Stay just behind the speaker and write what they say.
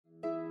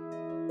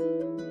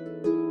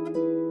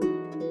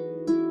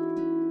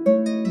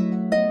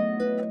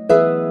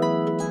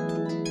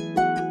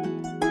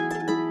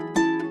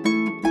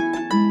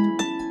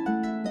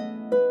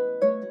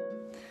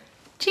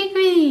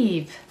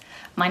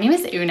name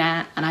is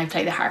Áine and I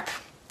play the harp.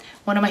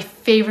 One of my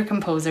favourite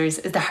composers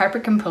is the harper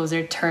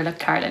composer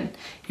Carolan,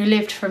 who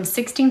lived from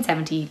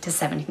 1670 to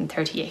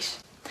 1738.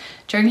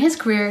 During his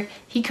career,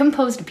 he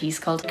composed a piece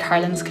called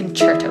Carolan's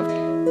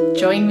Concerto.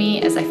 Join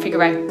me as I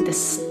figure out the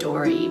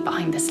story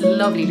behind this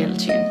lovely little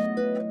tune.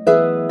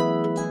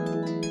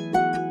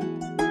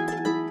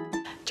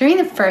 During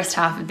the first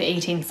half of the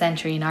 18th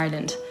century in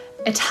Ireland,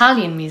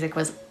 Italian music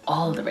was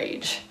all the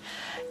rage.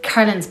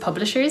 Carolan's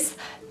publishers,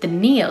 the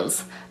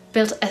Neils,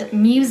 built a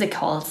music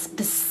hall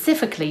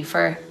specifically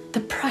for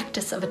the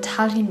practice of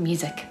Italian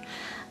music.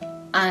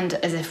 And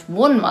as if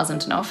one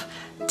wasn't enough,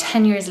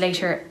 10 years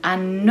later,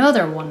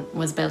 another one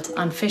was built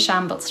on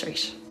Fishamble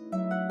Street.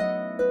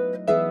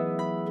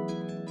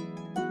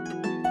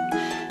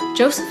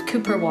 Joseph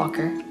Cooper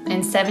Walker,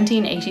 in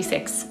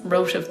 1786,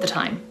 wrote of the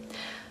time,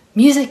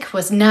 "Music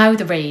was now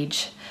the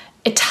rage.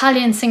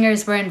 Italian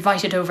singers were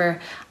invited over,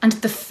 and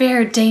the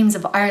fair dames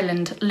of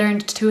Ireland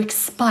learned to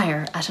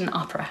expire at an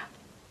opera."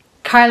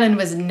 Carolan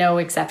was no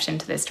exception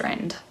to this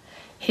trend.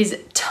 His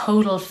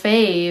total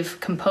fave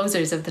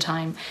composers of the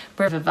time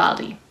were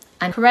Vivaldi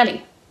and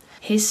Corelli.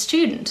 His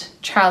student,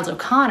 Charles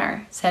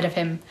O'Connor, said of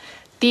him,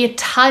 "The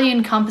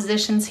Italian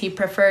compositions he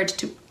preferred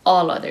to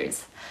all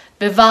others.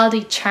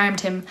 Vivaldi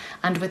charmed him,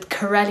 and with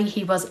Corelli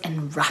he was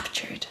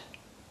enraptured."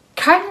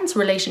 Carolan's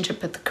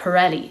relationship with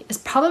Corelli is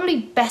probably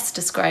best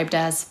described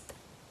as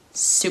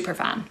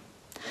superfan.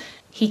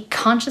 He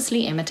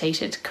consciously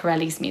imitated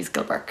Corelli's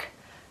musical work,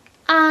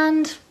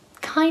 and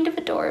kind of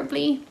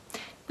adorably,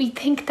 we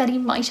think that he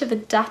might have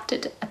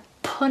adapted a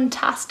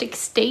puntastic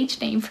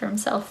stage name for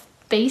himself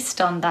based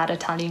on that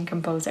Italian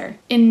composer.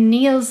 In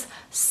Neil's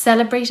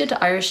celebrated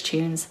Irish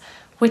tunes,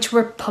 which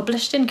were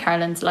published in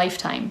Carolan's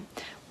lifetime,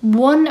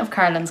 one of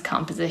Carolan's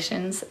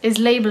compositions is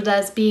labelled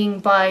as being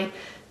by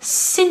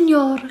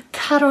Signor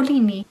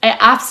Carolini. I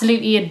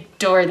absolutely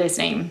adore this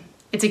name.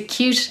 It's a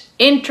cute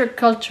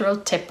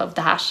intercultural tip of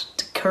the hat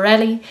to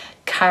Corelli,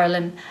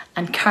 Carolan,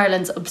 and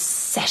Carolan's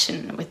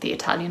obsession with the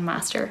Italian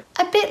master.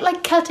 A bit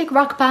like Celtic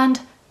rock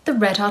band the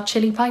Red Hot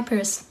Chili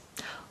Pipers,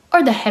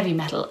 or the heavy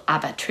metal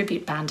ABBA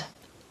tribute band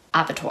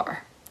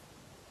Abattoir.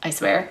 I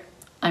swear,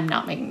 I'm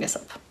not making this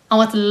up. And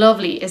what's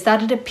lovely is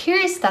that it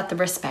appears that the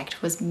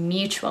respect was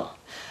mutual.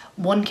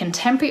 One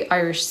contemporary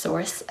Irish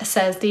source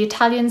says the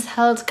Italians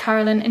held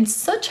Carolan in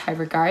such high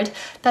regard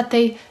that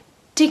they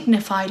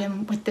dignified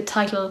him with the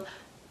title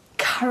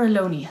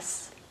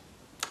Carolonius.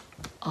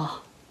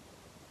 Oh,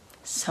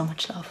 so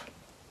much love.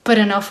 But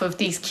enough of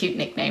these cute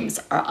nicknames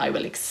or I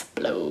will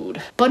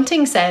explode.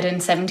 Bunting said in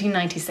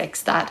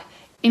 1796 that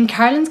in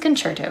Carolan's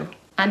concerto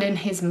and in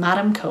his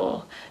Madame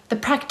Cole, the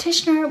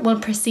practitioner will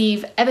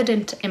perceive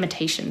evident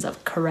imitations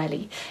of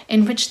Corelli,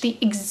 in which the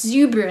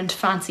exuberant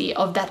fancy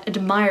of that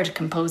admired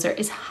composer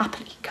is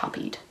happily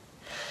copied.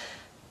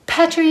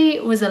 Petrie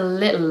was a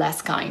little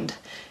less kind.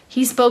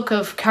 He spoke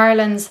of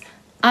Carolan's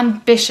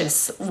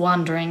ambitious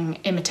wandering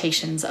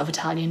imitations of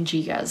Italian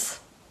gigas.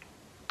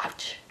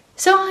 Ouch.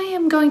 So I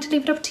am going to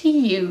leave it up to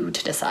you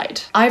to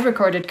decide. I've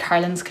recorded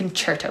Carolan's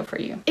Concerto for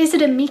you. Is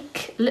it a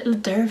meek little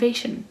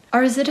derivation?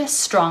 Or is it a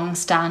strong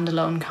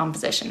standalone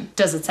composition?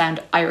 Does it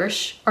sound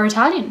Irish or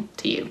Italian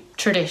to you?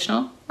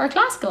 Traditional or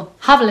classical?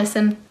 Have a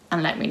listen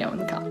and let me know in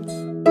the comments.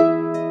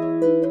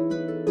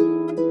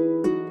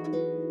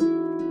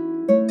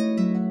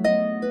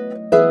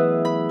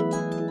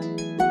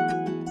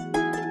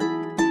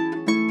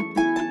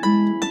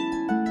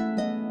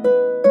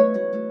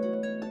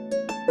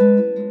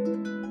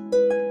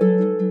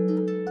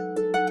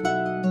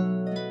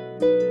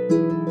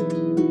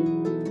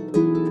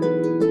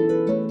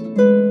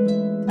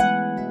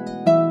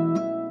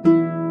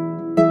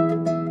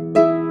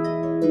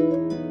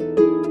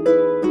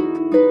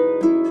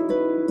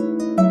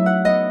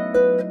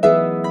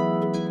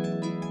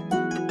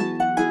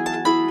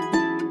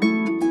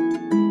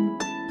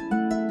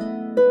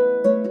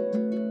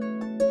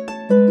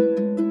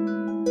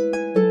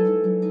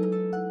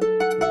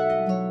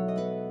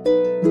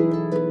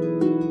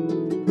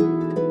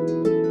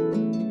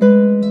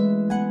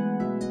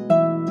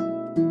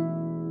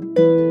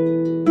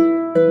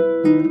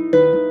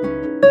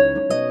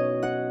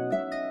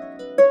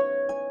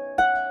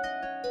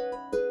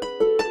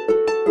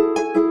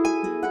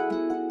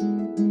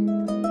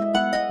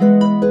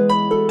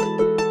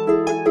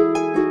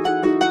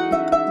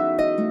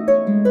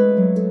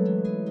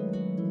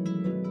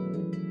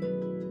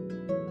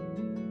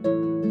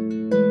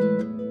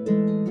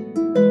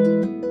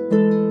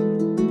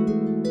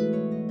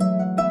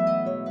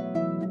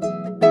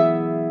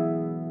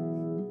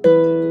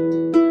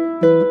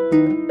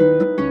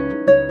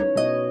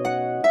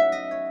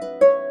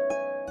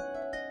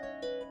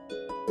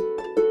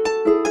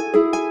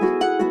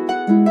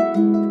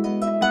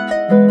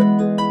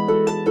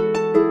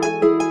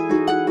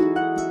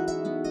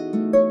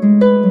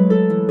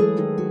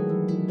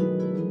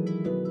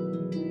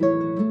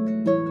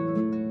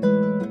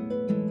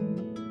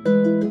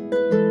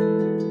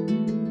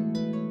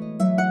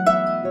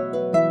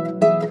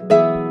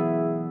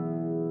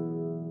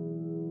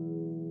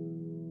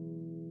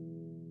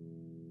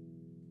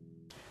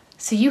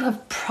 So you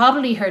have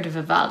probably heard of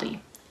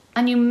Vivaldi,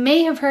 and you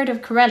may have heard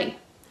of Corelli,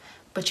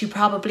 but you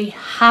probably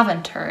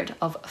haven't heard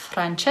of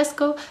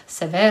Francesco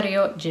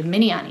Saverio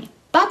Geminiani.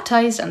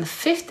 Baptised on the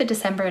 5th of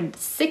December in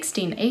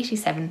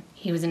 1687,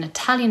 he was an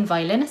Italian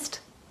violinist,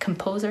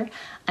 composer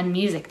and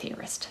music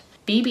theorist.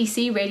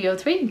 BBC Radio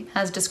 3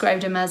 has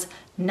described him as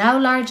now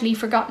largely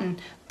forgotten,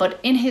 but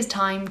in his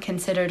time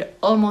considered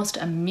almost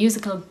a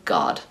musical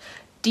god,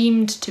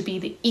 deemed to be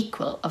the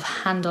equal of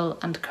Handel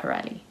and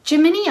Corelli.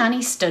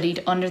 Geminiani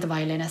studied under the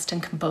violinist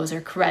and composer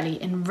Corelli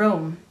in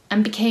Rome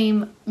and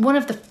became one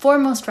of the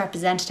foremost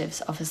representatives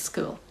of his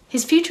school.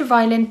 His future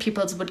violin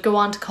pupils would go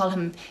on to call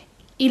him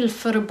Il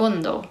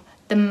Furibondo,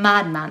 the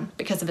madman,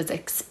 because of his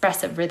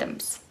expressive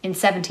rhythms. In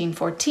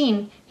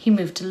 1714, he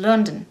moved to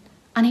London,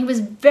 and he was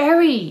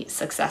very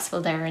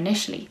successful there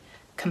initially,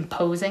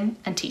 composing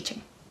and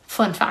teaching.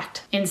 Fun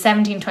fact, in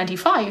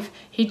 1725,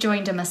 he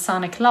joined a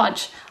Masonic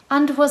lodge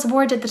and was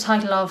awarded the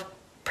title of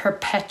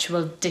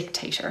Perpetual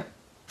Dictator.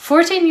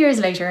 14 years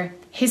later,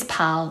 his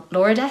pal,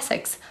 Lord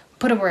Essex,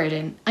 put a word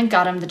in and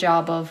got him the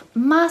job of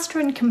Master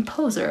and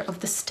Composer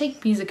of the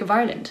State Music of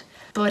Ireland.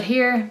 But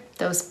here,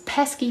 those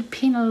pesky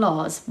penal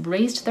laws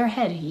raised their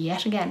head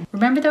yet again.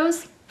 Remember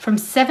those? From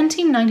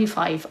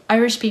 1795,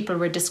 Irish people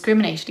were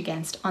discriminated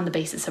against on the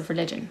basis of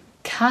religion.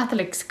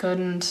 Catholics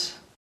couldn't.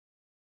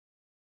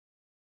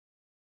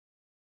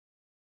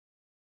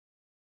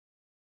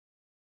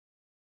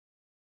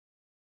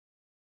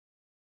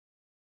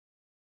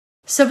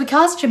 So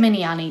because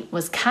Geminiani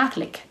was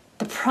Catholic,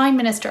 the Prime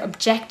Minister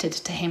objected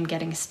to him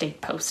getting a state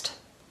post.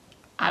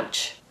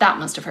 Ouch, that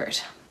must have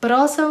hurt. But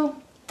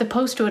also, the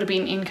post would have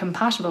been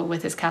incompatible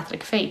with his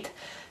Catholic faith.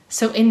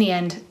 So in the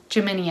end,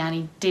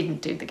 Geminiani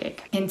didn't do the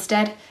gig.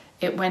 Instead,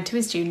 it went to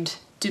his student,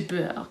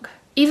 Burke.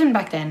 Even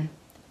back then,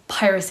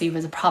 piracy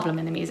was a problem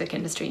in the music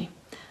industry.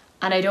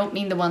 And I don't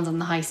mean the ones on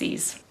the high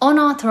seas.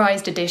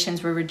 Unauthorised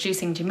editions were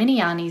reducing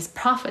Geminiani's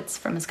profits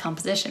from his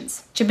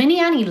compositions.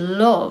 Geminiani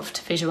loved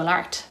visual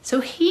art, so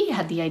he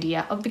had the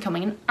idea of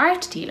becoming an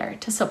art dealer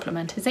to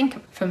supplement his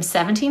income. From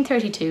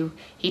 1732,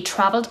 he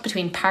travelled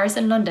between Paris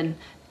and London,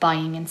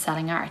 buying and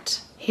selling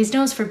art. His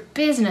nose for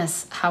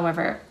business,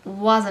 however,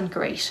 wasn't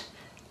great,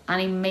 and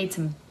he made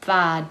some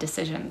bad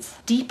decisions.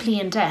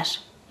 Deeply in debt,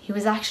 he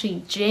was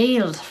actually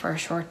jailed for a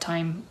short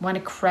time when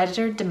a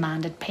creditor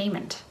demanded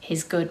payment.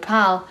 His good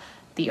pal,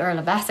 the Earl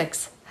of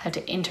Essex, had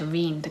to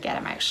intervene to get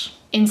him out.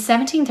 In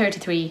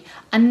 1733,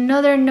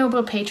 another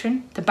noble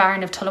patron, the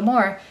Baron of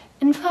Tullamore,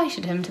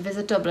 invited him to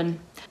visit Dublin.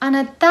 And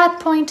at that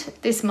point,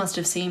 this must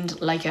have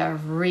seemed like a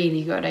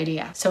really good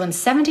idea. So in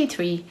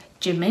 73,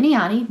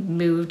 Geminiani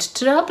moved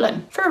to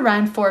Dublin for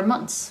around 4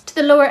 months, to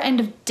the lower end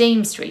of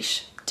Dame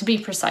Street, to be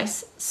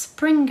precise,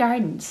 Spring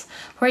Gardens,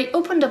 where he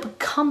opened up a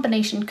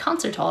combination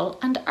concert hall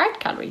and art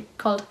gallery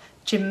called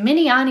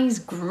Geminiani's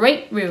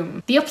Great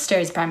Room. The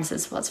upstairs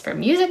premises was for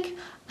music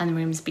and the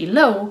rooms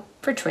below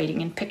for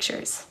trading in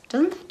pictures.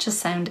 Doesn't that just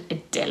sound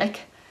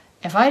idyllic?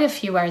 If I had a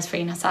few hours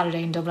free on a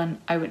Saturday in Dublin,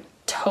 I would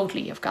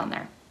totally have gone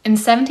there. In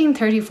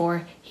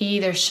 1734, he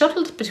either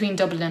shuttled between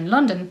Dublin and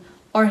London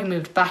or he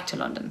moved back to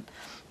London.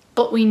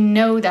 But we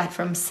know that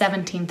from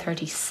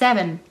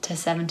 1737 to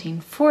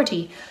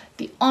 1740,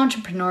 the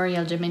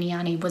entrepreneurial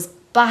Geminiani was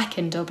back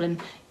in Dublin,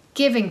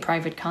 giving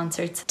private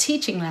concerts,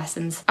 teaching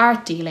lessons,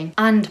 art dealing,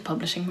 and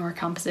publishing more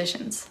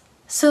compositions.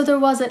 So there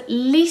was at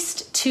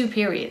least 2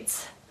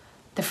 periods,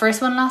 the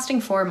first one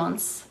lasting 4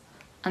 months,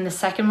 and the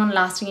second one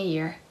lasting a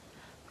year,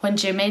 when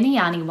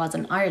Geminiani was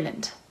in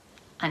Ireland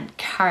and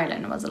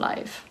Carolan was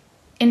alive.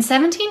 In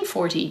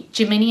 1740,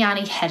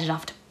 Geminiani headed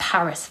off to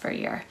Paris for a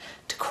year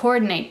to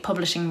coordinate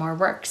publishing more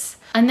works,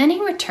 and then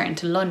he returned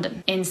to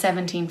London. In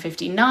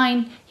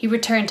 1759, he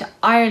returned to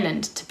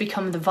Ireland to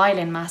become the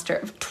violin master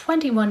of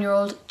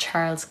 21-year-old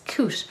Charles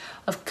Coote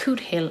of Coote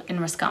Hill in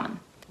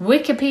Roscommon.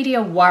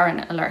 Wikipedia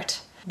Warren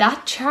alert.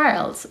 That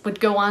Charles would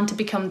go on to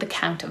become the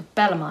Count of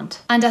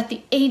Bellamont, and at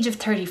the age of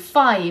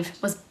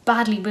 35 was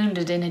badly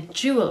wounded in a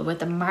duel with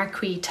the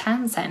Marquis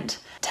Townshend.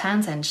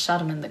 Townshend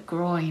shot him in the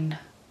groin.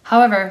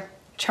 However,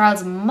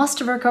 Charles must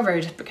have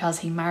recovered because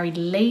he married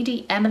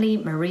Lady Emily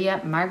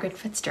Maria Margaret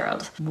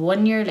Fitzgerald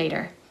 1 year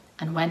later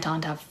and went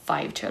on to have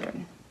 5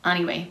 children.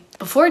 Anyway,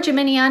 before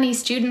Geminiani's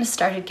students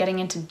started getting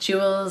into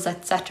duels,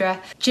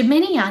 etc.,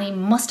 Geminiani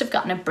must have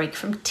gotten a break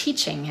from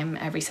teaching him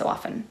every so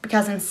often,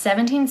 because in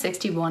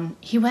 1761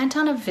 he went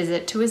on a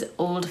visit to his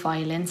old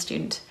violin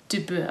student,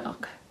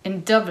 Burke,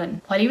 in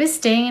Dublin. While he was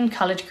staying in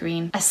College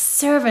Green, a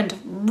servant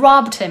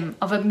robbed him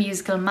of a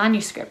musical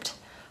manuscript,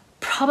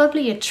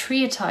 probably a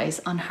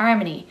treatise on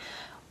harmony,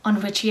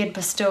 on which he had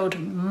bestowed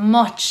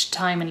much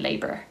time and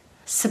labour.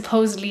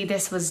 Supposedly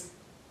this was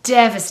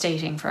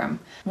devastating for him.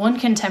 One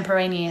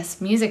contemporaneous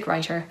music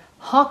writer,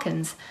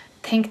 Hawkins,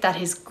 thinks that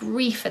his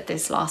grief at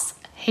this loss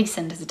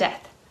hastened his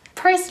death.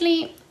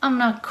 Personally, I'm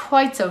not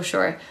quite so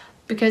sure,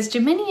 because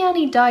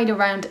Geminiani died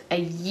around a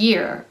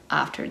year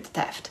after the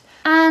theft,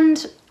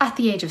 and at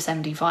the age of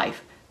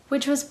 75,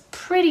 which was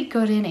pretty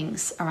good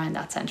innings around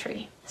that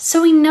century.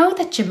 So we know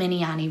that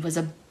Geminiani was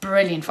a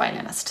brilliant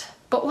violinist,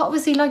 but what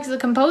was he like as a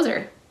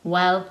composer?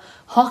 Well,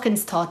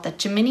 Hawkins thought that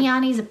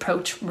Gimignani's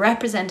approach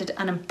represented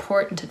an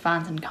important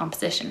advance in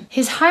composition.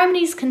 His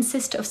harmonies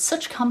consist of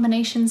such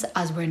combinations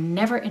as were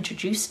never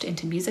introduced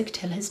into music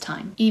till his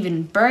time.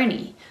 Even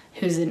Burney,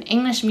 who's an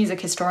English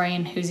music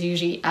historian who's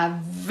usually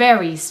a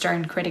very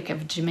stern critic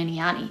of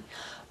Gimignani,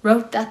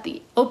 wrote that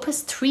the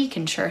Opus 3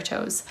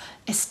 concertos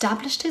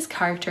established his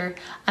character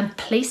and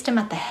placed him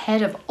at the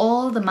head of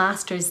all the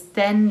masters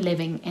then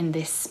living in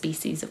this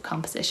species of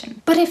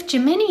composition. But if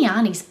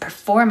Gimignani's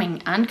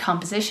performing and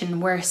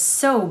composition were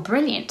so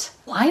brilliant,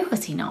 why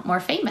was he not more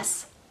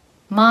famous?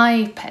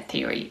 My pet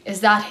theory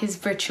is that his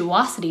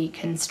virtuosity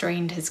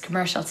constrained his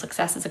commercial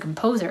success as a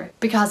composer,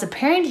 because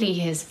apparently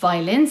his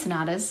violin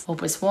sonatas,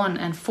 Opus 1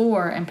 and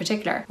 4 in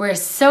particular, were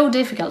so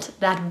difficult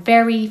that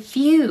very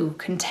few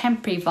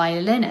contemporary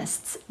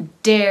violinists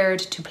dared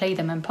to play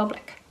them in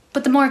public.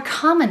 But the more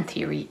common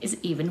theory is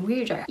even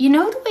weirder. You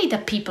know the way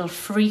that people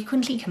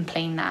frequently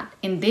complain that,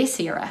 in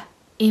this era,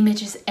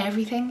 image is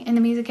everything in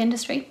the music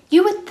industry?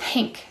 You would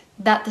think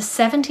that the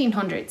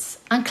 1700s,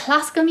 and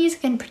classical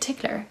music in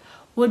particular,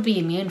 would be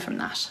immune from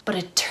that. But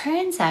it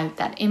turns out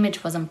that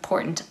image was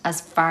important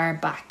as far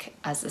back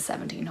as the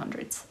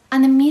 1700s.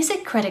 And the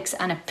music critics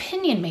and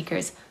opinion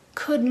makers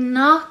could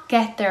not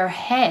get their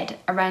head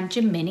around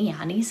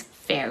Gimignani's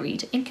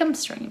varied income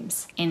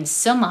streams. In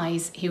some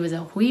eyes, he was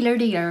a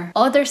wheeler-dealer.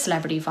 Other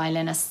celebrity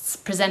violinists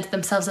presented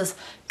themselves as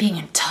being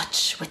in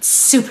touch with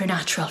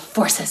supernatural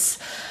forces.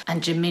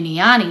 And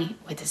Gimignani,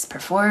 with his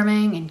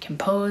performing and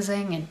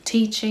composing and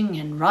teaching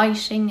and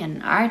writing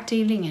and art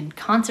dealing and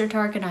concert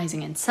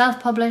organising and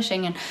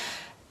self-publishing, and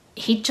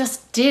he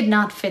just did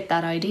not fit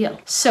that ideal.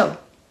 So,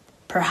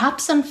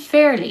 perhaps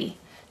unfairly,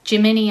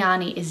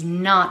 Gimignani is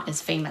not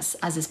as famous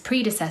as his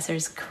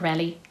predecessors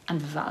Corelli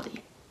and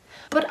Vivaldi.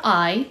 But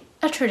I,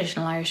 a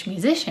traditional Irish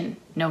musician,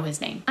 know his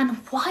name. And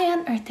why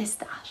on earth is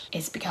that?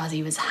 It's because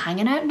he was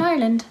hanging out in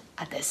Ireland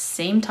at the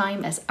same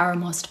time as our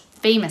most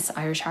famous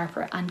Irish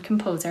harper and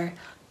composer,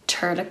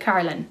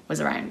 Carolan, was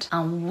around.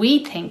 And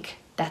we think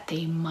that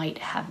they might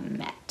have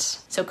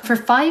met. So for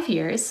 5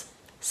 years,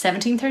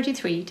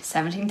 1733 to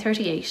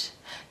 1738,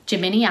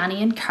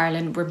 Gimignani and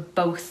Carolan were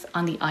both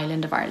on the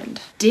island of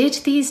Ireland. Did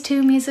these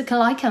two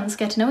musical icons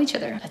get to know each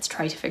other? Let's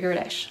try to figure it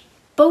out.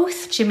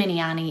 Both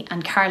Gimignani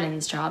and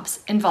Carolan's jobs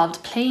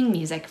involved playing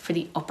music for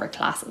the upper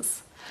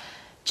classes.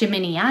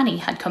 Gimignani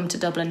had come to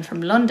Dublin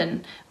from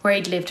London, where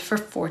he'd lived for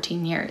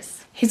 14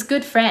 years. His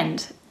good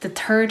friend, the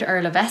 3rd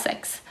Earl of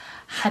Essex,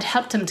 had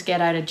helped him to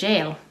get out of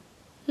jail,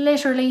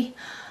 literally,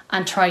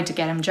 and tried to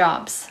get him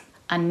jobs.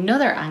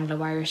 Another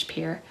Anglo-Irish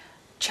peer,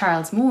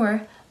 Charles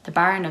Moore, the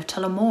Baron of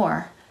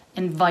Tullamore,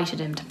 invited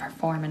him to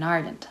perform in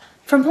Ireland.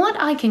 From what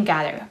I can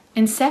gather,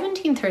 in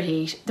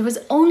 1738 there was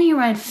only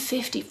around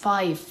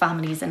 55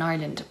 families in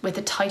Ireland with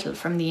a title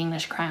from the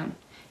English crown.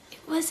 It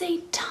was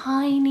a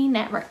tiny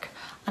network,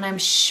 and I'm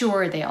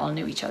sure they all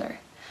knew each other.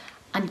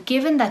 And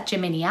given that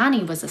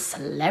Gimignani was a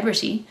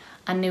celebrity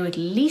and knew at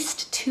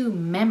least 2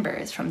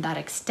 members from that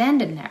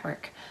extended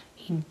network,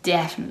 he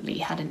definitely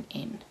had an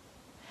in.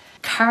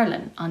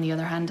 Carolan, on the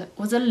other hand,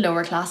 was a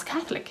lower class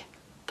Catholic,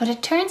 but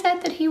it turns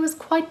out that he was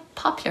quite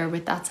popular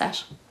with that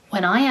set.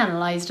 When I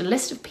analysed a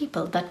list of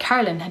people that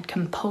Carolan had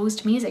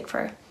composed music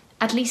for,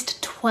 at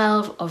least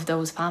 12 of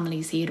those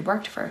families he had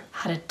worked for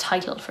had a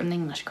title from the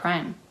English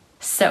crown.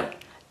 So,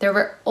 there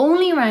were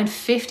only around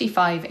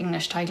 55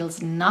 English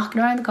titles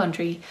knocking around the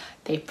country.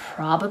 They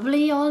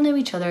probably all knew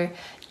each other.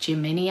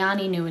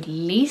 Gimignani knew at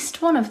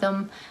least one of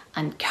them,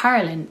 and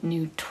Carolan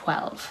knew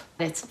 12.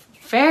 It's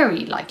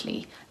very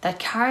likely that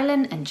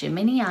Carolan and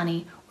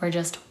Gimignani were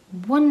just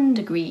 1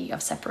 degree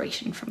of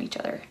separation from each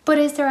other. But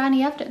is there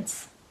any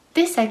evidence?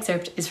 This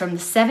excerpt is from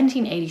the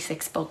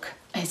 1786 book,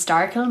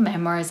 Historical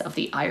Memoirs of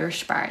the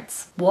Irish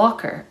Bards.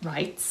 Walker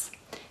writes,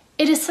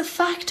 "It is a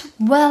fact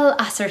well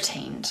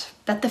ascertained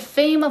that the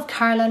fame of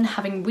Carolan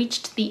having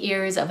reached the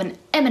ears of an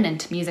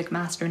eminent music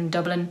master in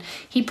Dublin,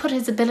 he put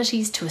his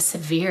abilities to a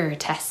severe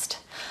test,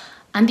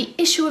 and the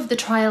issue of the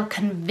trial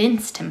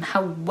convinced him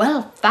how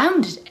well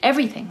founded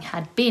everything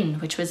had been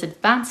which was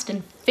advanced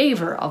in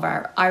favour of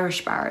our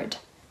Irish bard.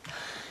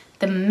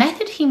 The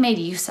method he made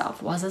use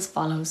of was as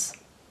follows.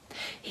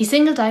 He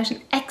singled out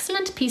an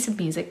excellent piece of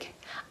music,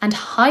 and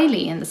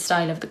highly in the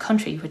style of the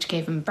country which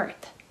gave him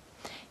birth.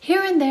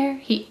 Here and there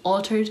he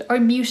altered or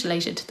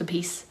mutilated the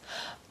piece,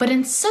 but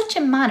in such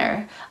a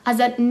manner as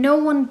that no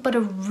one but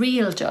a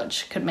real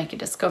judge could make a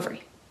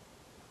discovery.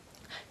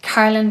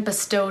 Carolan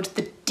bestowed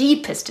the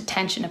deepest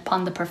attention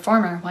upon the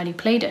performer while he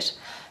played it,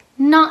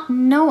 not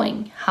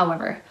knowing,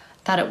 however,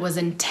 that it was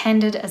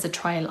intended as a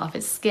trial of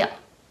his skill.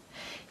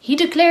 He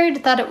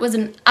declared that it was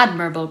an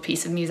admirable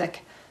piece of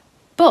music,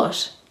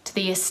 but, to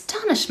the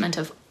astonishment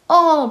of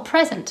all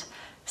present,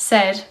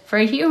 said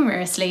very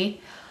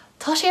humorously,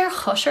 'Tá sé ar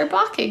chosir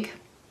bacig,'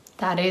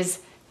 that is,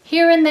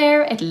 here and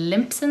there it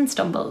limps and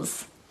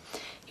stumbles.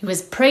 He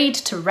was prayed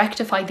to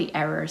rectify the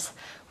errors,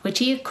 which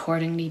he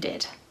accordingly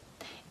did.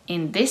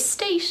 In this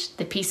state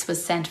the piece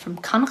was sent from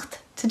Connacht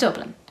to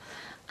Dublin,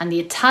 and the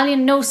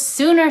Italian no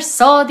sooner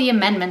saw the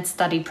amendments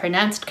that he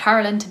pronounced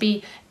Carolan to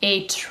be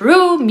a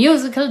true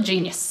musical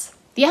genius.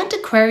 The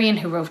antiquarian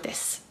who wrote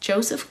this,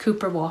 Joseph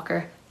Cooper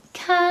Walker,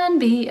 can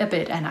be a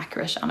bit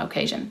inaccurate on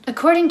occasion.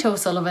 According to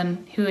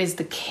O'Sullivan, who is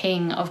the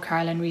king of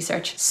Carolan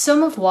research,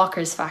 some of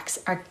Walker's facts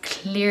are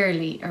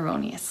clearly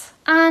erroneous.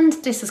 And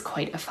this is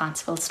quite a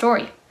fanciful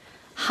story.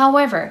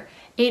 However,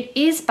 it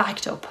is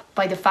backed up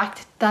by the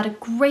fact that a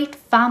great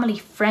family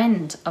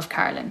friend of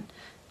Carolan,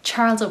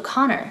 Charles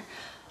O'Connor,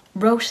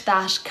 wrote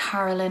that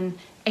Carolan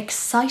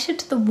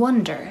excited the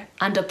wonder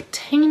and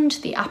obtained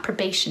the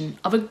approbation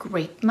of a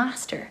great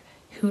master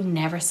who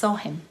never saw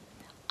him,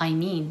 I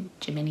mean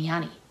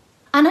Ní.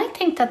 And I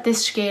think that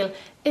this scale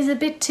is a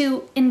bit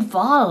too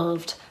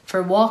involved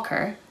for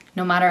Walker,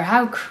 no matter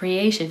how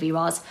creative he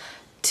was,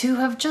 to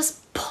have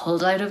just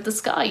pulled out of the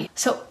sky.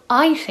 So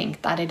I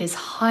think that it is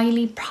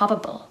highly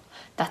probable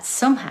that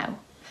somehow,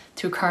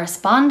 through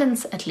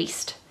correspondence at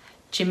least,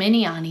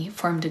 Ní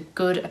formed a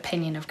good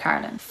opinion of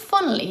Carolan.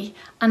 Funnily,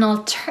 an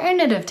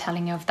alternative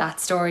telling of that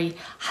story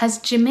has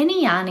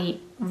Ní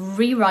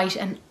rewrite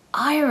an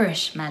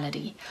Irish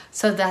melody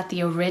so that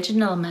the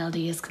original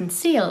melody is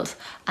concealed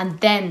and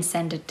then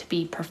send it to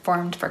be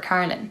performed for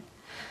Carolan.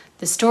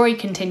 The story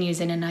continues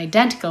in an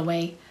identical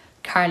way.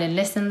 Carolan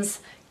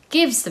listens,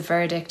 gives the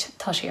verdict,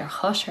 Tushir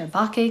Hush or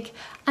Bakig,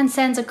 and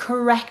sends a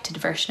corrected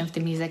version of the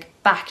music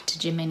back to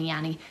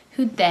Ní,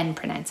 who then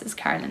pronounces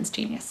Carolan's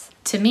genius.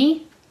 To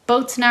me,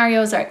 both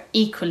scenarios are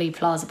equally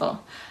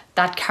plausible,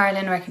 that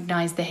Carolan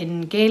recognised the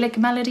hidden Gaelic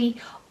melody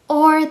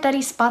or that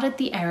he spotted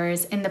the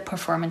errors in the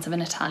performance of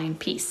an Italian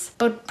piece.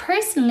 But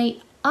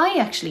personally, I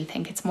actually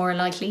think it's more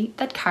likely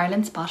that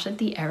Carolan spotted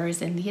the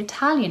errors in the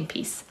Italian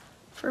piece,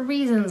 for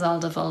reasons I'll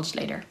divulge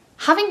later.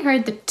 Having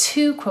heard the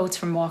two quotes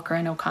from Walker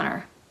and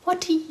O'Connor, what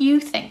do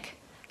you think?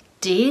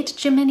 Did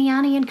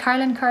Ní and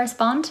Carolan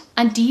correspond?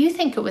 And do you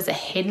think it was a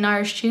hidden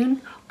Irish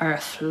tune or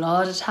a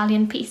flawed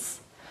Italian piece?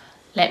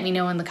 Let me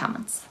know in the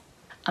comments.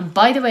 And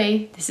by the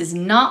way, this is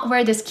not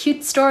where this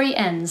cute story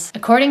ends.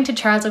 According to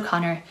Charles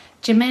O'Connor,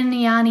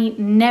 Ní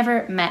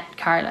never met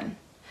Carolan.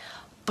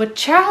 But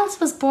Charles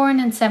was born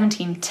in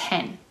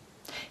 1710.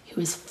 He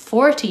was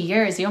 40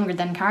 years younger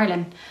than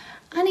Carolan,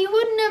 and he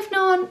wouldn't have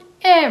known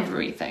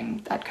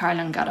everything that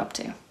Carolan got up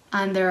to.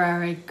 And there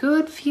are a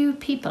good few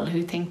people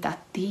who think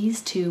that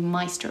these two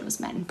maestros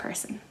met in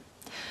person.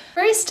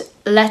 First,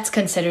 let's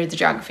consider the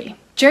geography.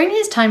 During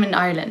his time in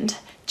Ireland,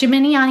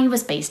 Ní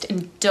was based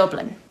in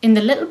Dublin. In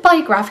the little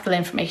biographical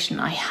information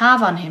I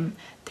have on him,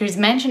 there's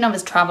mention of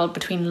his travel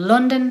between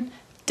London,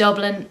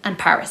 Dublin and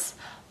Paris,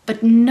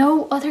 but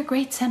no other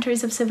great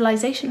centres of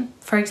civilization,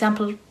 for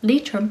example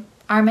Leitrim,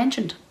 are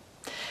mentioned.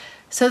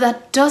 So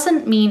that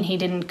doesn't mean he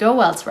didn't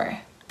go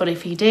elsewhere, but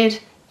if he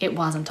did, it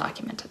wasn't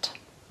documented.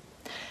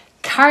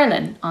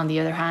 Carolan, on the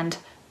other hand,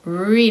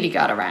 really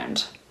got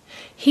around.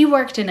 He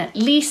worked in at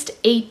least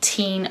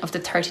 18 of the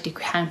 32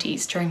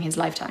 counties during his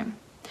lifetime.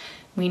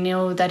 We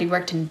know that he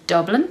worked in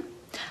Dublin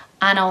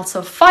and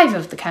also 5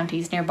 of the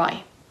counties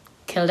nearby: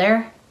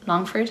 Kildare,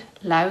 Longford,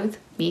 Louth,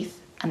 Meath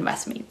and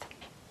Westmeath.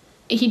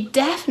 He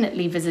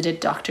definitely visited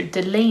Dr.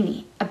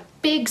 Delaney, a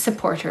big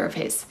supporter of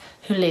his,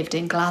 who lived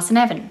in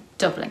Glasnevin,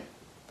 Dublin.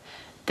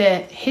 The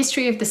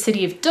history of the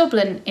city of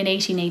Dublin in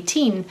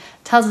 1818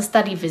 tells us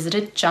that he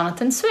visited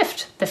Jonathan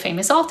Swift, the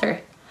famous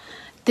author.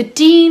 The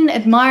Dean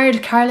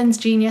admired Carolan's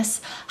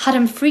genius, had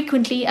him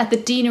frequently at the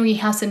Deanery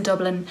House in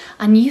Dublin,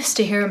 and used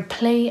to hear him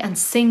play and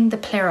sing the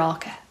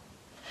Plerauca.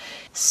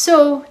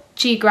 So,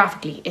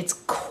 geographically, it's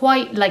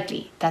quite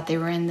likely that they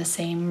were in the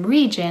same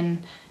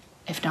region,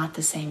 if not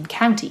the same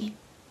county,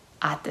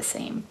 at the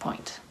same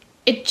point.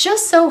 It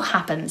just so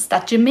happens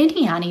that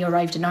Ní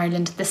arrived in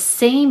Ireland the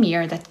same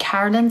year that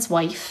Carolan's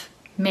wife,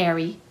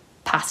 Mary,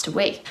 passed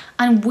away.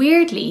 And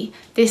weirdly,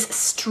 this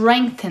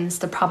strengthens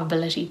the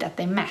probability that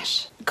they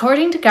met.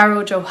 According to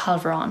Garrod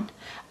O'Halloran,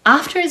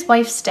 after his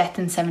wife's death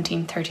in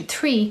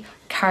 1733,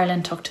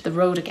 Carolan took to the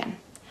road again.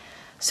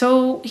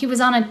 So he was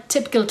on a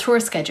typical tour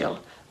schedule,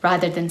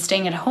 rather than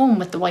staying at home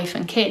with the wife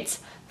and kids.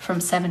 From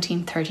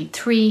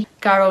 1733,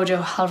 Garrod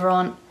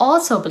O'Halloran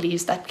also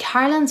believes that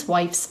Carolan's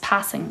wife's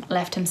passing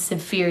left him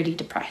severely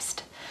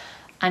depressed.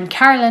 And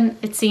Carolan,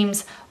 it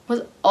seems,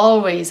 was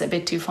always a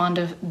bit too fond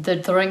of the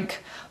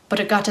drink, but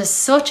it got to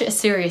such a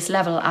serious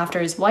level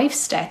after his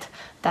wife's death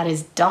that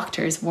his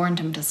doctors warned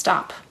him to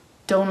stop.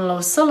 Donal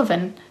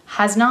O'Sullivan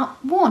has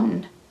not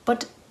one,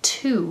 but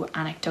 2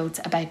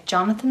 anecdotes about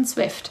Jonathan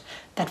Swift,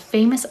 that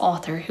famous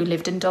author who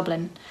lived in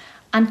Dublin,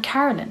 and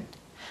Carolan,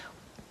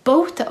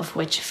 both of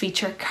which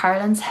feature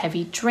Carolan's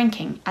heavy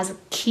drinking as a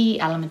key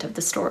element of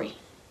the story.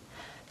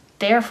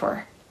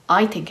 Therefore,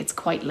 I think it's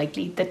quite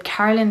likely that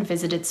Carolan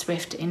visited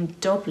Swift in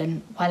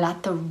Dublin while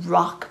at the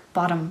rock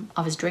bottom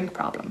of his drink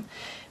problem,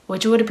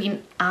 which would have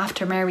been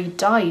after Mary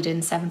died in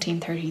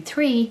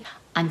 1733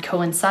 and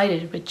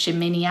coincided with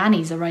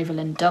Ní arrival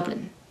in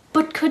Dublin.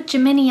 But could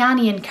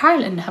Ní and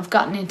Carolan have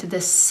gotten into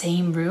the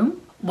same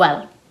room?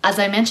 Well, as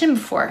I mentioned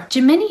before,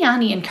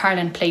 Ní and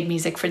Carolan played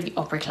music for the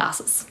upper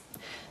classes.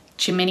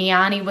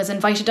 Ní was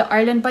invited to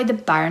Ireland by the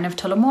Baron of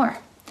Tullamore.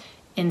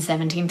 In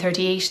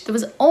 1738, there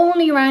was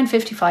only around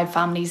 55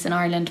 families in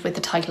Ireland with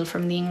the title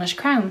from the English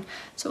crown,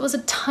 so it was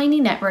a tiny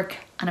network,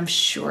 and I'm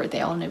sure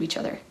they all knew each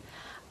other.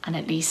 And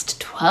at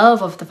least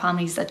 12 of the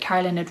families that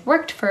Carolan had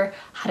worked for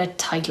had a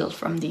title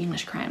from the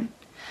English crown.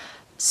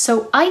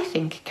 So I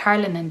think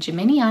Carolan and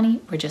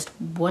Áine were just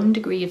 1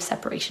 degree of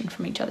separation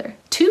from each other.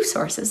 2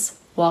 sources,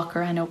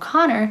 Walker and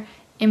O'Connor,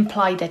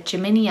 imply that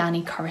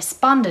Áine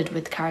corresponded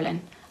with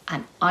Carolan,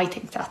 and I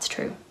think that's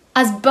true.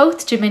 As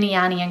both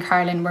Áine and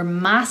Carolan were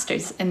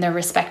masters in their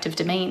respective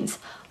domains,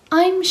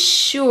 I'm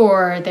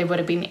sure they would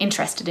have been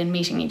interested in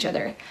meeting each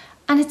other,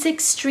 and it's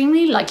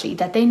extremely likely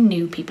that they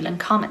knew people in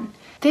common.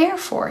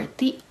 Therefore,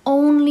 the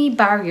only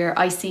barrier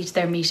I see to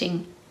their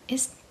meeting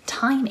is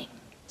timing.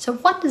 So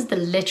what does the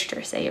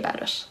literature say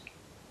about it?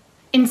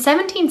 In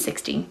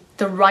 1760,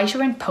 the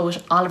writer and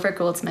poet Oliver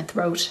Goldsmith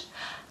wrote,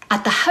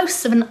 "At the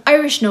house of an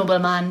Irish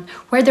nobleman,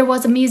 where there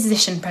was a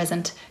musician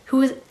present, who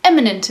was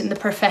eminent in the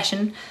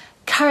profession,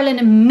 Carolan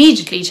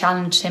immediately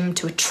challenged him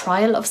to a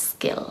trial of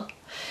skill.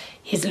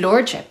 His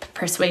lordship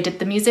persuaded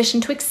the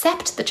musician to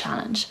accept the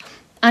challenge,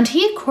 and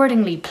he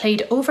accordingly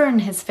played over on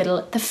his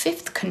fiddle the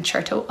 5th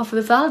concerto of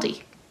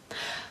Vivaldi.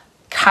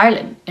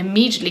 Carolan,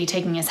 immediately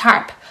taking his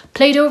harp,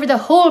 played over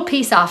the whole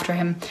piece after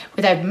him,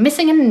 without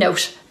missing a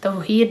note, though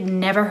he had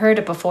never heard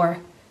it before,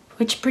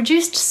 which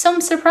produced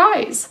some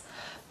surprise.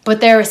 But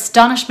their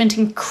astonishment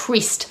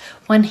increased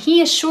when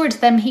he assured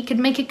them he could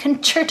make a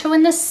concerto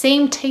in the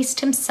same taste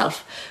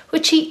himself,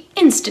 which he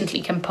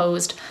instantly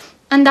composed,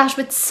 and that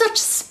with such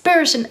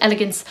spirit and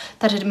elegance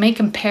that it may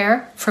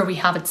compare, for we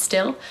have it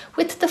still,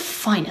 with the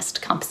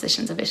finest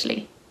compositions of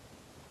Italy."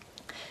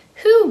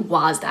 Who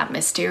was that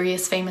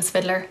mysterious famous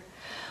fiddler?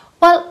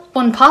 Well,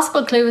 one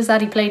possible clue is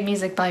that he played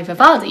music by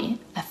Vivaldi,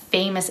 a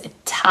famous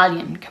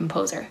Italian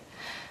composer.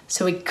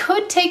 So we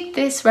could take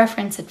this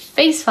reference at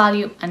face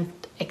value and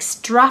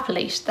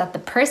extrapolate that the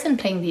person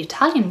playing the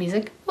Italian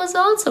music was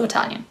also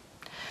Italian.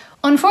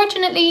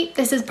 Unfortunately,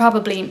 this is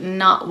probably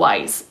not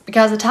wise,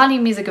 because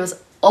Italian music was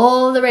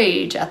all the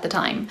rage at the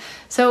time.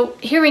 So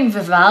hearing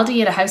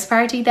Vivaldi at a house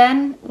party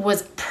then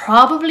was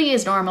probably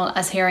as normal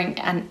as hearing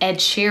an Ed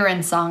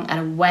Sheeran song at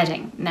a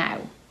wedding now.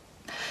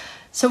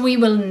 So we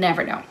will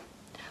never know.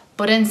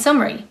 But in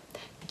summary,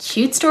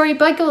 Cute Story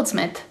by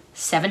Goldsmith,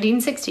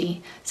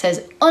 1760,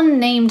 says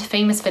unnamed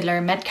famous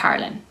fiddler met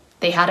Carolan.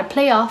 They had a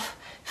play-off,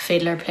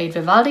 fiddler played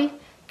Vivaldi,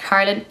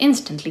 Carolan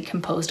instantly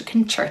composed a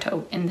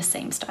concerto in the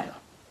same style.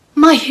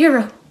 My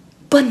hero,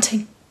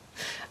 Bunting,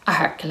 a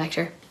harp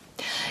collector,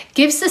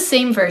 gives the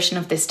same version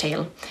of this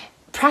tale,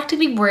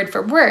 practically word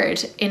for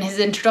word, in his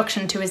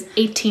introduction to his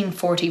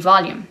 1840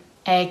 volume,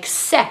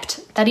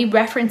 except that he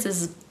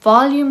references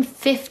volume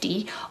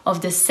 50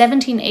 of the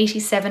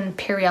 1787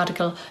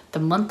 periodical The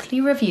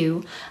Monthly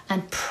Review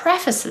and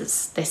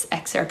prefaces this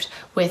excerpt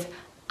with,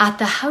 "At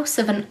the house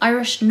of an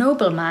Irish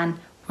nobleman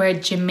where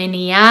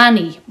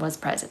Áine was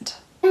present."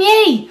 And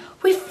yay,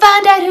 we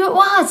found out who it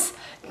was!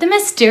 The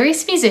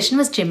mysterious musician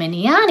was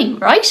Áine,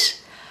 right?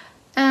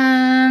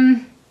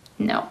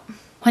 No.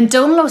 When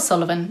Donal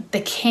O'Sullivan,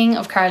 the king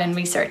of Carolan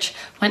research,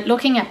 went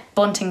looking at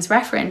Bunting's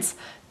reference,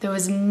 there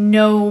was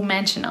no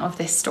mention of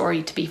this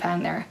story to be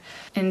found there.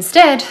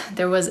 Instead,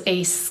 there was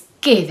a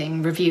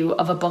scathing review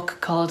of a book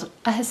called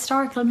A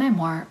Historical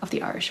Memoir of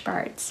the Irish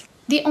Bards.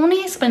 The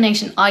only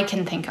explanation I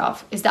can think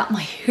of is that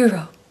my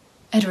hero,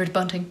 Edward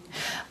Bunting,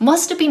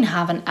 must have been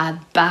having a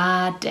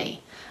bad day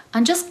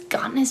and just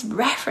gotten his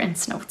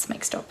reference notes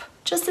mixed up,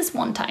 just this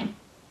one time.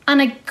 And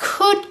I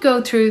could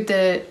go through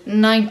the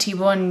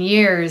 91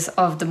 years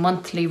of the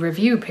Monthly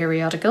Review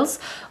periodicals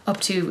up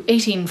to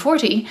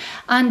 1840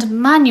 and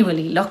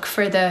manually look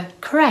for the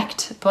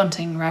correct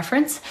Bunting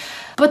reference.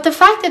 But the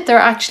fact that there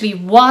actually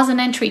was an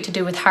entry to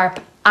do with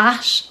harp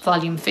at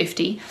volume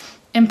 50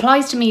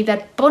 implies to me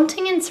that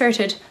Bunting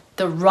inserted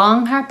the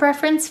wrong harp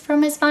reference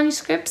from his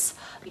manuscripts,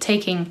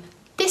 taking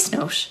this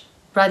note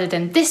rather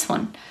than this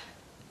one.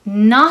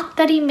 Not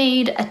that he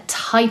made a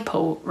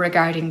typo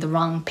regarding the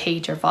wrong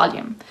page or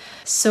volume,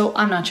 so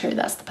I'm not sure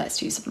that's the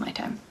best use of my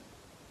time.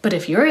 But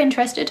if you're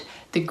interested,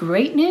 the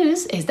great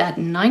news is that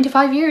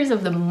 95 years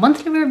of the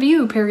Monthly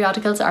Review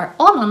periodicals are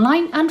all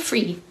online and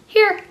free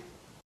here.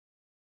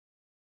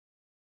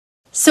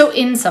 So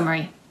in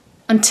summary,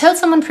 until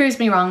someone proves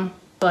me wrong,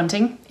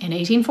 Bunting, in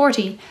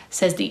 1840,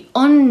 says the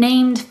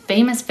unnamed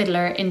famous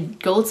fiddler in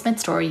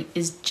Goldsmith's story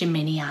is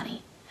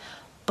Áine,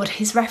 but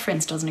his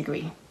reference doesn't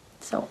agree.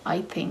 So I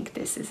think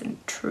this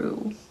isn't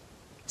true.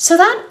 So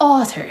that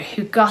author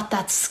who got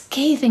that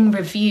scathing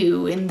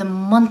review in the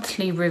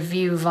Monthly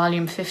Review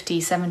volume 50,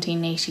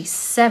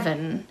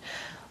 1787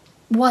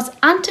 was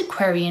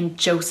antiquarian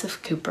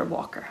Joseph Cooper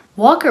Walker.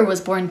 Walker was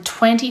born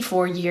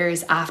 24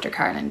 years after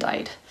Carolan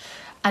died.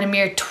 At a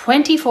mere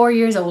 24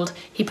 years old,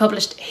 he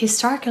published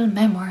Historical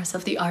Memoirs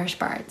of the Irish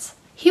Bards.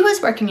 He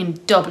was working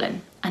in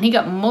Dublin and he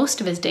got most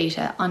of his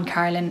data on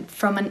Carolan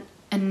from an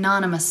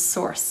anonymous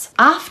source.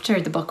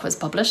 After the book was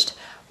published,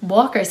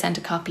 Walker sent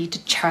a copy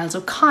to Charles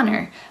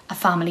O'Connor, a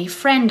family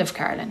friend of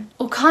Carolan.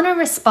 O'Connor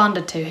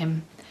responded to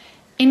him,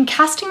 In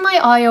casting my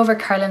eye over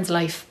Carolan's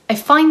life, I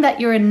find that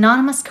your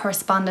anonymous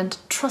correspondent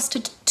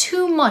trusted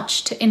too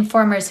much to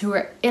informers who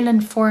were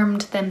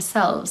ill-informed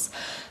themselves.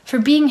 For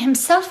being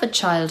himself a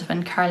child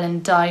when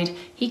Carolan died,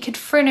 he could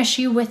furnish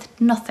you with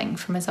nothing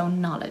from his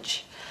own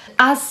knowledge.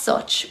 As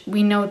such,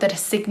 we know that a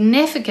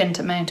significant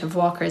amount of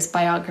Walker's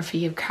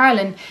biography of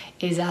Carolan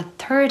is at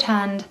third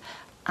hand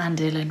and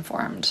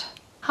ill-informed.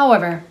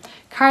 However,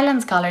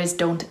 Carolan scholars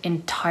don't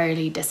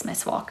entirely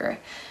dismiss Walker,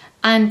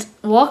 and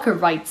Walker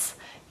writes,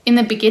 "In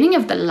the beginning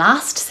of the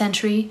last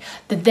century,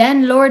 the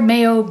then Lord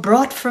Mayo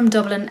brought from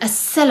Dublin a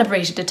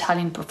celebrated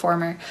Italian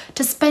performer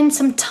to spend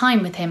some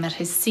time with him at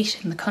his seat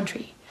in the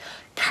country.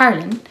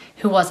 Carolan,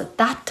 who was at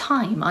that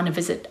time on a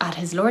visit at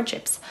his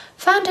lordship's,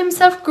 found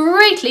himself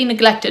greatly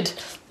neglected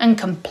and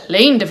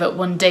complained of it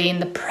one day in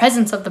the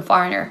presence of the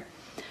foreigner.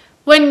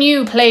 'When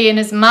you play in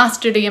as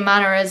masterly a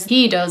manner as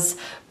he does,'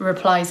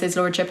 replies his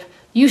lordship,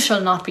 'you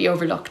shall not be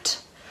overlooked.'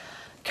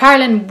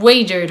 Carolan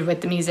wagered with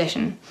the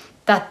musician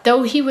that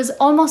though he was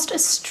almost a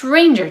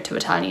stranger to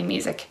Italian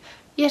music,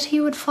 yet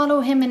he would follow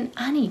him in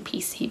any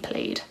piece he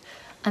played,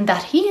 and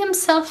that he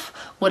himself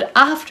would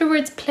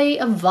afterwards play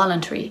a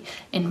voluntary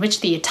in which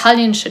the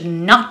Italian should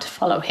not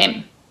follow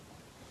him.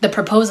 The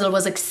proposal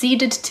was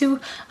acceded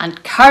to,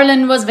 and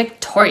Carolan was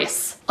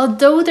victorious,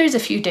 although there's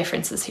a few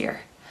differences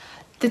here.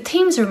 The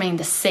themes remain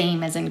the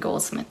same as in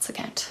Goldsmith's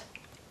account.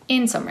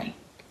 In summary,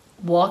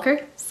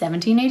 Walker,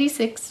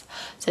 1786,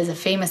 says a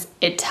famous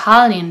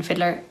Italian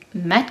fiddler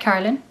met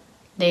Carolan.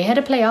 They had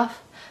a play-off.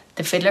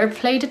 The fiddler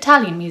played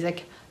Italian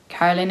music.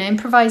 Carolan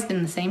improvised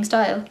in the same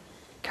style.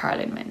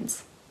 Carolan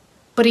wins.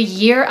 But a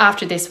year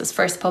after this was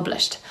first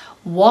published,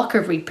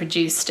 Walker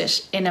reproduced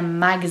it in a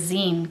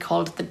magazine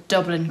called the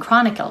Dublin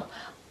Chronicle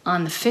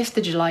on the 5th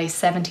of July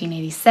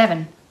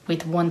 1787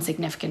 with one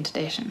significant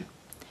addition.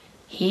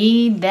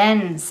 He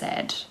then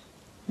said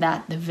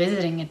that the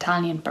visiting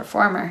Italian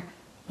performer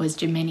was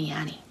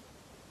Gimini.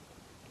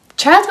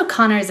 Charles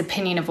O'Connor's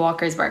opinion of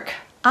Walker's work,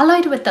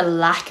 allied with the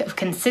lack of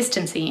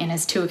consistency in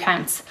his two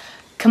accounts,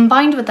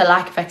 combined with the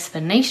lack of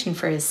explanation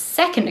for his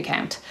second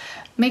account,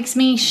 makes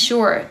me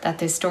sure that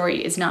this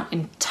story is not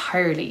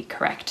entirely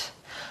correct.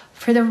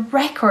 For the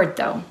record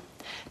though,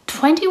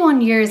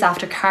 21 years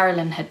after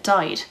Carolan had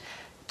died,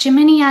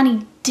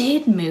 Gimini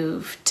did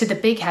move to the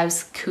big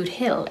house Coote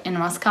Hill in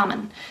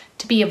Roscommon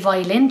to be a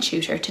violin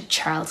tutor to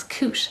Charles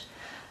Coote.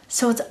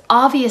 So it's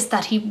obvious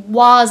that he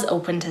was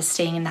open to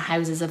staying in the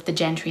houses of the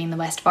gentry in the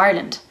west of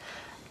Ireland.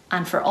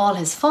 And for all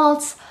his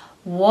faults,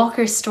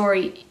 Walker's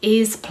story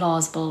is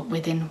plausible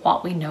within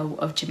what we know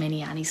of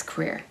Gimini's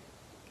career.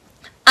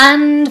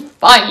 And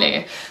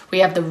finally, we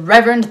have the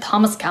Reverend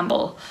Thomas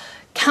Campbell.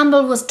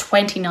 Campbell was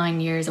 29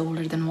 years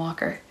older than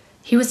Walker.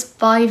 He was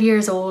 5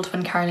 years old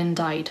when Carolan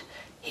died.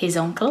 His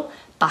uncle,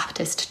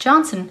 Baptist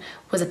Johnson,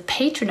 was a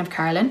patron of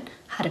Carolan,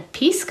 had a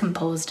piece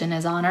composed in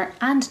his honour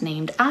and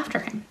named after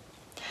him.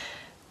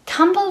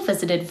 Campbell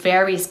visited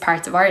various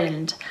parts of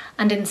Ireland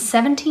and in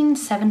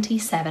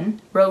 1777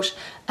 wrote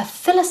a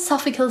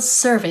philosophical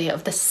survey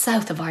of the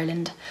south of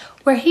Ireland,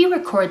 where he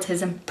records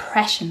his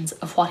impressions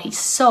of what he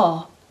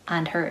saw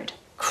and heard.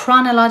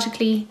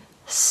 Chronologically,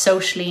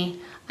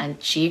 socially and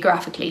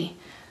geographically,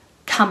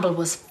 Campbell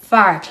was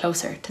far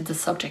closer to the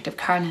subject of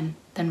Carolan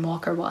than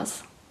Walker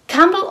was.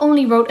 Campbell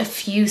only wrote a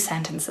few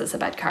sentences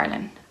about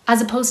Carolan,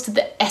 as opposed to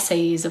the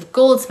essays of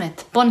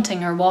Goldsmith,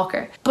 Bunting or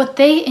Walker, but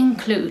they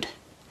include: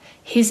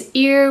 his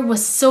ear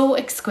was so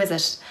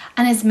exquisite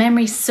and his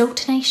memory so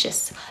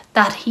tenacious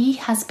that he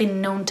has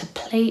been known to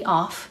play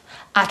off,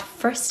 at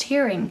first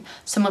hearing,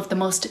 some of the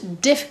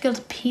most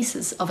difficult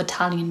pieces of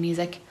Italian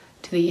music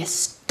to the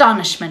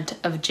astonishment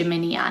of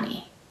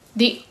Gimini.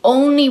 The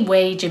only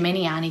way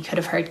Gimini could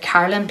have heard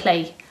Carolan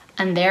play,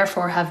 and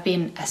therefore have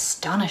been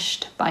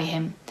astonished by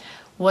him,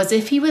 was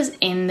if he was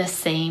in the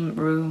same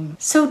room.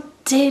 So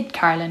did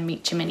Carolan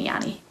meet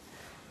Gimini?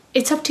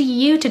 It's up to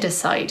you to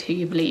decide who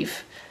you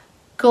believe: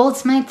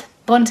 Goldsmith,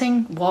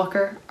 Bunting,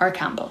 Walker or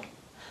Campbell.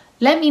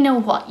 Let me know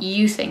what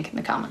you think in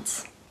the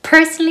comments.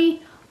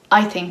 Personally,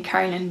 I think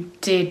Carolan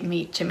did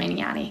meet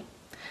Gimini.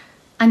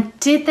 And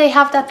did they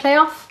have that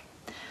playoff?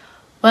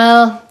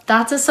 Well,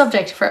 that's a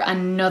subject for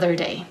another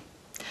day.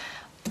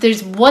 But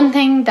there's one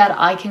thing that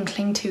I can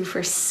cling to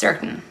for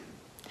certain.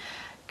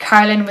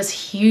 Carolan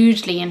was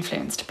hugely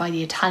influenced by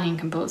the Italian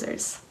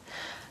composers.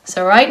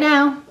 So right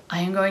now, I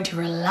am going to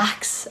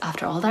relax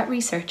after all that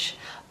research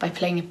by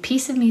playing a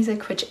piece of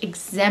music which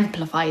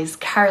exemplifies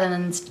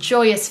Carolan's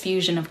joyous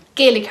fusion of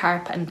Gaelic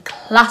harp and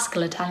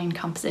classical Italian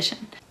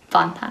composition,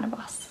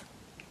 Fhlannagáin.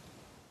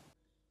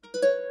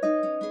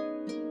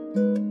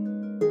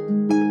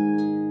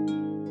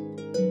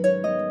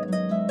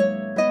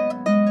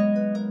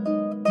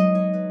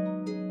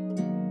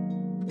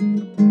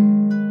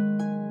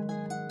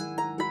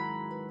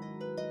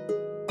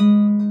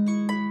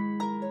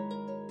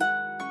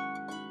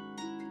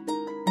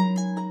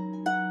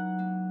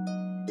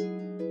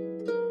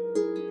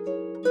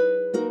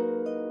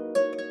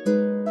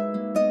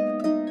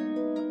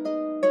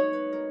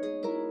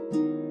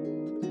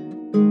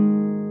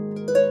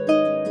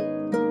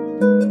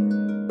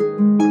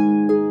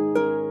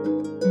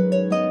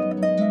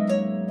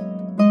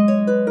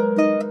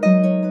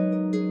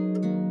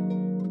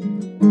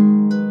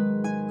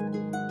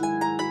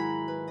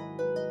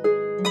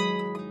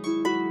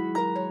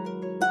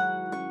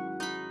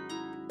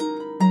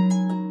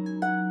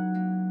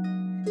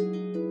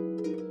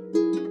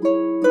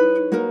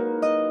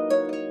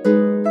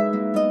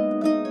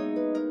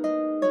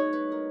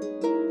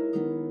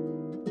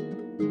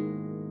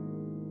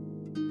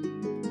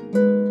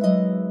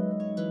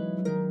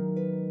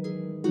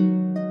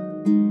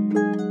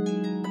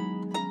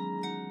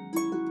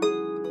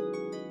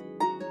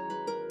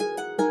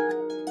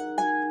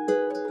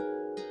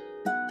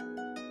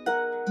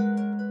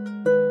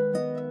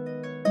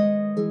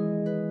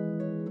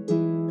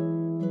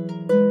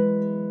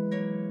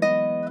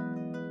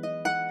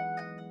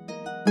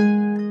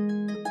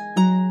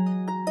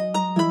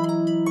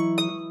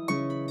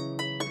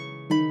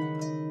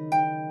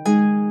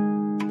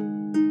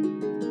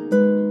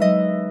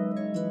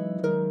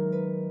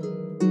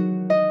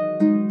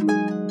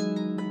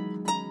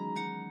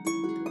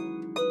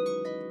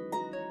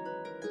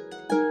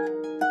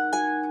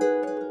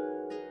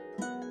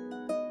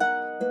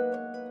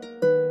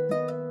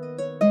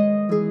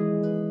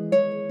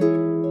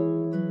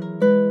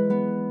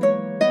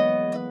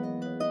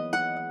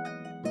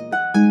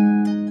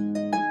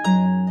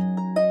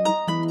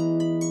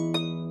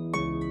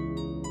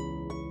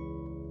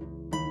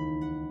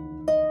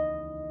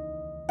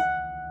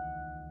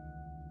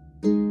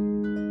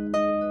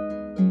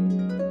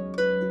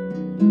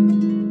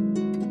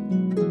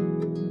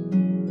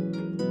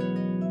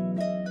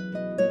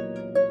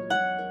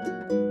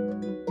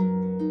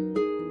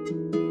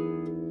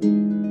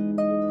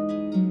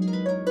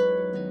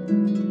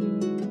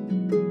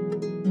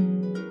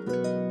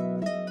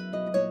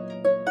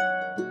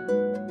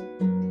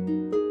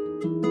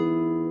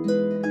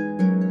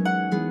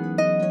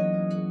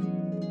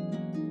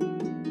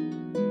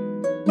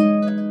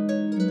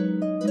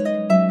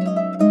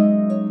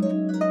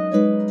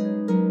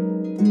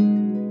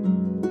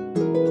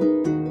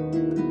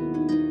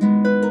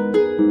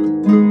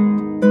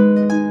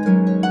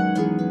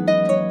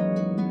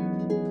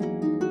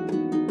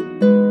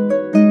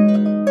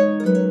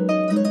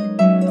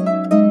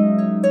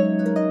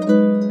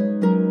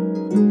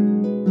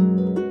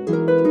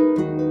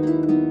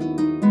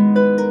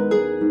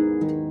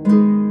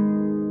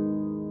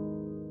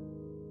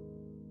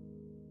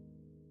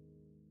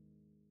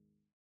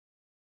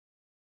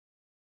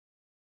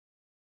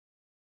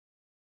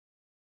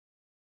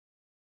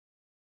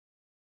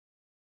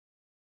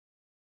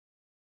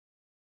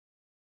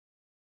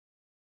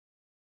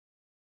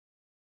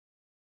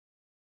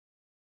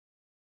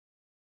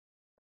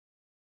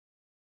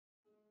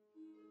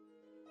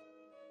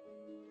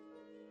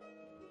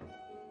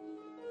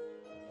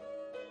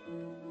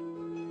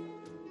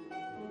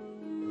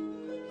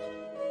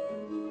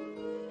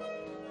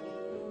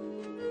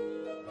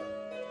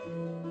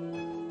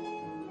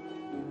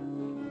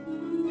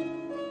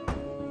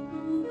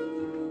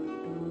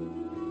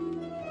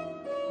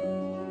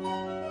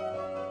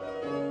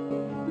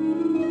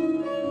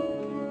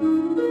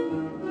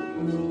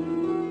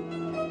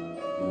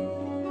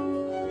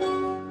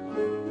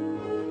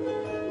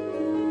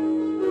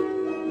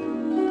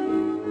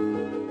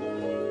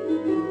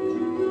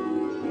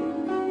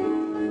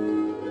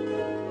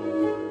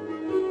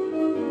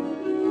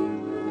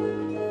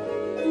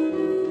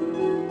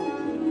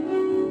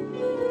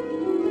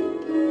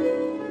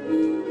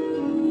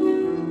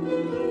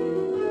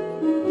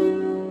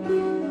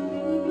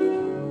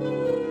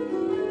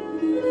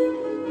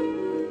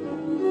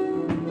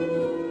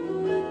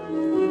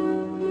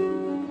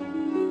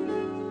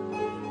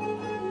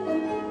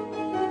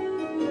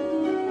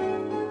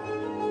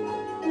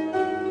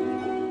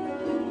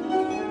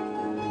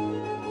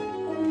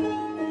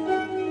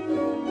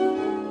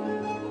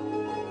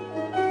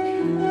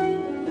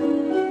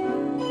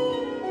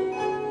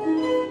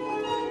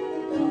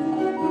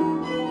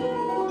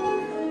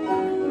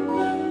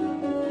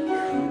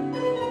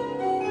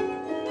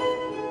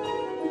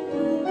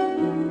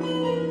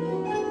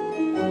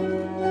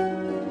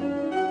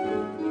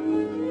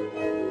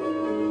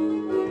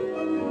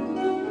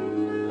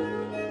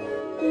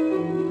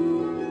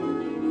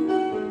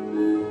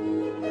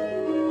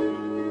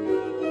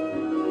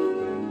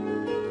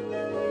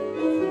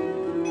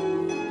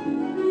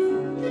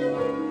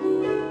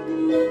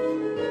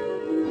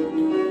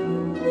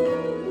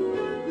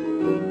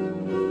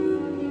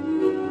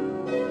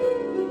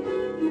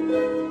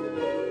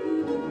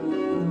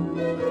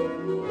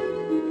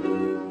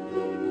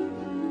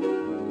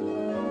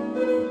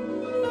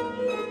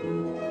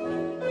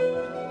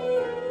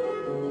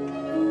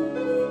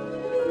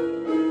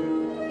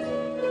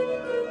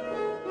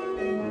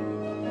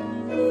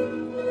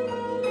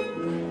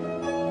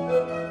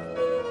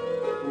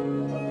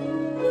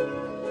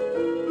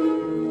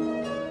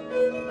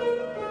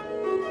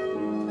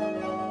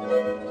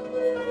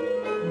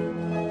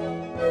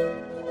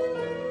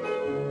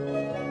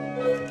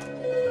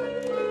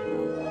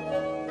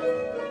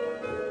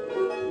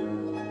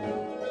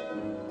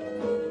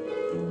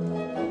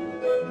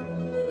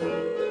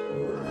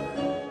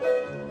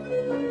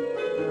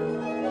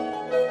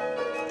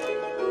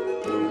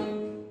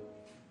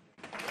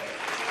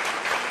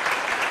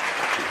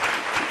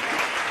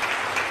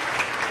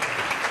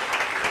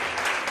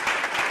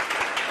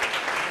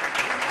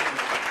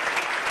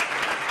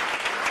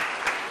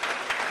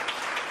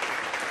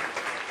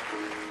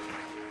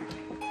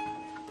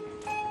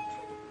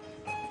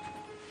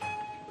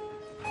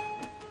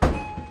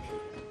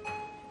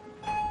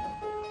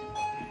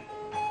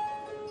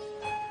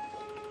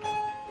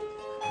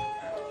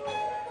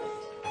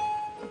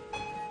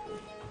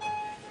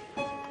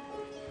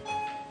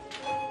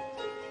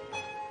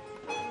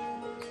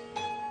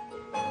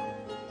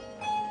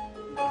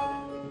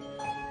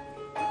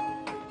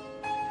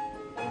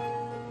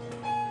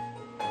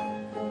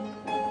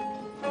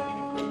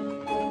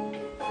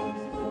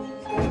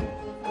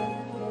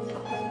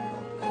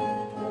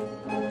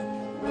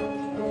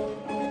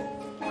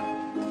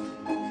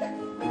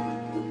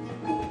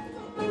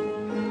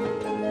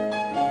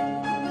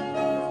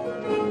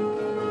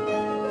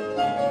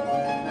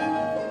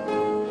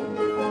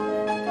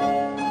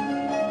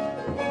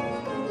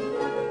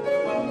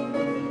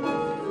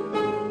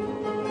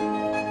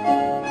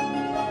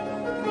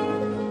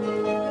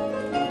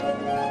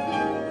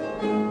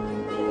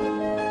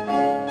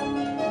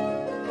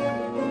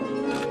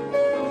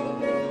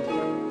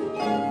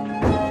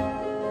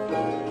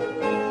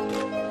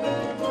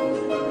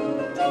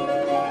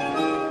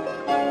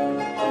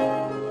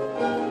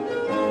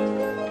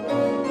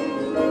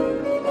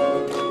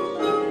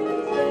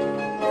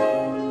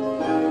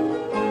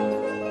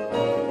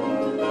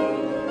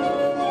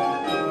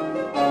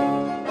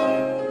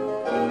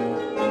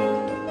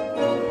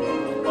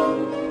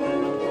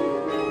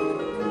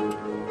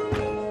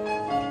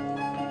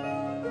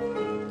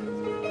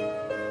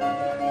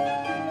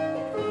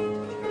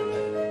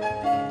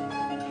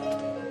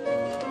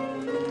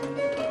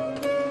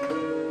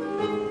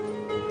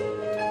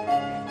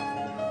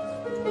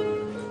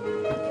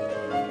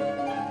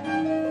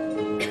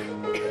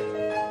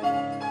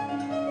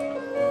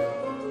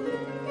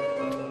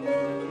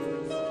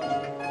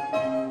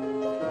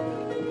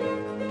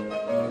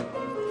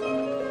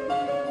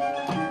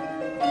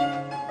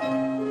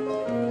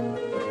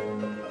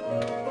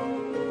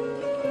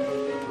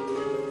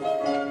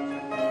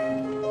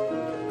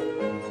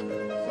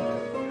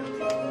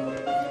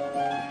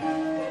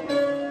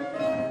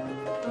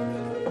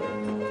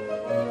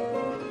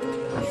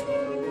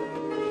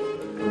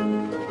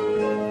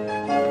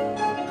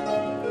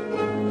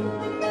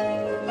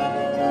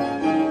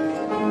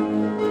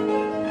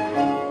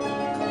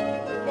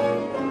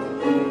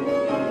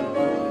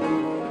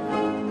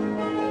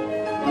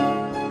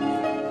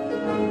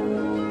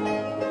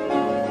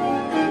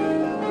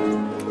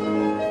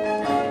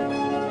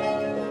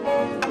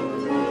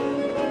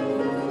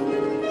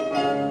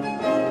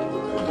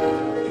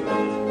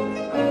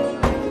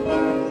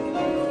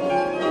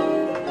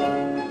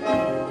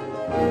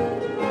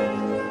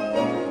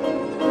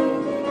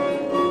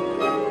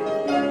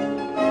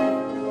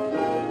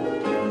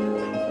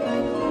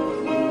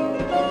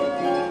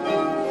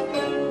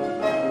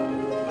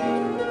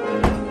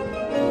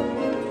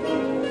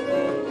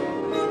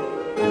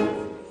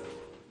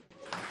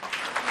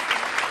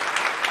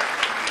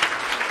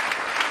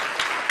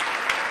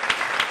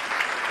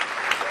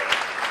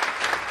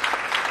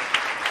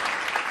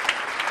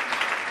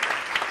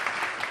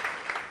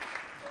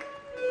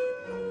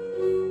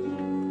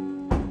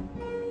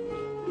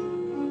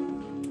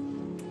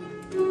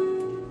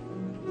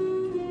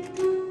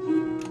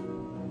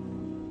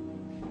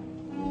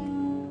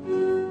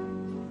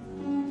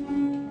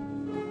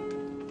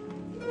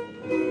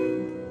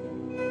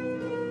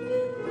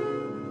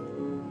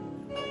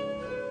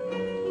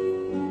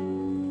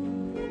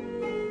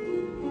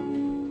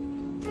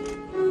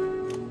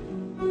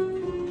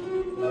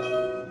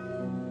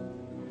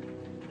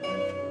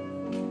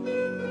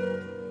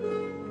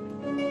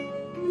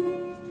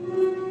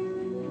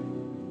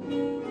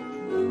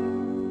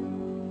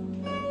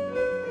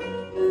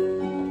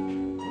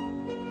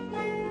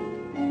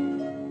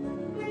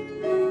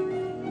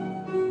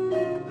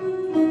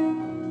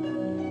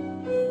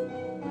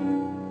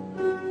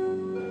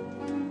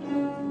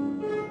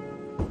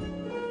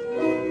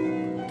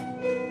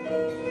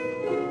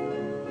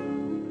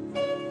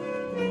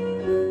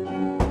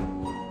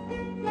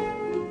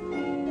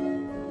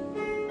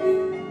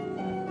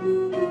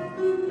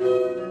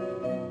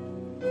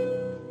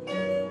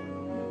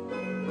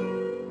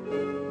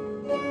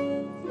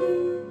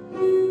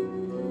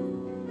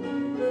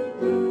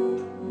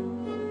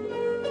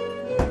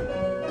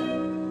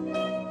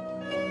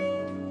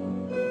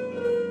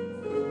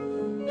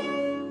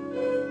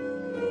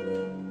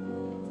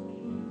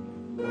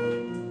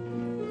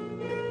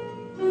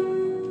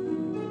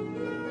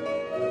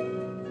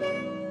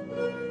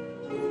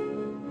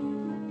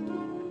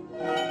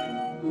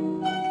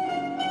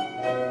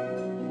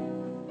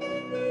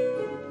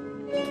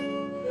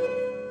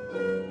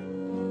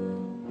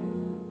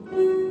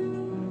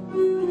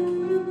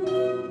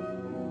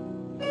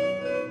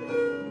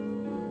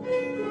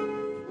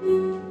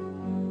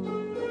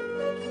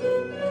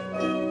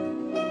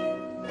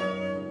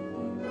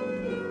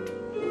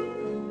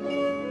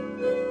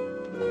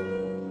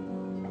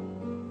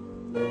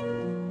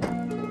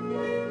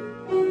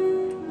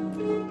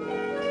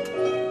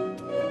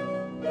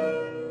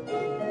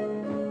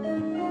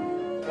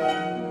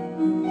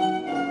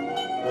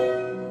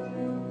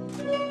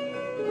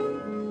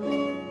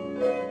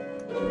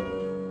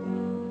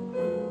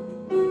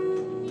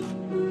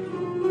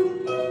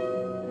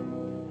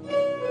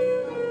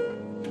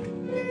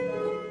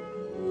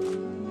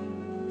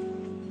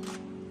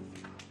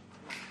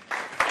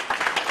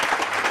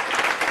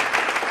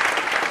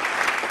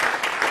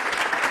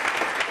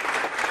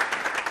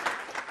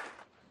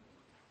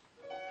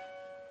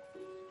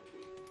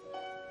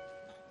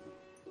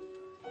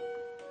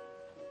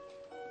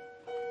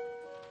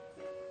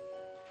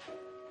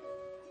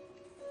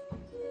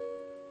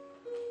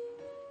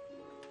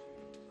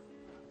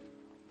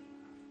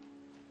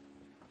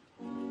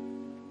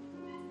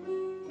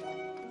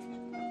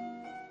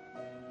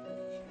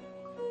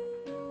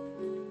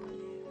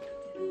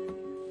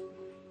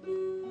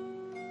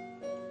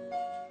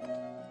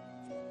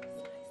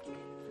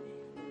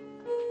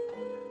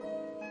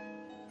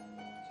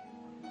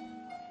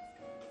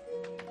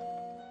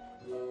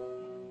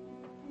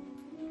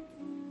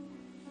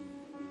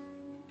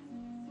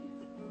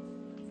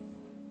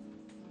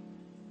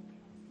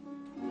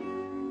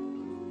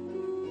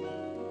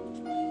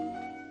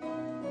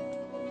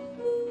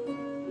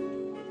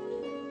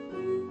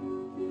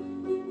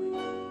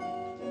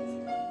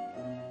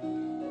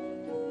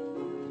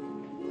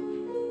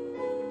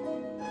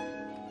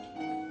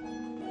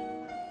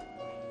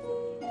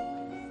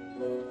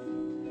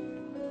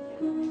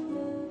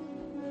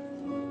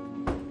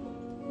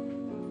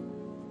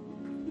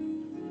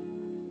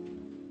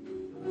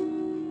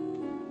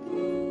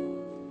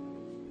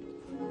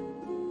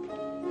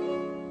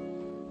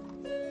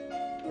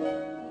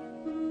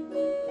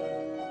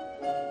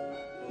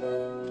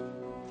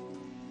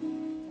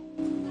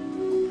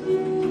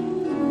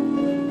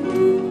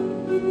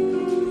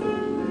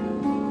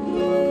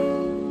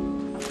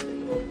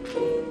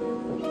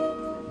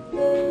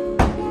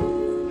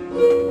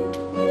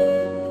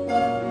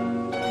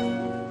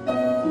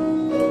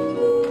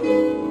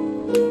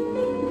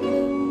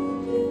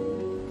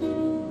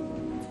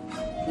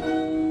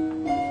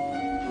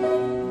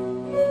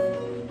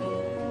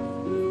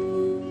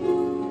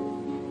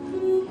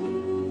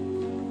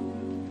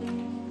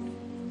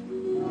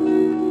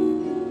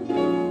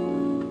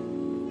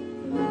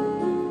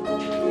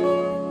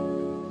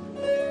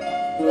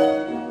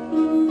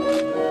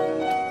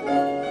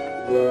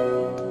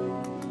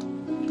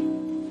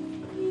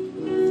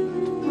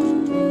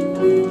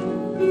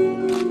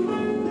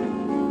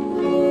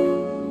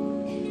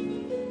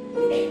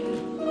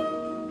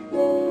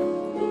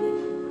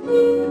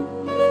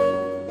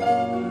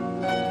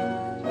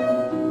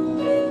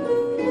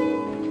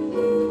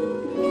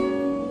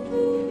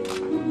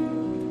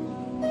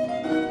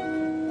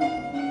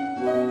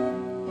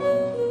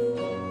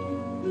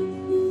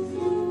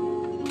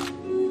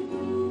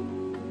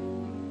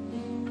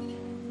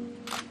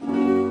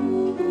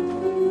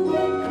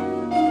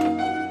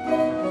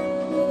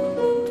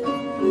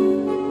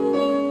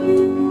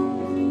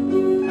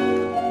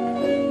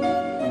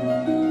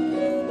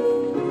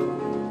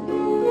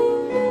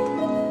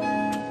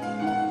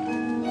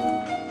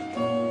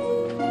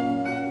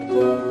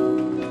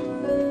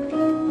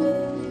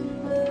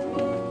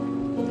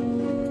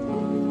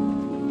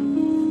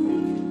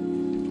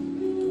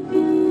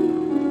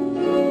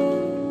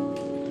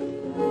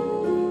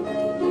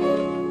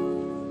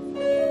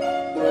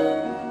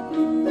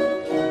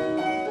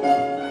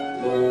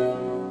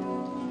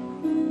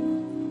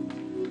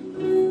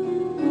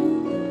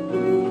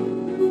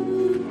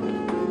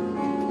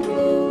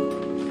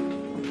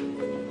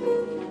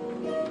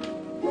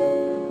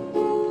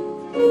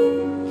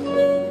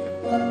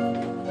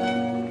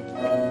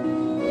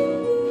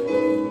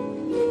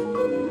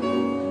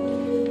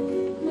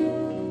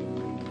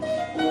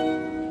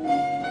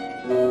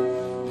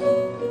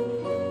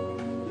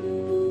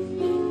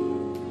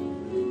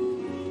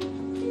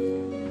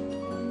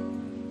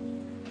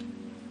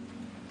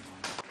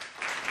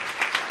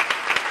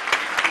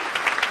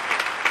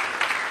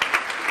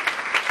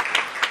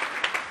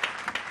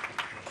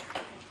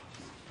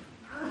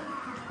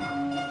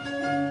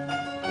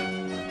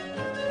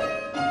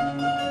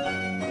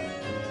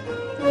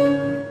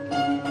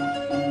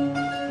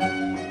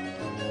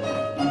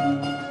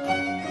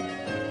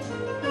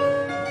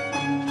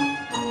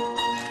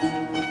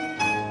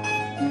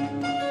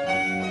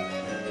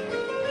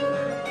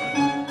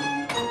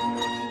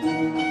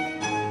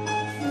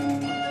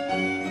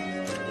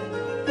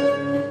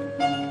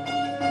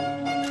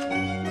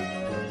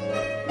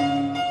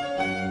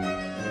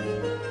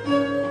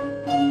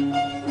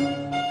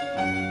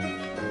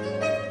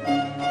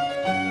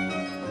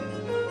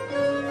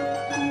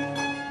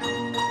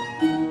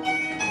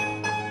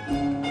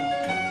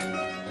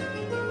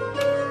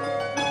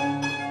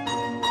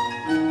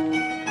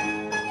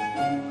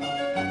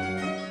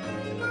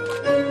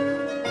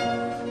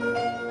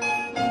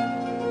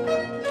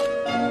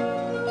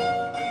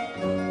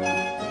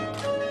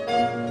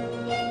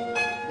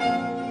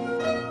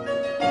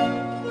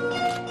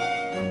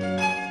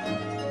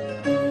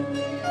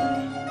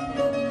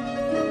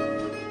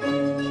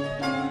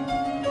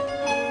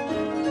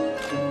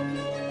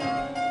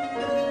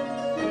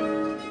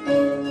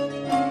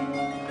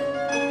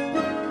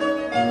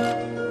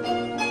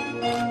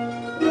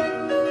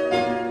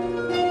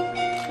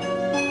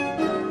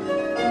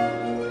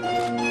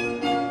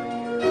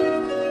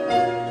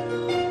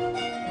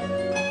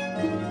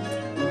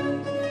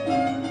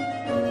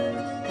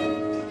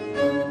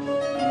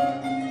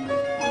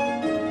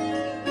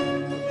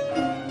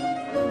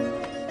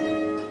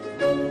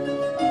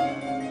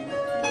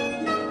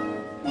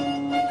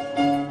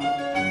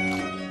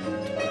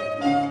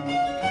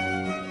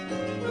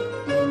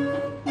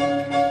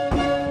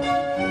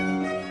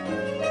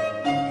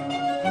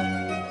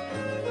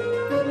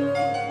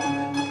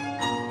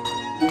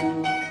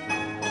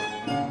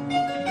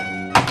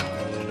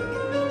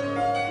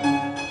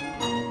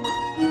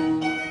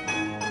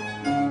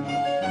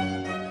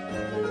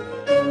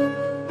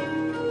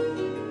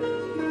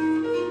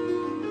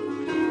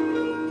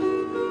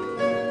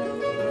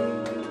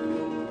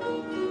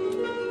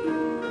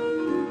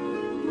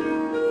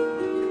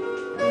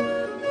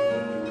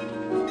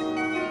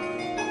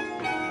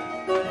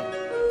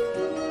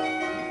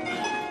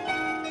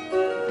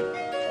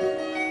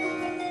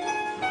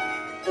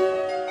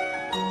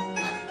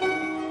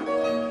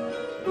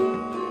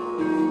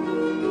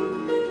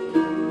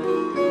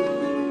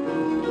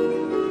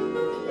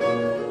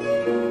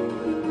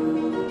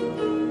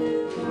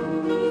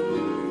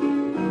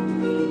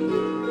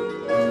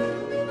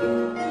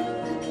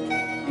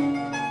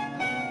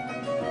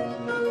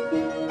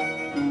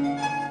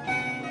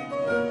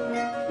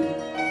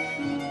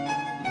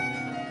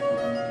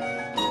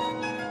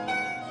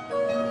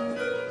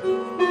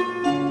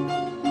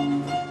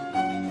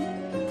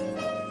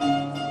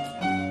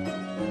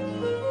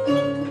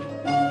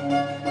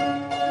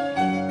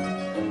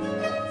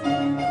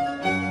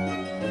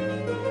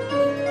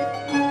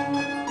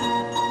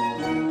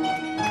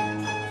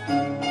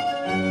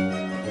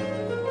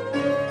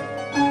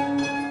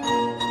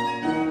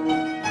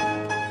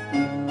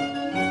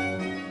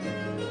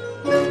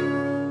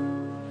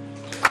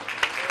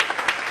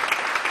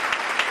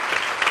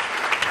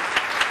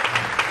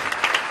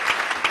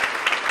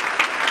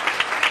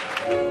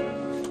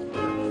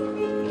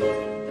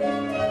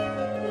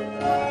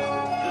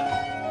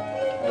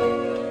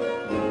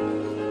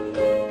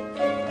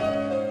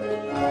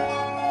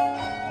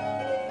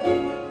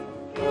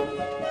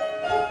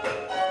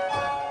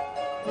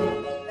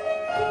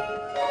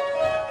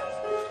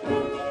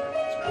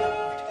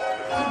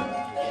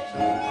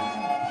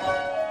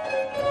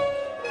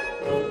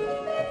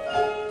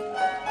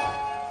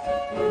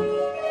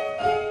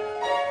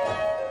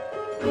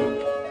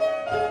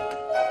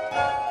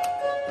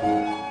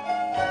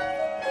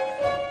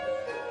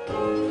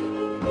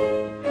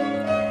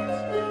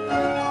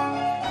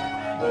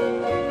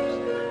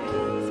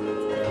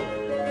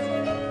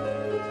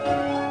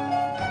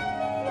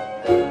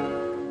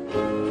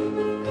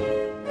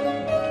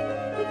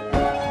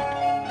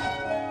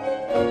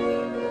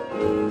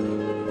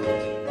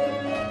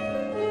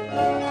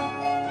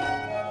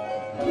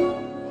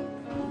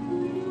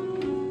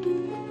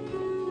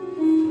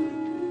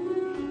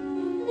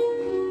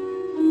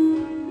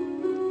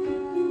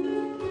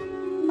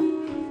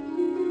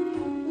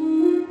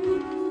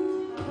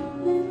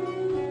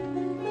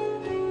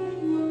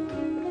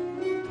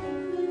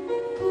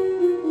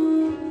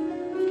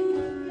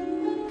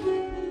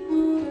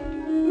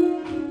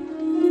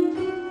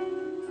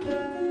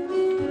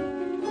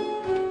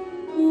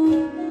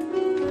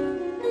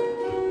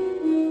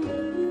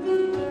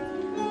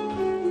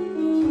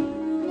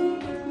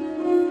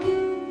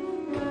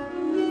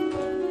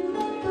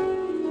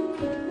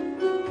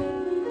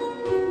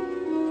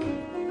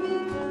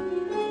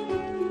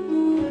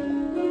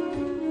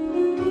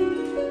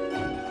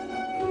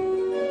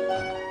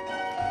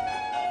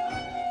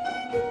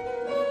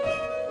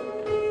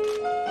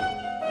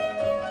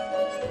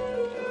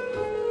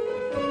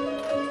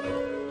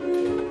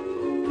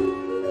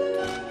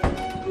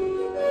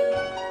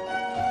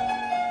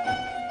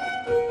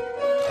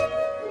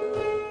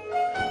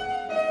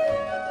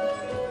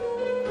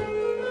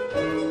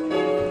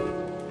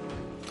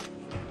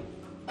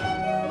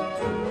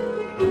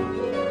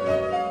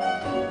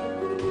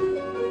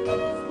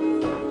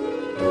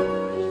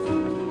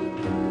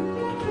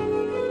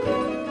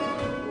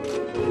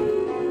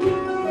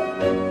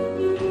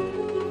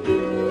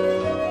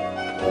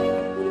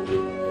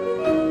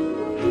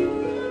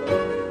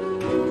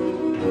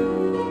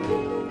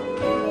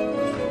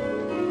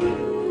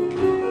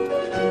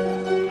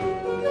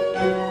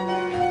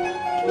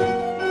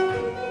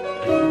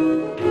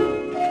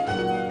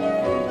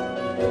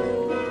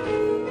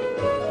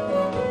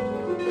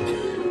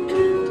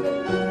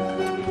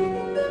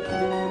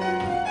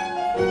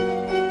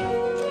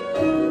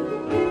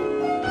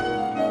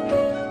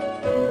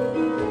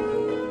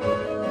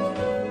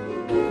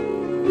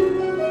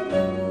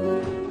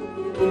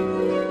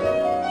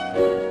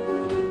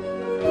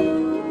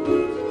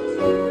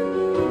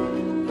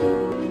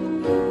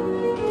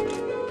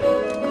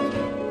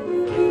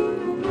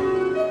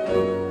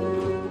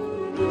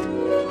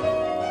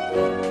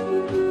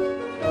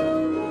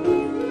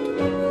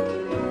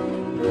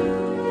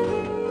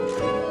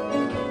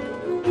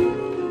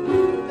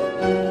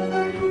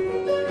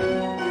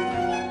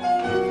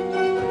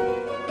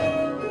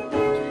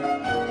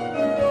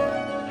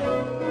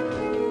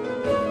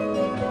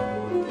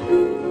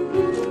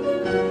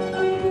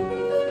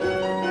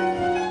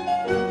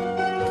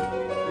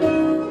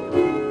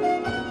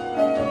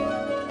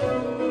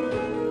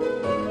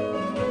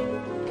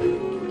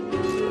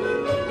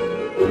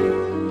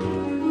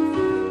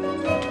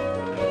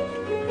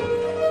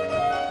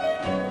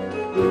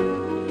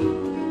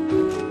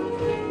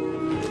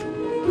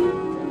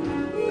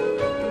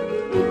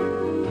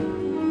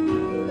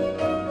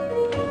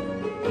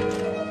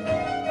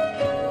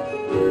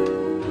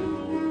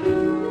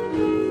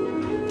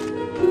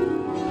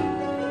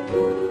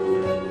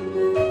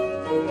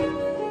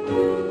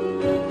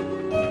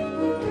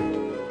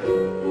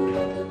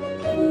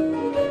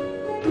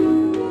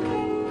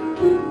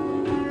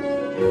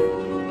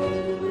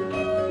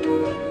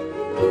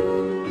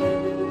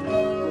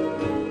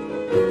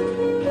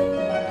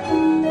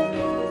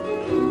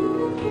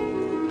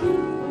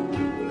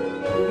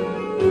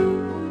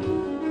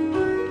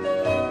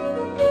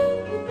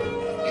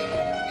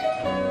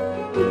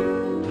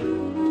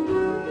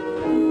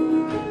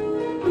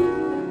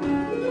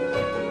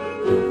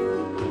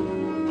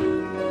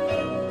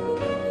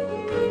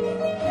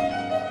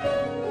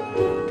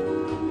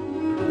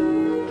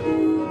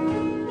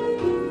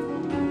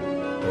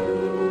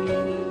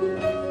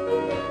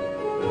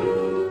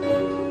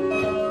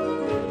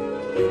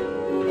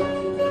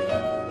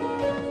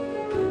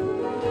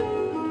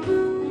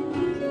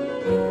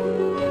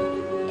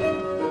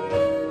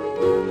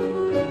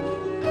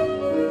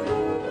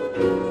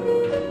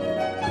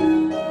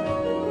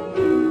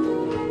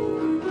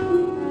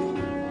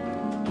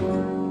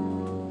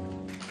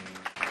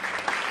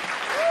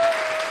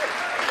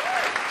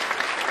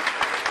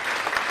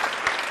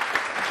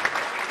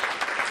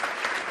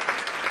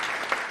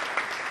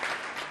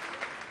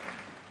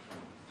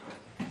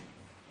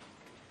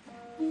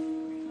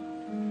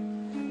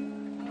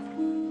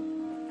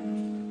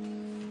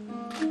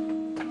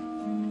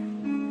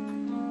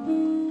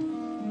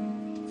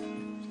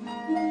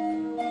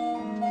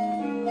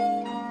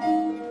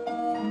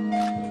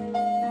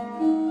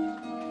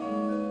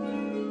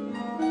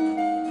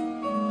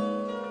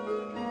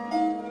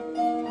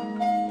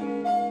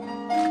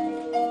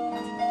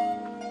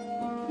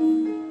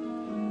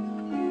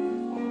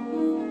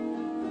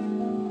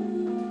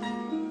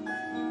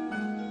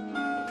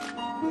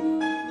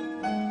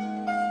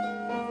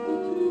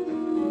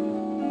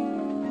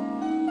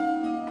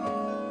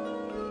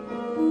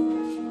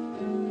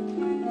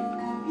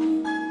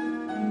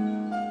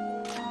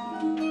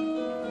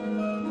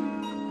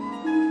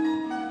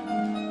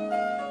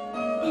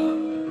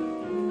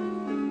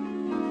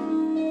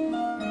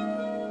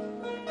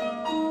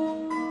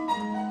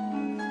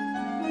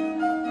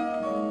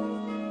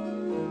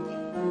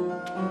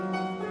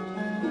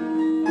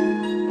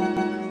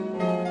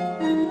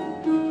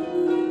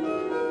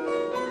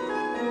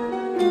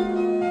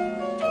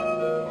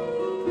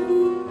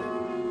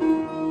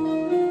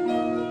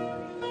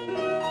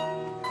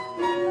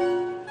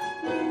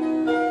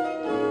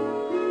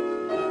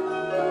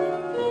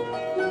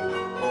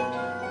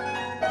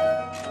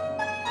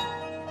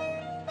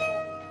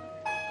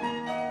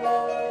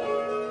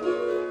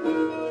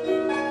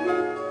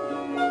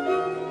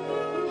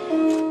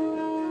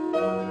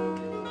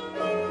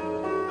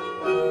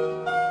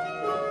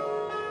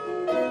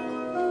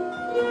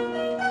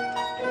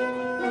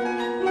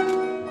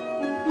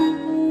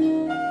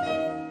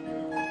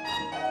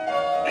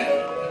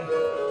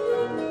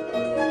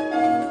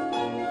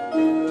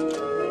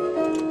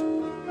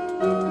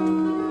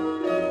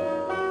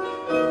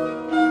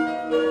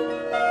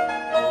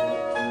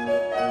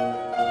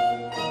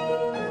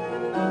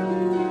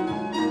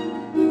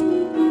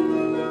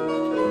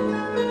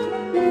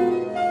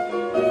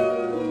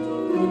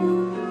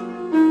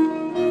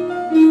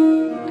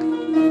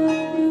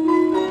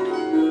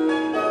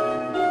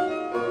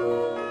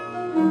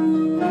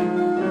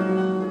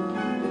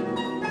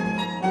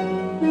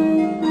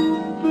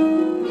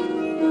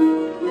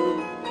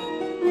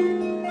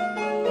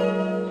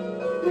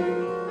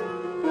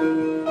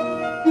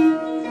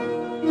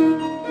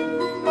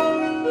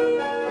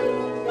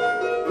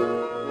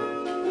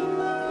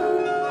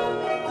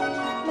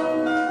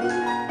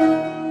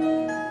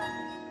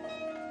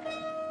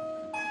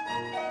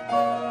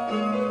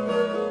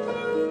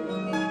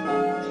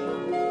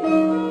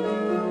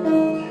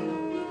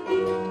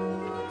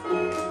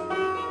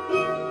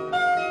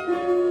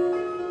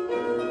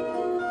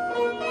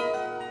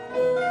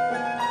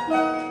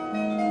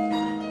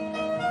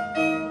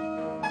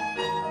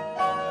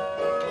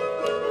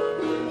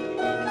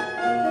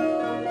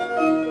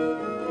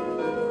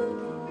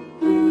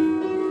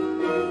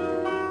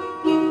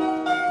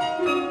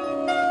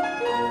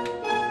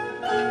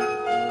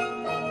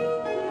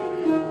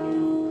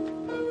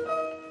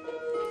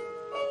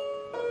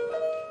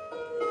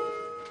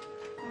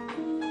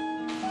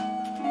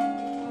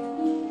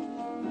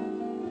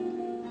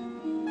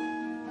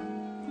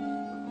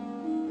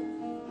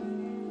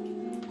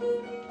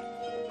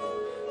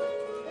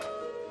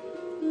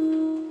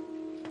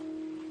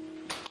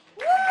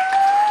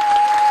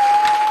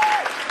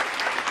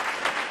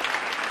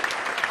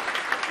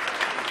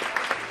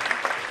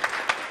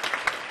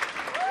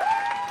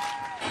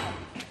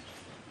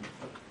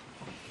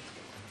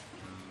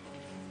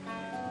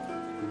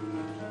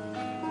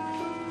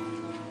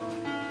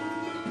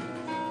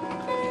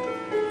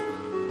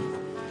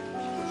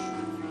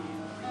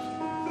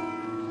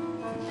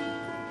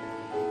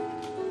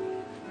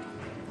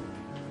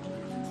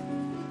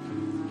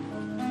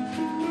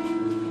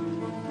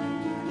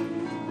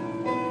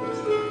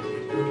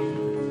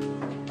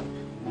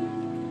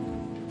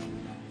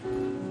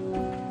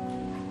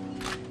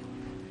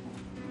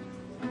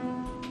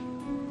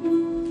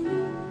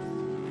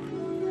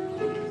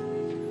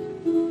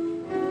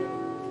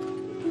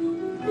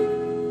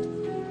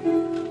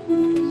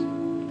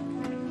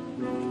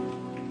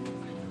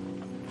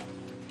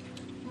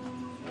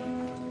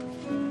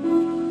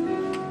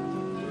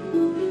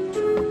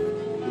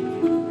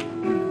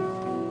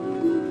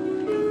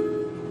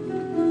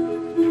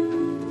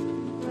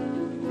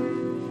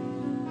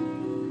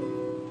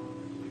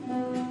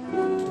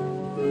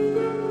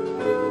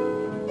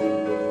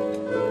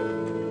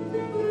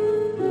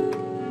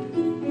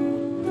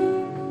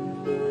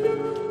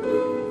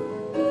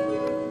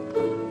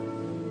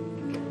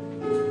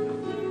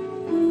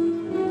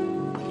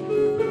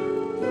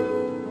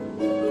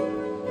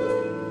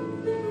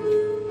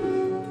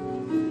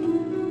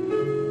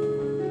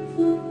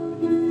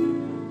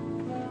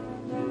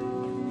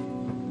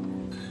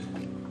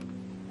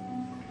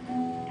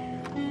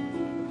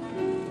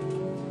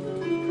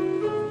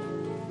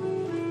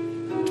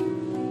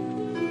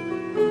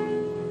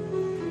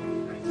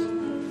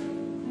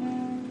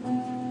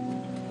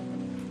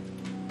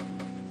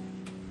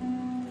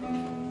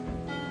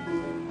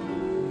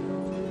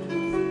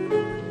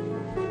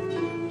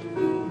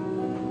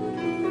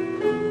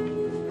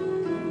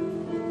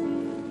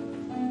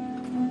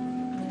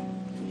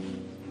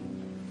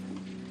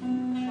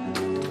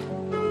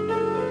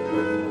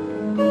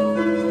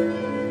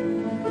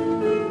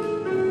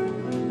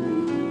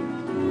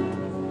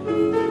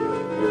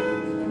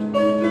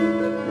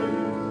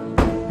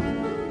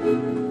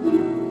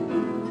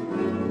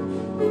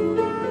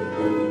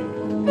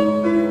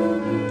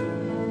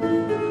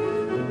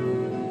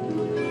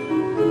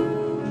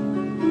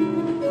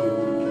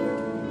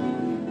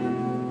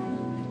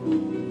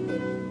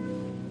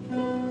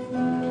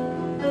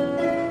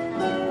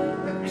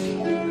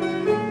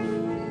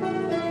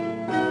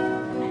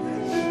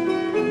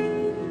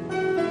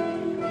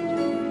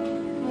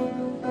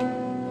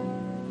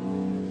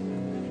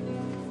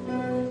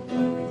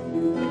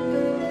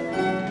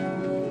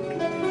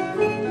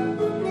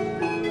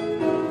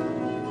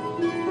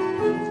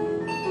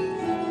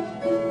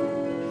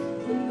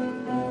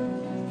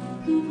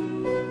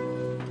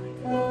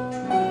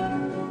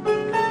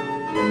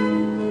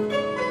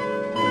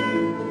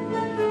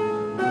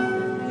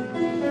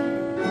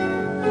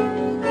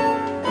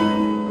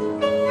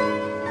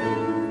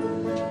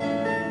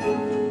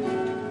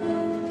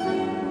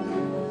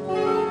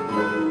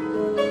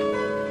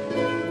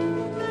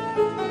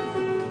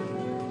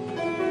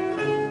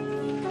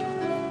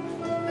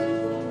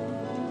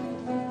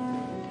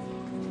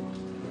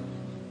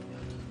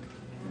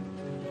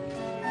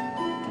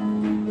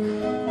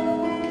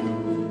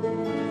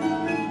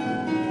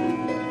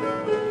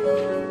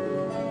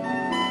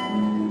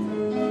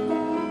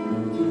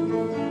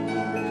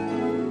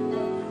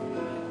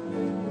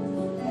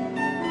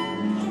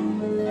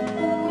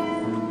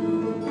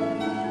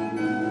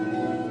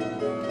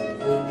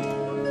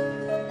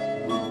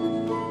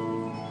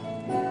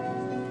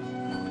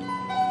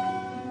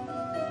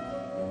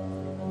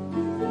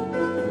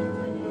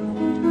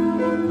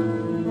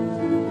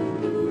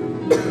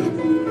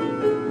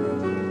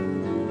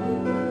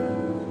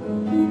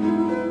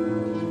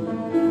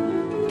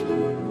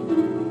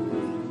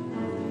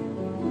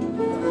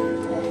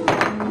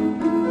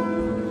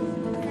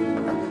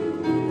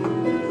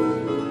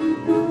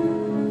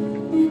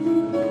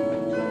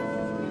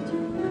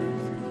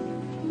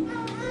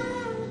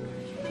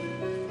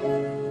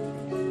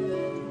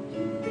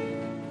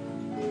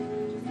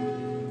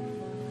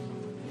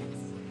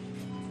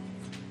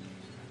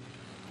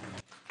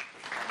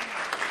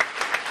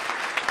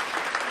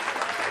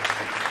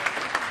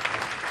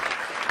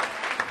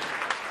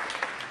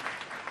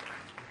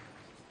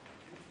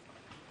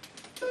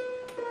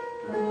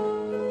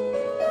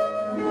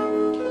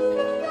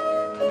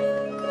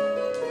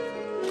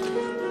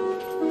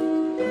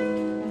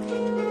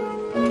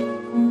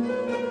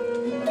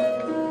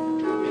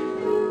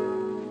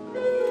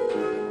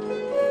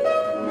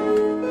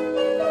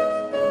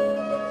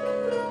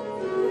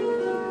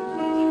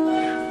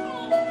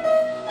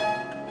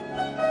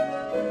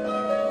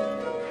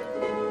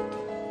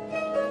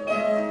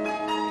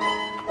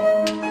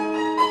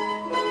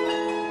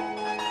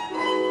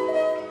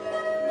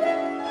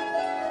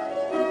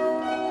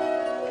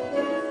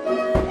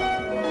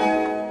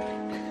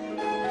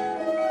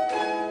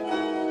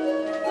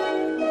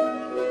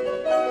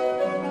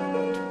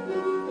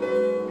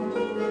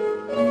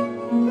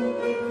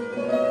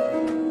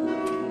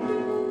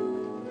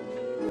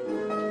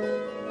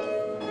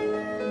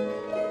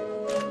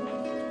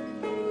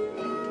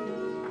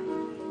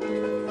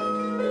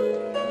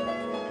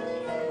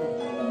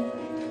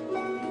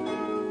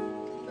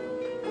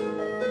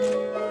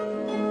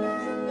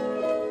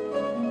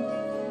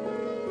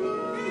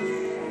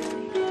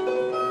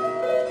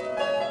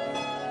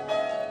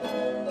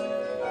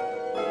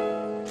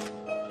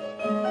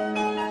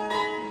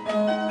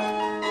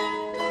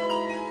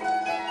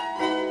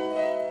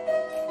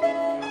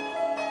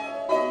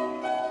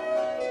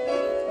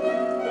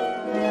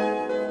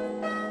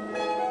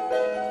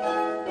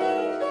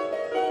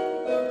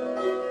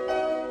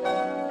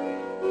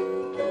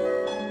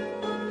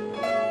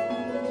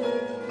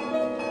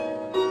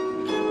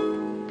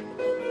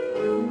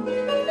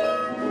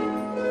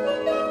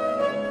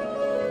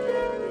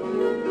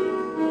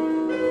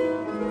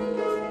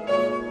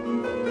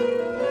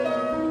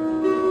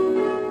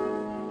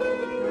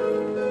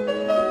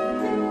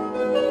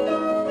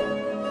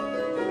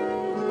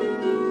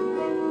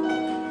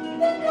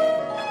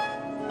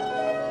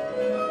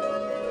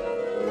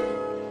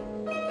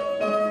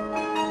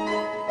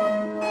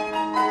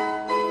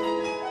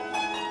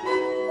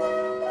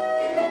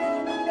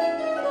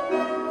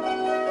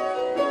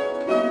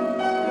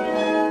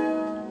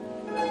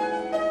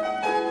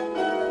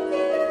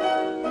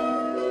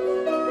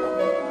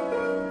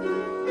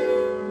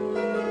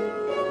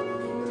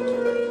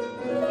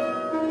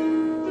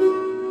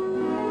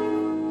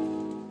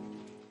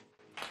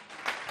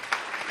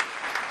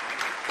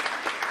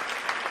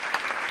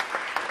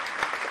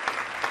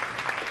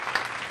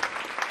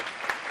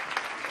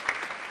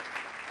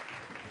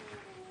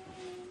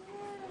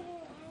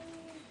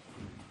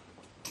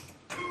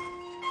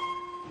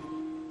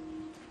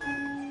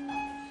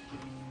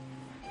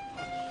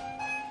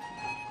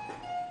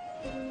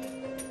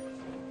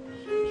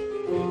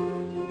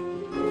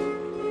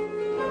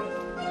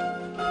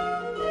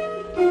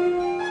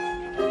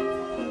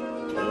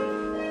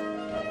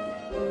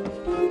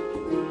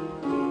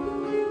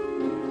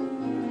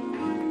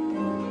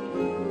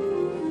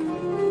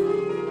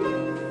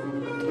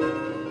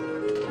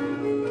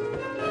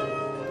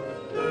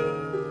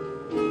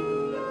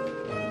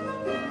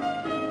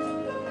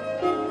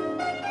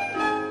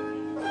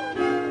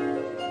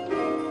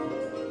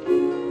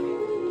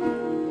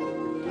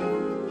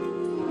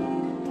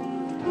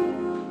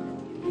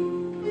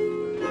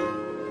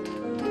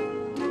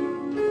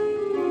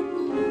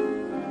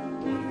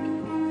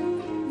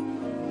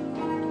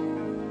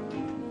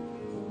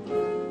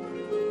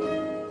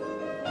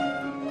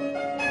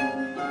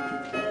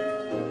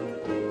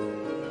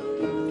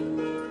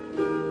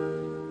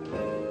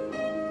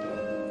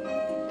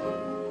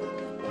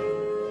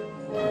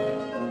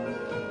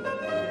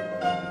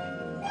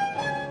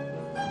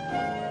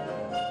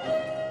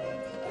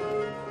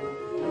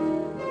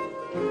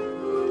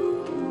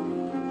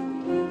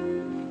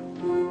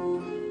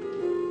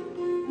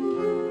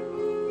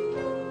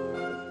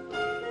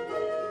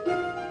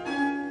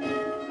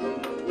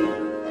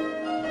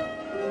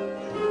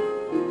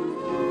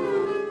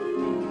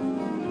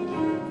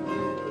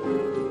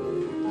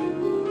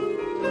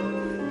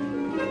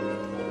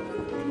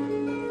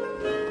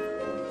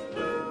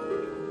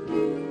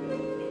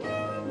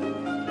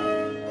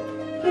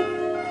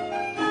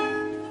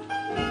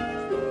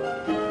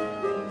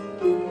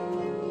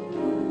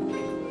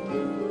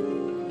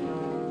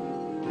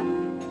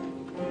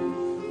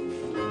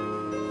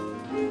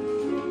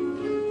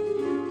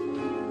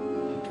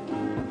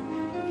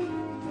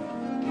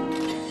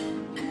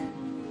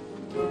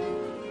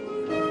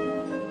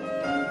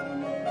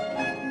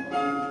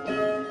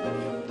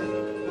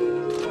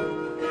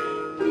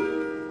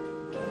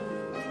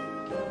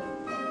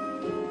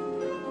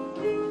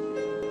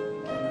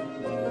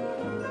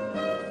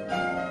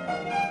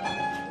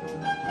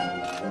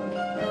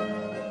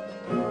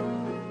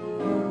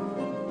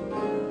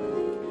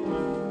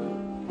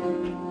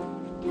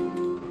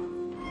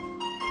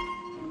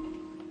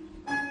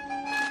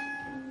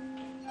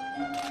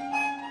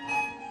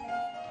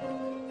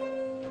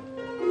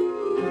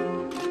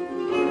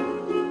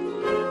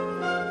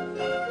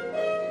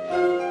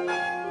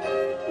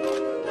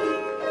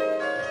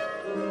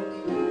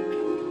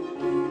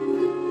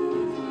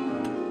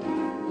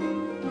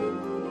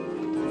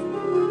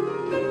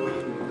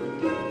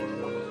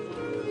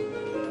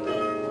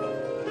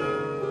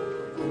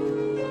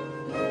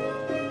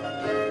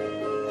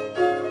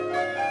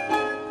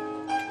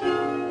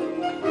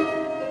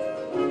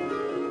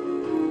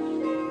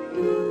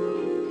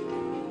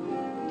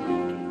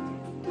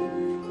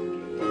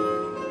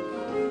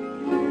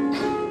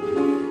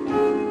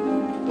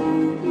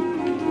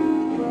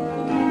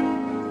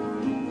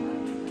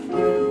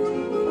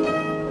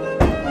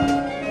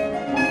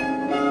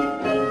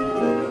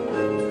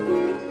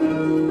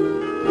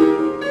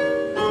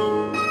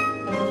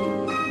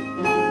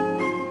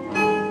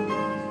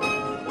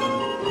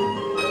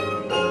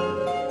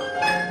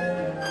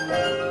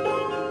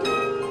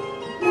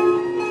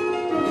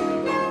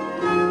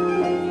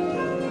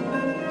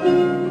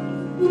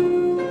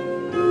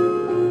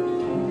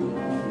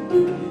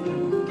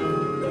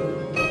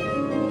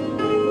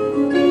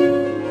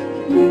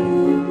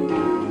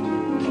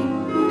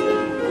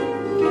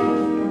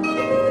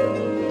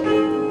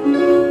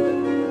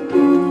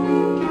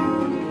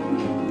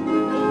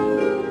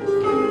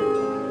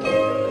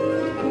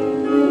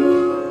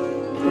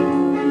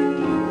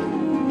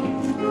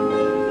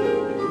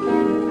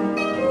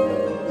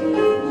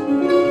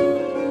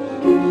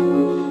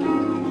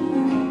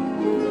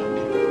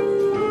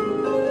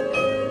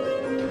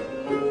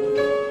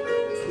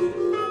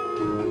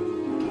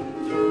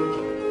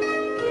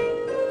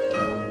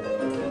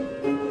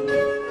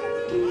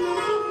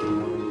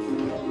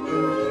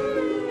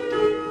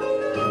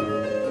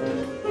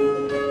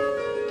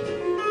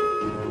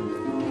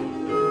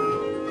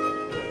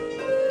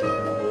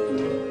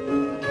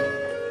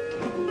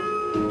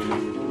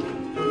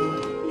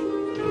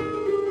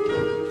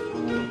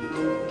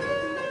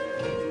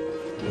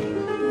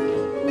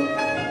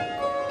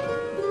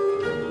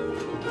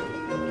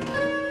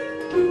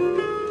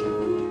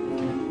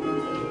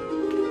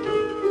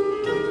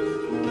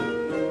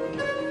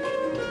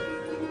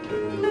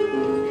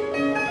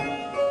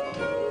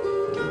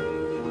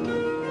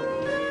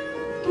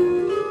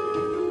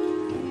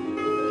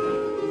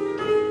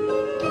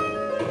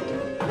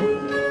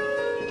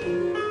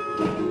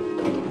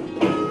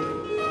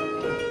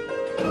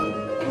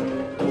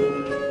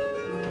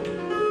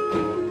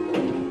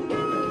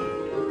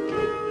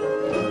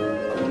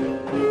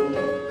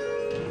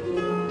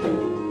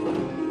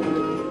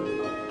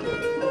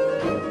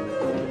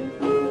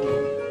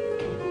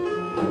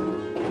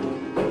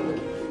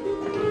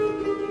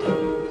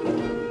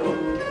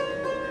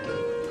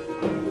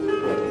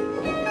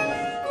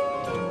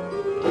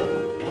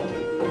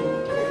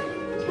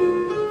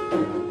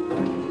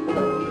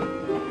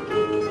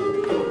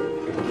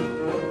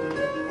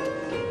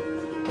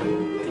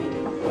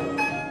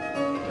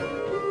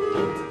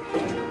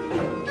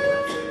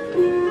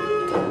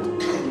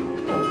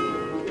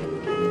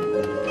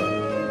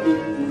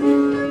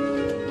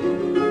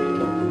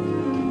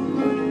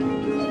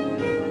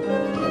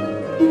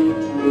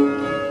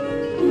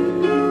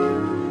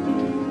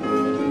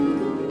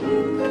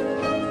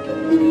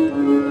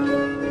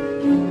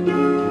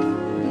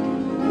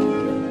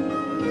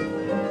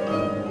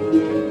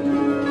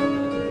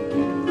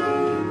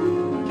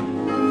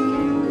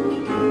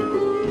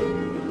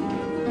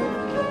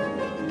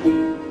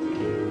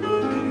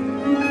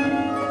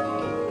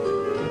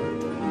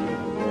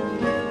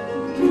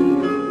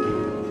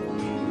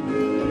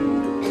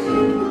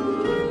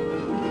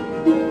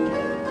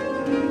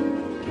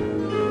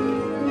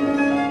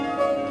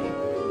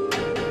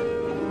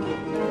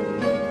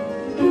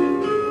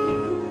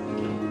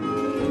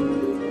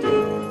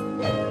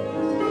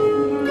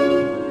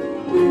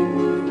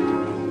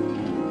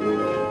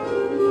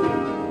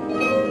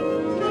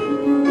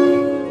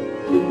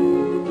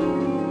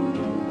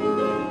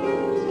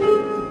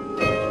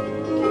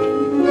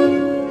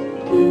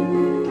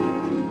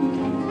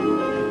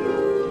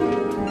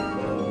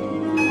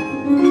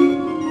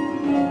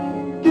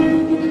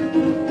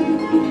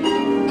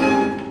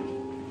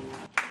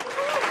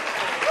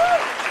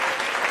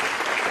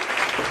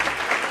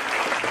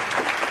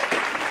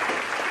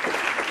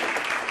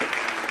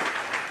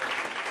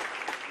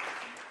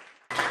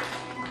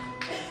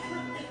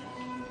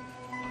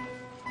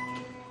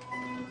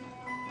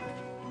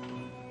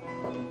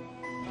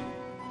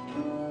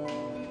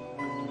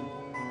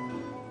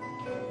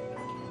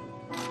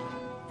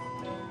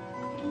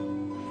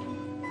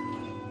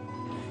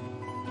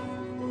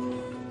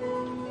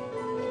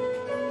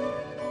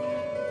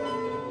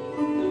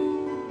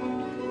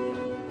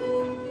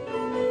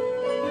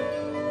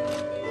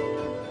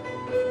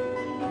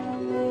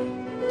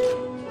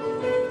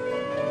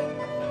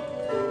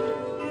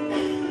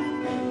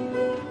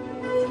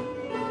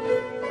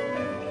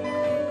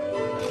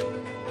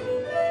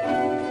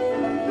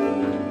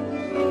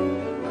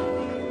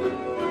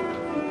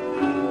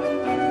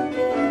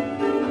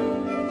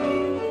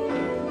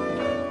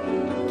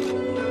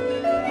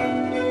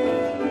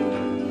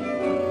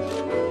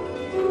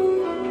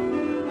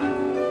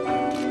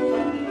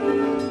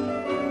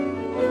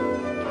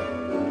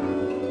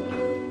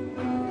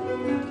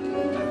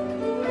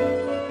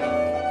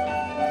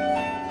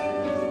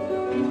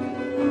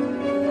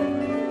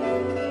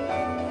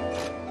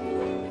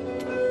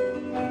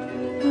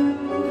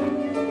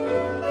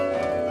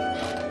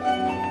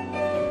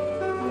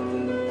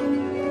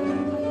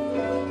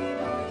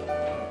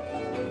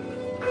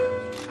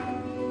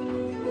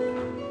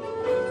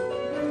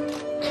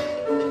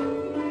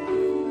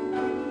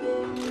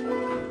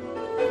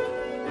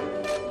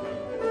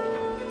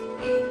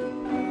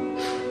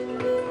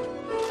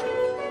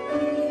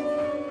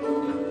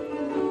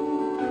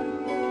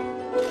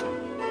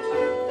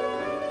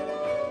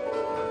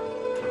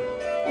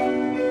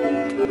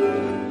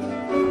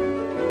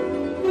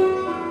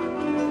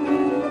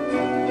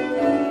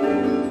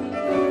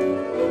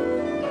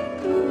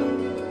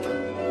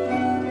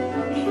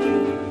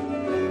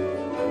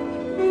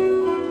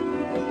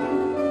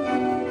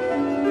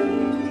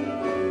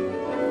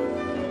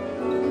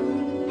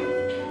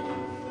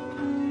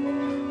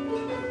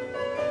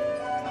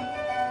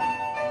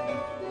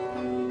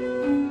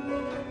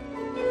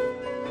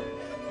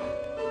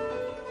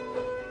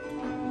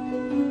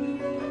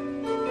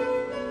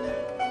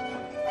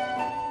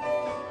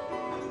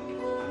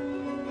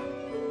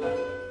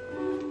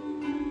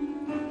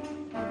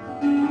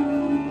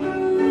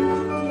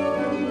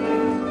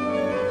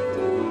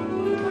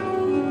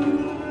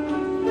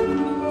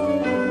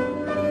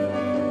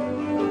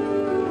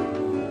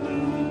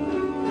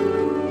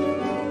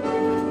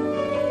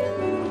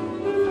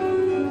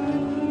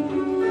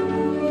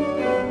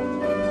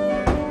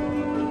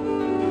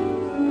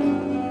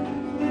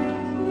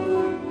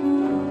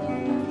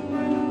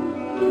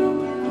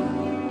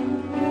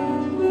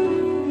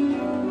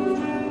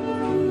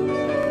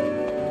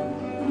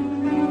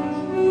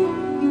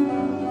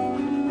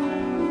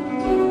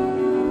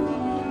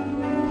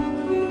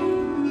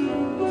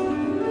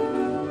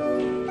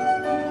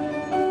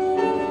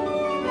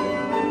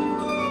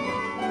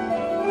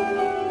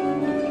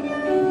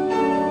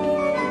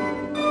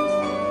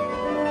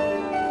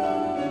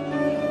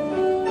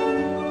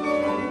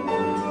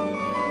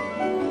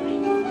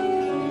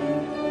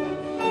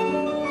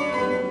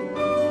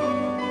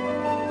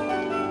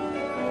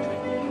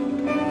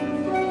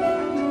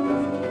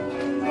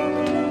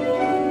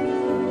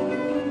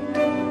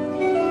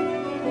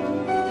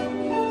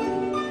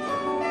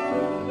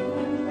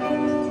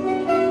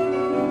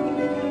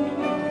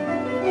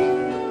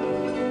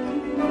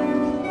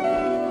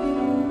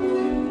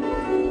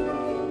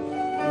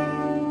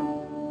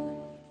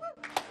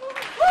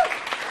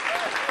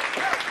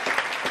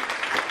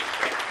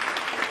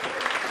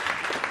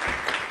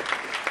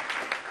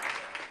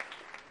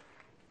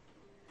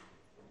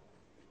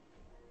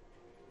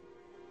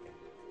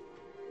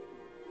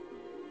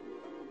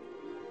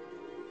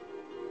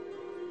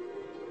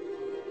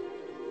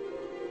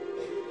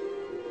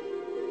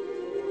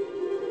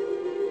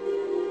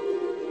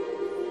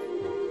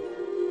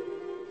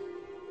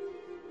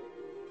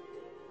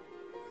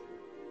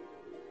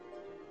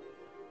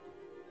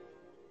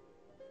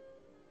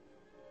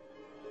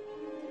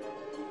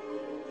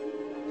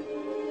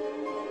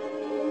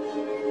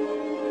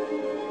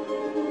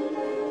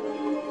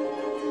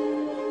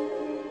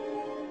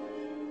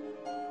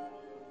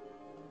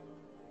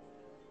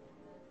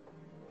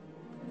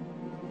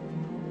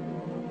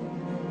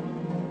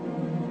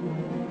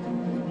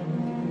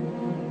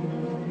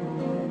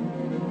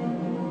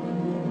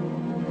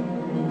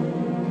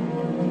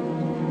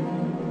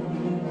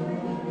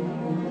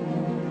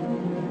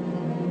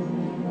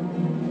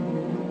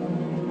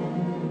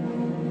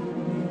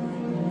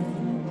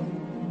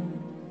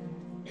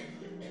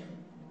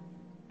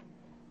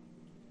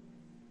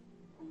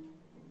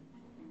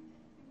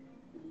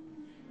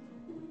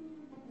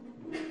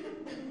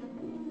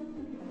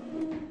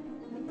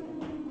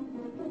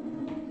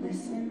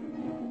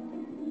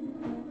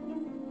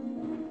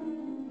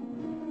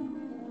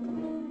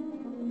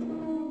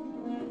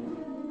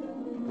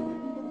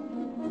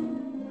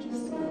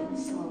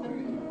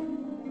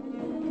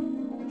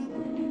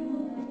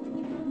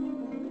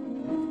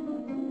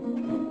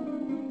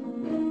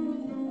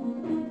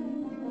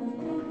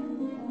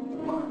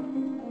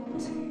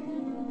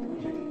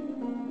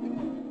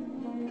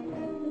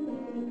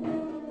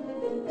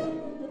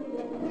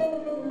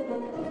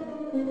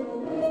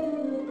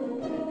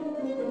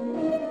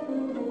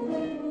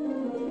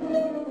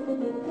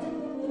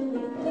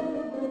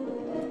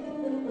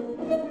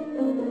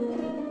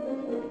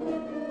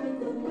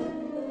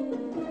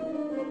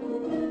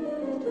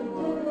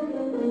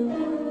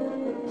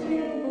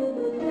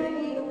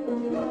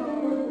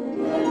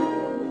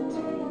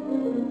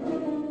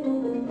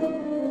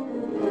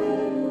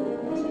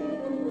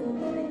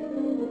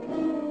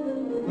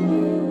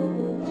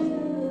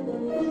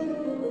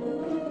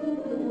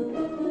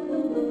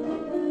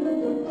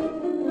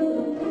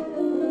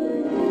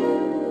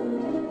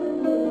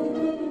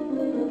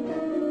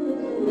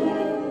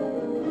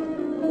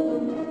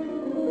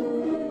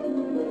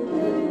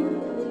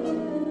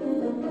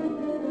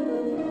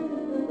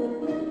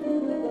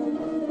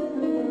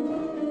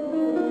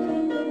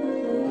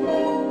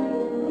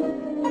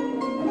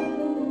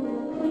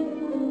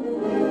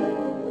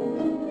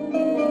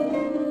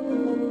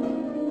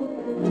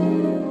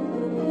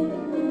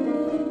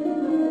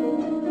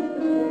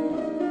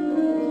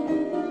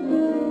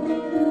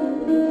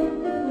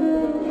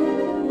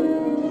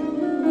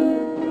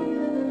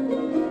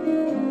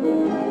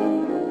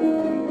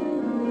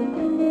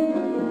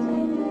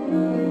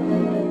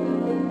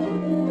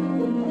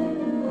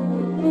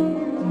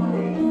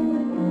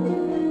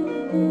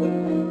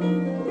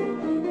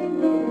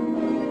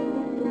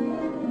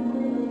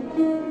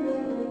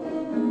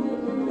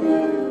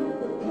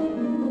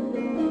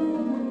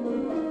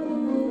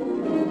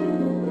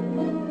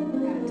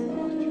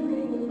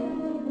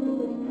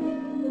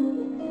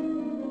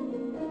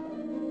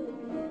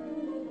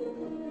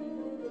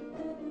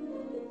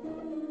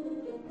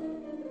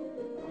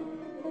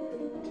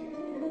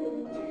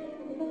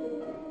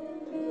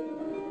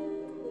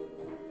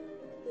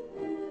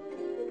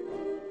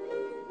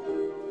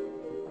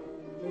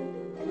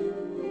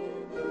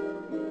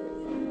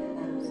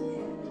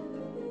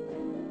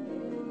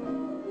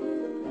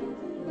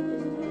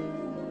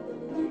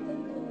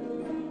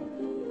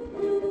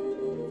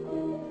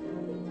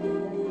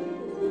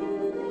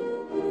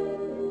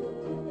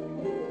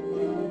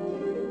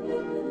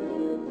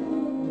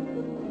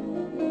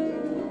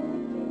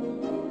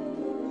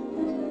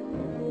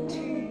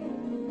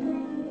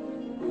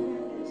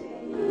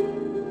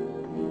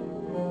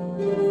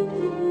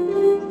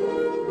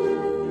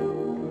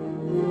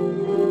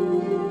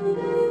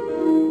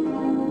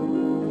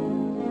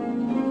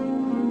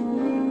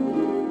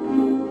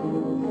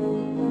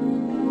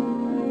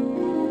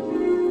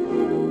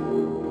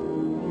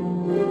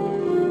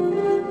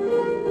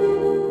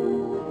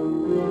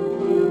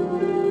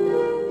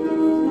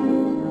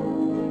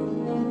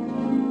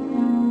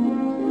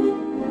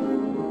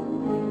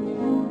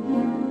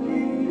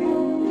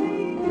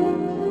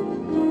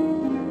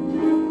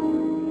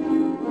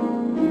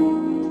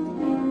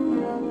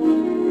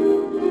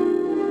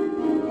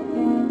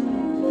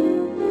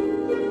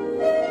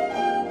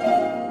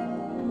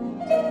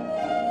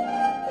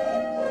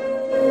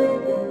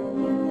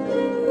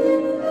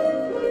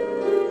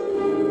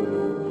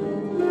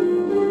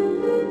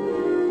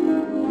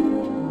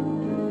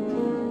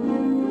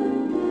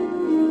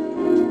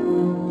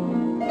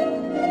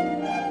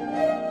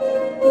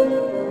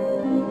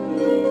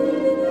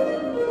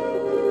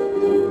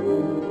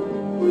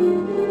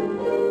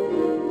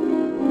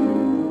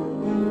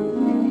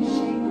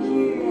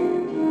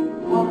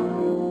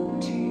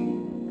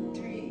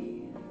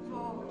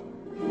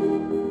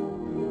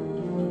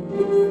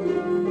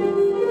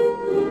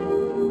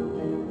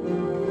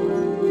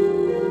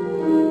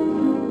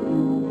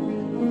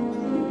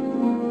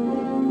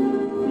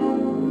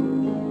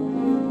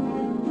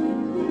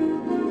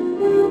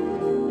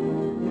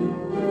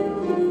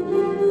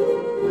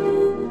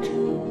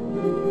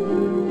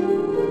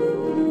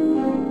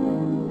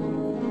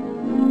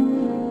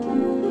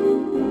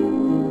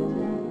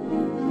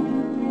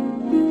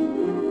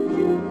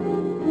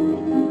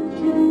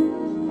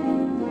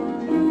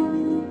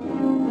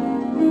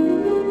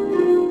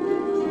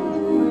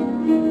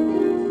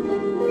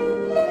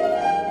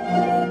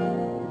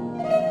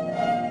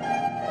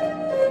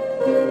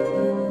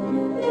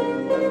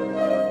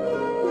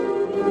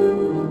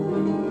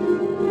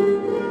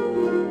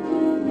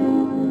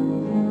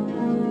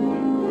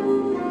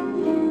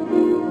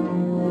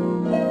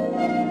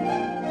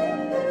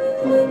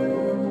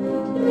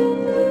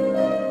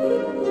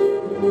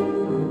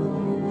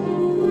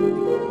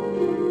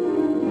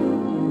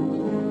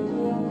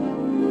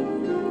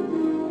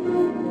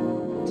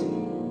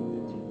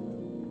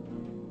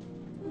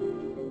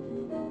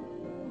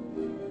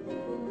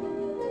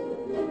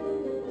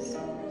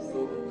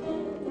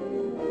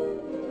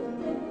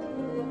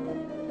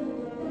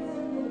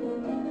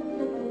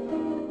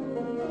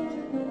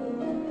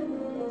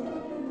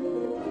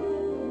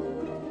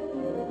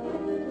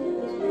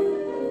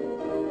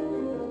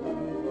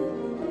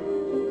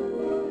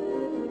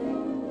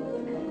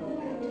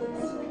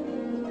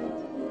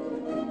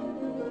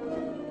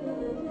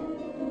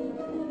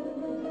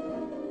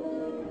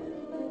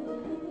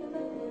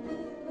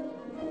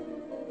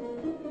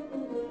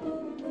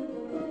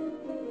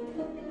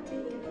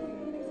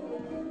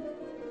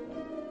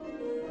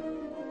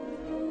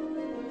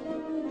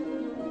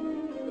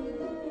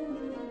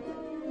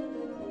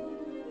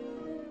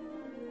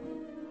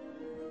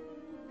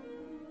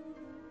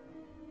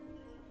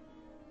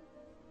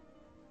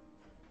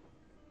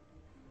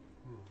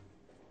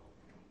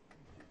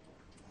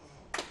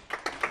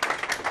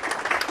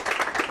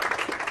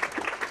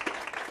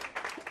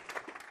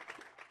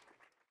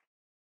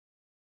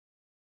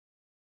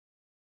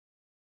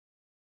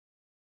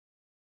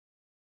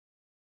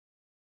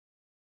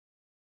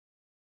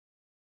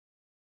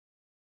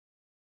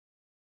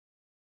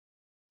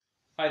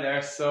 Hi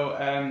there. So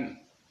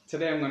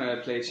today I'm going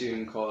to play a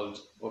tune called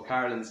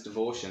Carolan's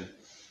Devotion,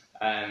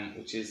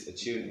 which is a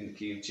tune in the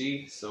key of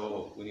G.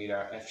 So we need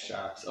our F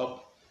sharps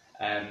up.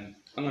 I'm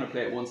going to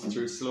play it once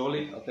through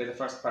slowly. I'll play the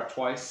first part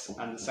twice,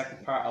 and the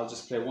second part I'll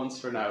just play once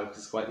for now because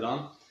it's quite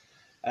long.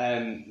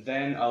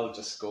 Then I'll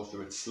just go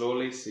through it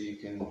slowly so you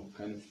can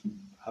kind of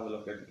have a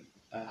look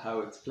at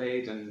how it's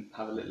played and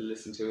have a little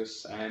listen to it.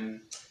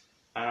 And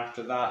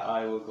after that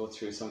I will go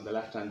through some of the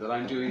left hand that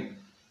I'm doing,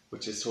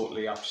 which is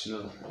totally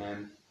optional,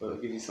 but it'll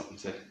give you something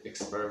to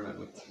experiment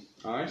with.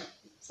 Alright,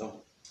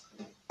 so.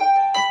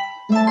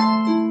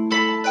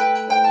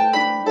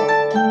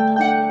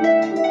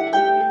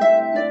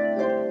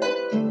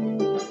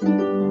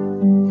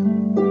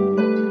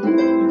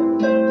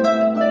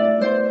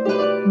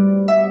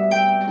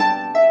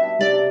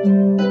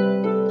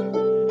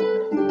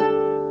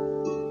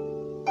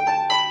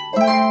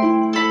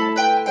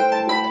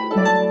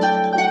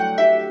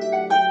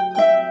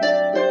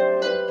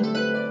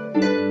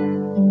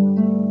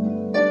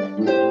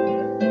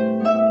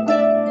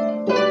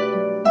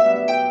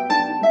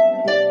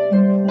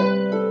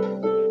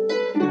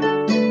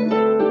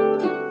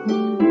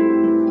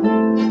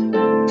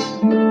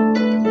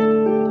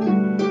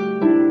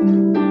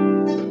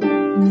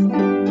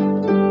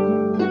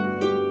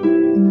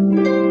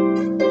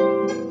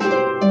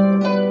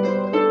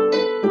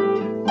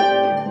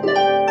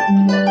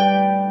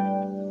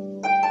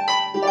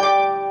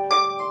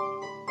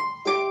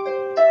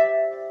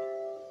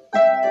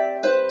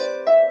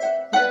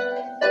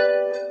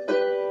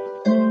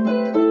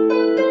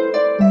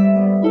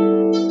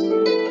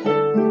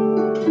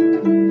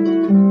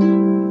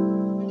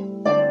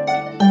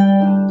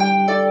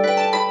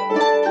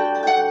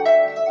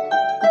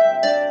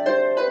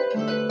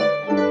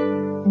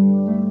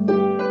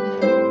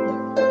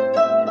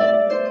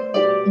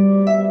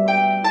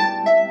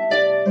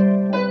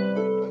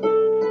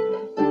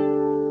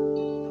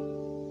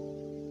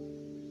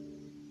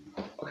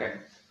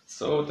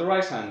 So the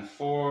right hand,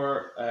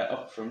 4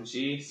 up from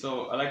G.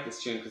 So I like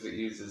this tune because it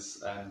uses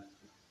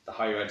the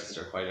high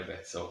register quite a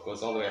bit. So it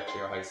goes all the way up to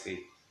your high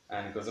C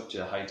and it goes up to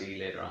the high D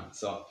later on.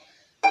 So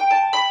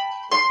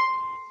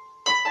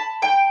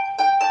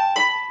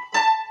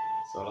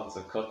lots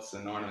of cuts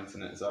and ornaments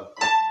in it as well.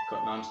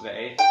 Cutting onto the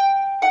A,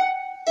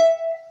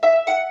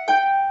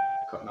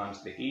 cutting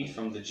onto the E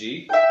from the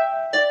G,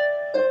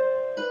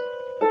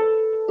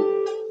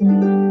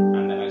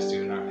 and then I was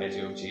doing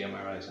arpeggio G on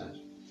my right hand.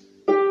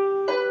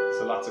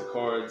 So lots of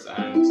chords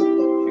and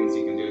things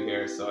you can do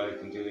here. So you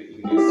can do a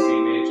C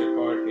major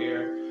chord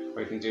here,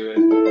 or you can do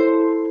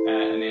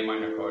an A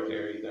minor chord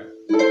here either.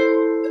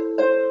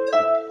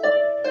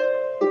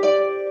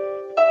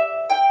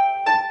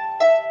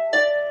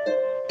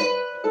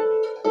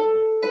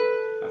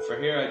 And for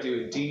here I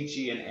do D,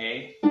 G and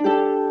A.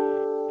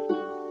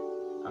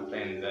 I'm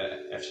playing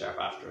the F sharp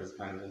after as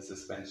kind of a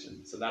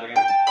suspension. So that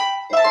again.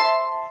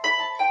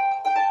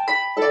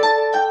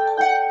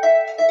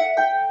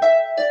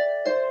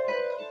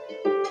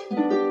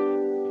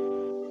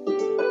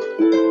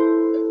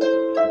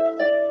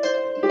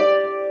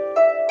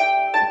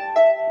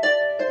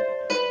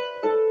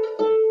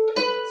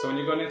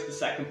 Into the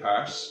second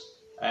part,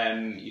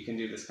 you can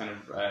do this kind of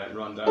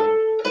rundown,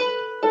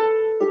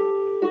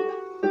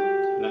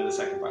 and then the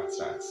second part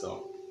starts.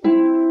 So I'm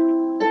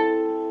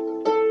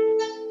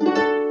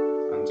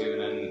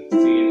doing a C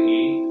and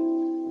E,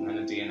 and then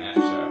a D and F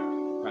sharp,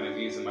 kind of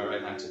using my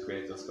right hand to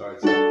create those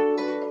chords. C and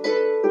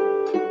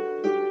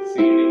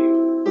E,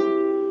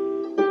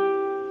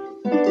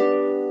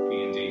 B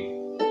and D,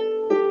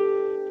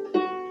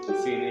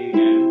 C and E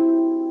again,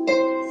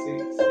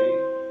 C,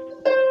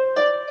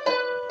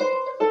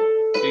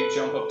 big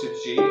jump up to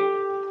G,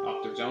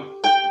 octave jump,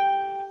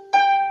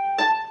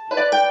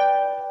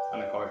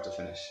 and a chord to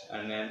finish.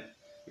 And then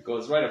it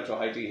goes right up to a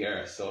high D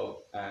here.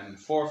 So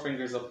 4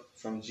 fingers up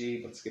from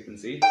G, but skipping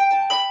C.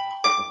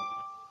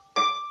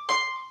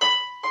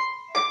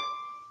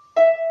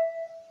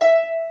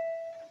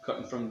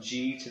 Cutting from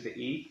G to the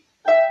E.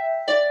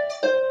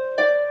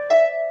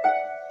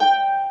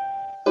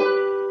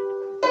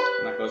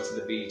 And that goes to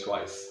the B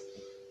twice.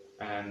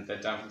 And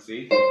then down from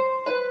C.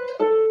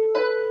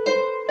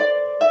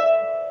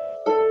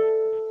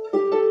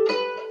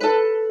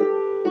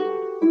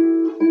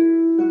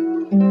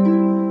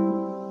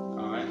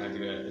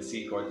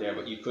 C chord there,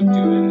 but you could do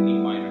an E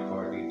minor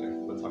chord either.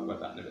 We'll talk about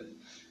that in a bit.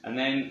 And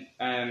then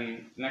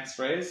next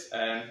phrase,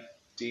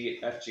 D,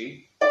 F,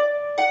 G.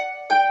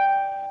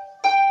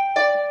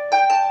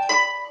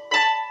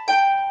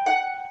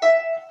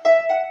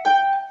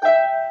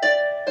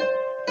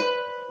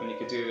 And you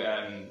could do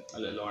a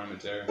little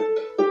ornament there.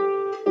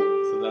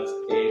 So that's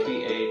A,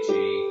 B, A, G,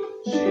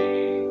 G,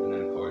 and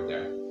then a chord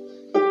there.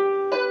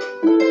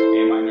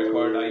 A minor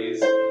chord I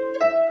use.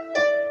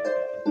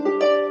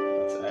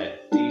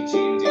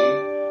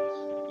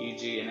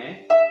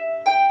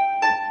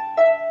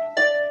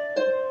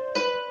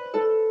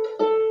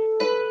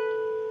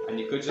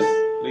 Could just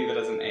leave it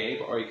as an A,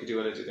 or you could do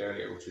what I did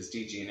earlier, which was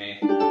D, G, and A,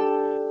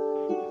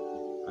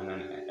 and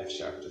then F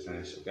sharp to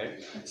finish, okay?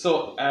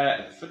 So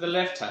for the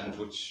left hand,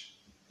 which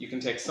you can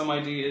take some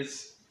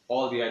ideas,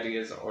 all the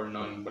ideas, or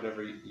none,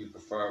 whatever you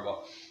prefer,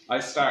 but I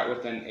start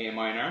with an A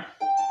minor,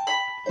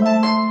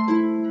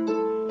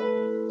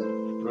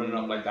 running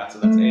up like that, so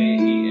that's A,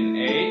 E and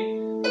A,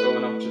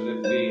 going up to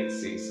the B and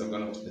C, so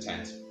going up to the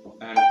 10th.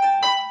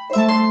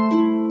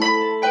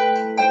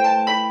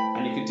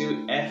 And you could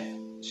do F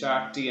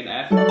sharp, D and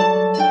F,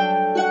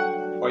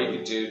 or you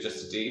could do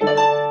just a D,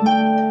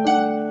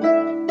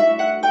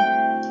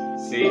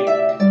 C,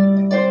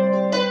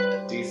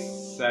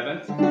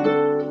 D7th,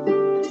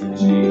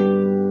 G,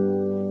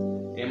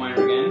 A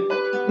minor again,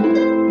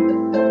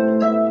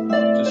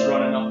 just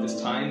running up this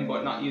time,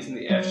 but not using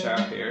the F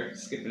sharp here,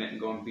 skipping it and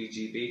going B,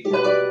 G, B, C,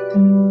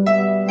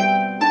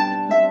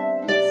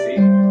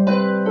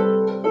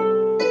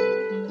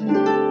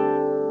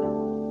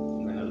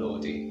 and then a low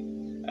D.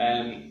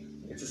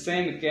 It's the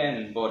same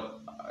again,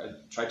 but I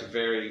try to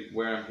vary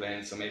where I'm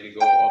playing, so maybe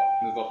go up,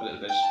 move up a little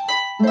bit.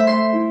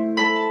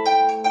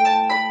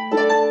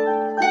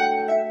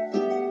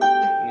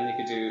 And then you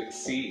could do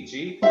C,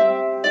 G, B,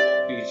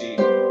 G,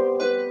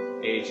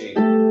 A, G,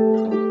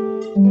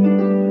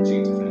 and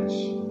G to finish.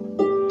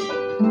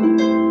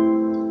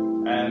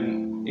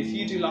 If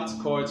you do lots of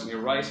chords on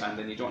your right hand,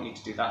 then you don't need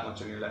to do that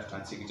much on your left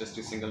hand, so you can just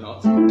do single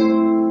notes.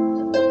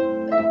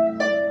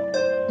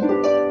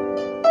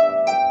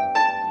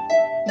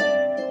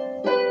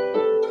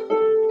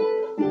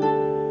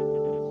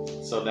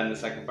 So then the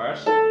second part,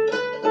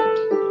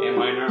 A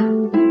minor,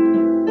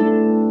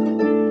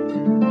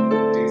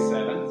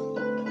 D7th,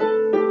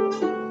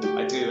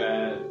 I do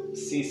a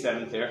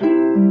C7th here,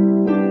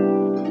 and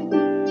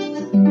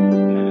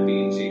then a B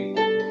and G,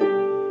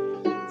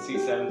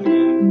 C7th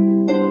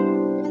again,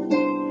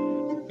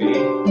 B,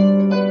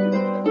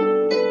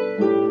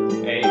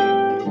 A,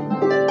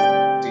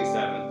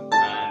 D7th,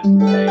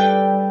 and A.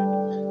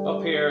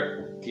 Up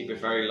here, keep it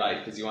very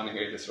light because you want to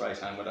hear this right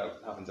hand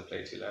without having to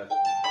play too loud.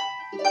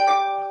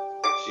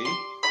 G,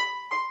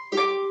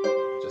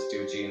 just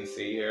do G and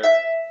C here,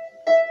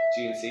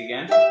 G and C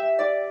again,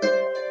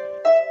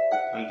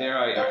 and there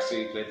I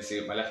actually play the C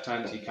with my left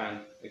hand. You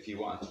can if you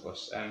want, but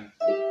then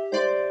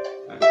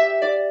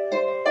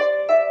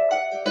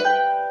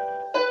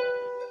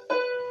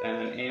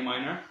an A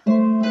minor,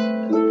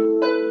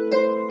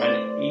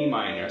 and E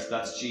minor, so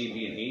that's G,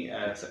 B and E,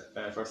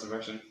 first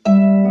inversion,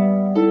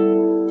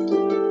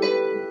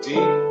 D,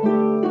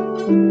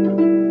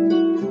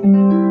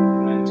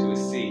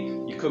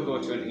 could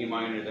go to an E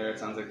minor there, it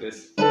sounds like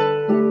this.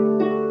 And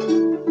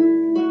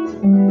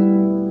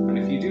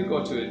if you do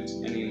go to an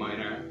E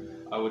minor,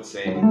 I would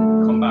say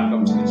come back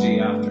up to the G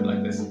after,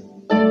 like this. D,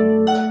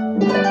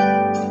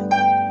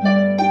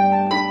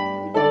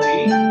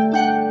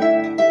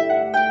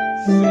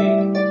 C,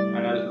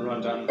 and I'll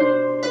run down.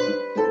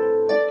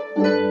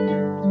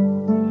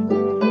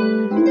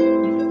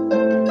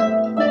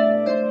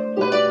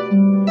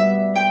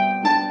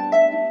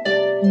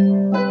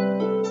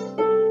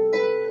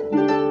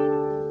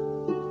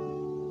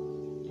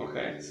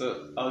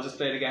 So I'll just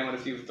play it again with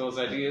a few of those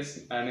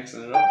ideas,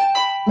 mixing it up.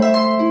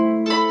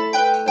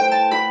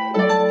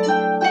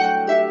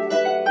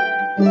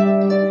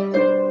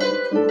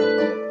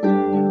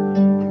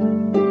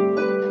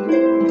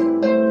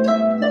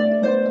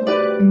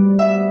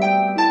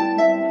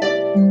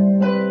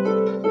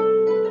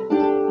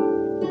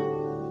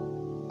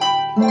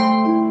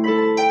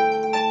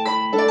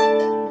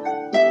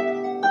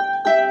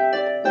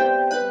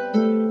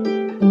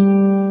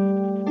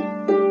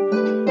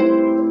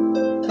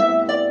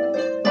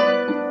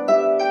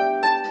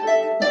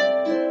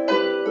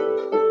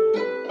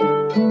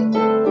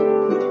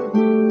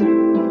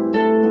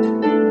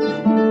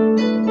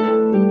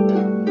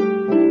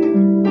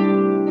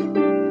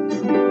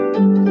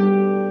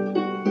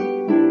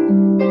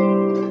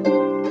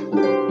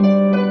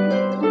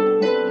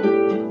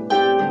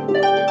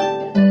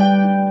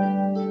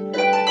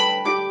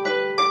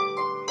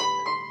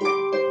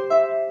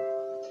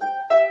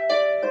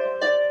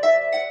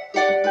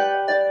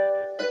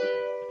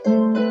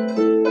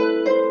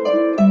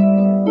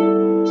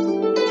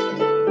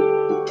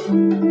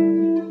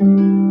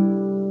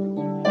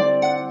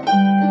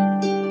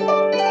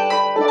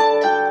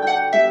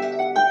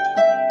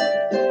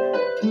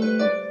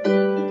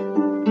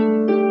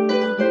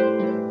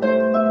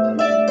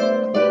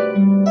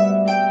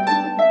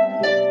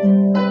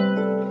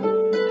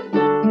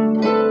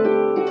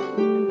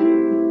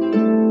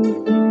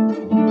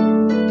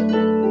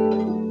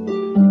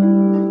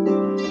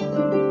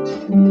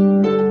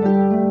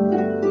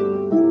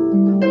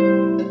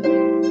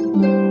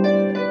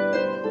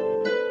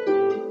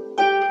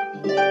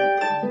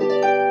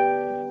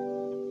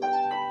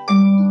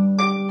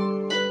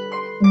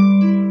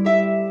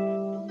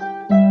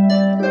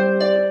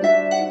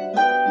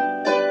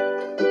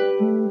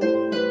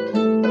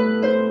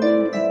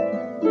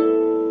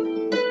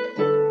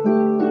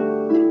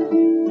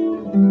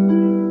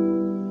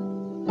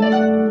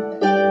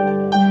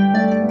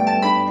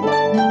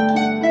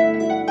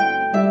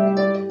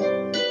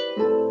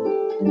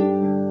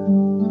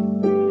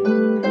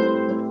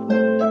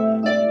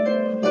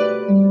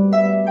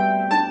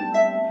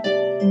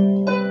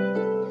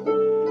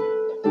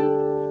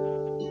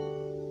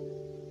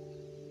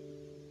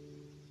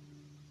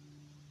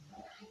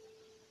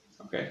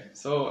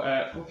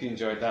 hope you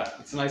enjoyed that.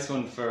 It's a nice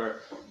one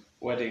for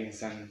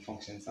weddings and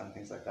functions and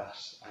things like that.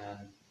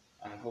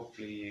 And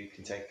hopefully you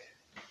can take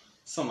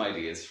some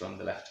ideas from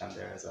the left hand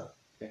there as well.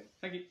 Okay,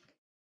 thank you.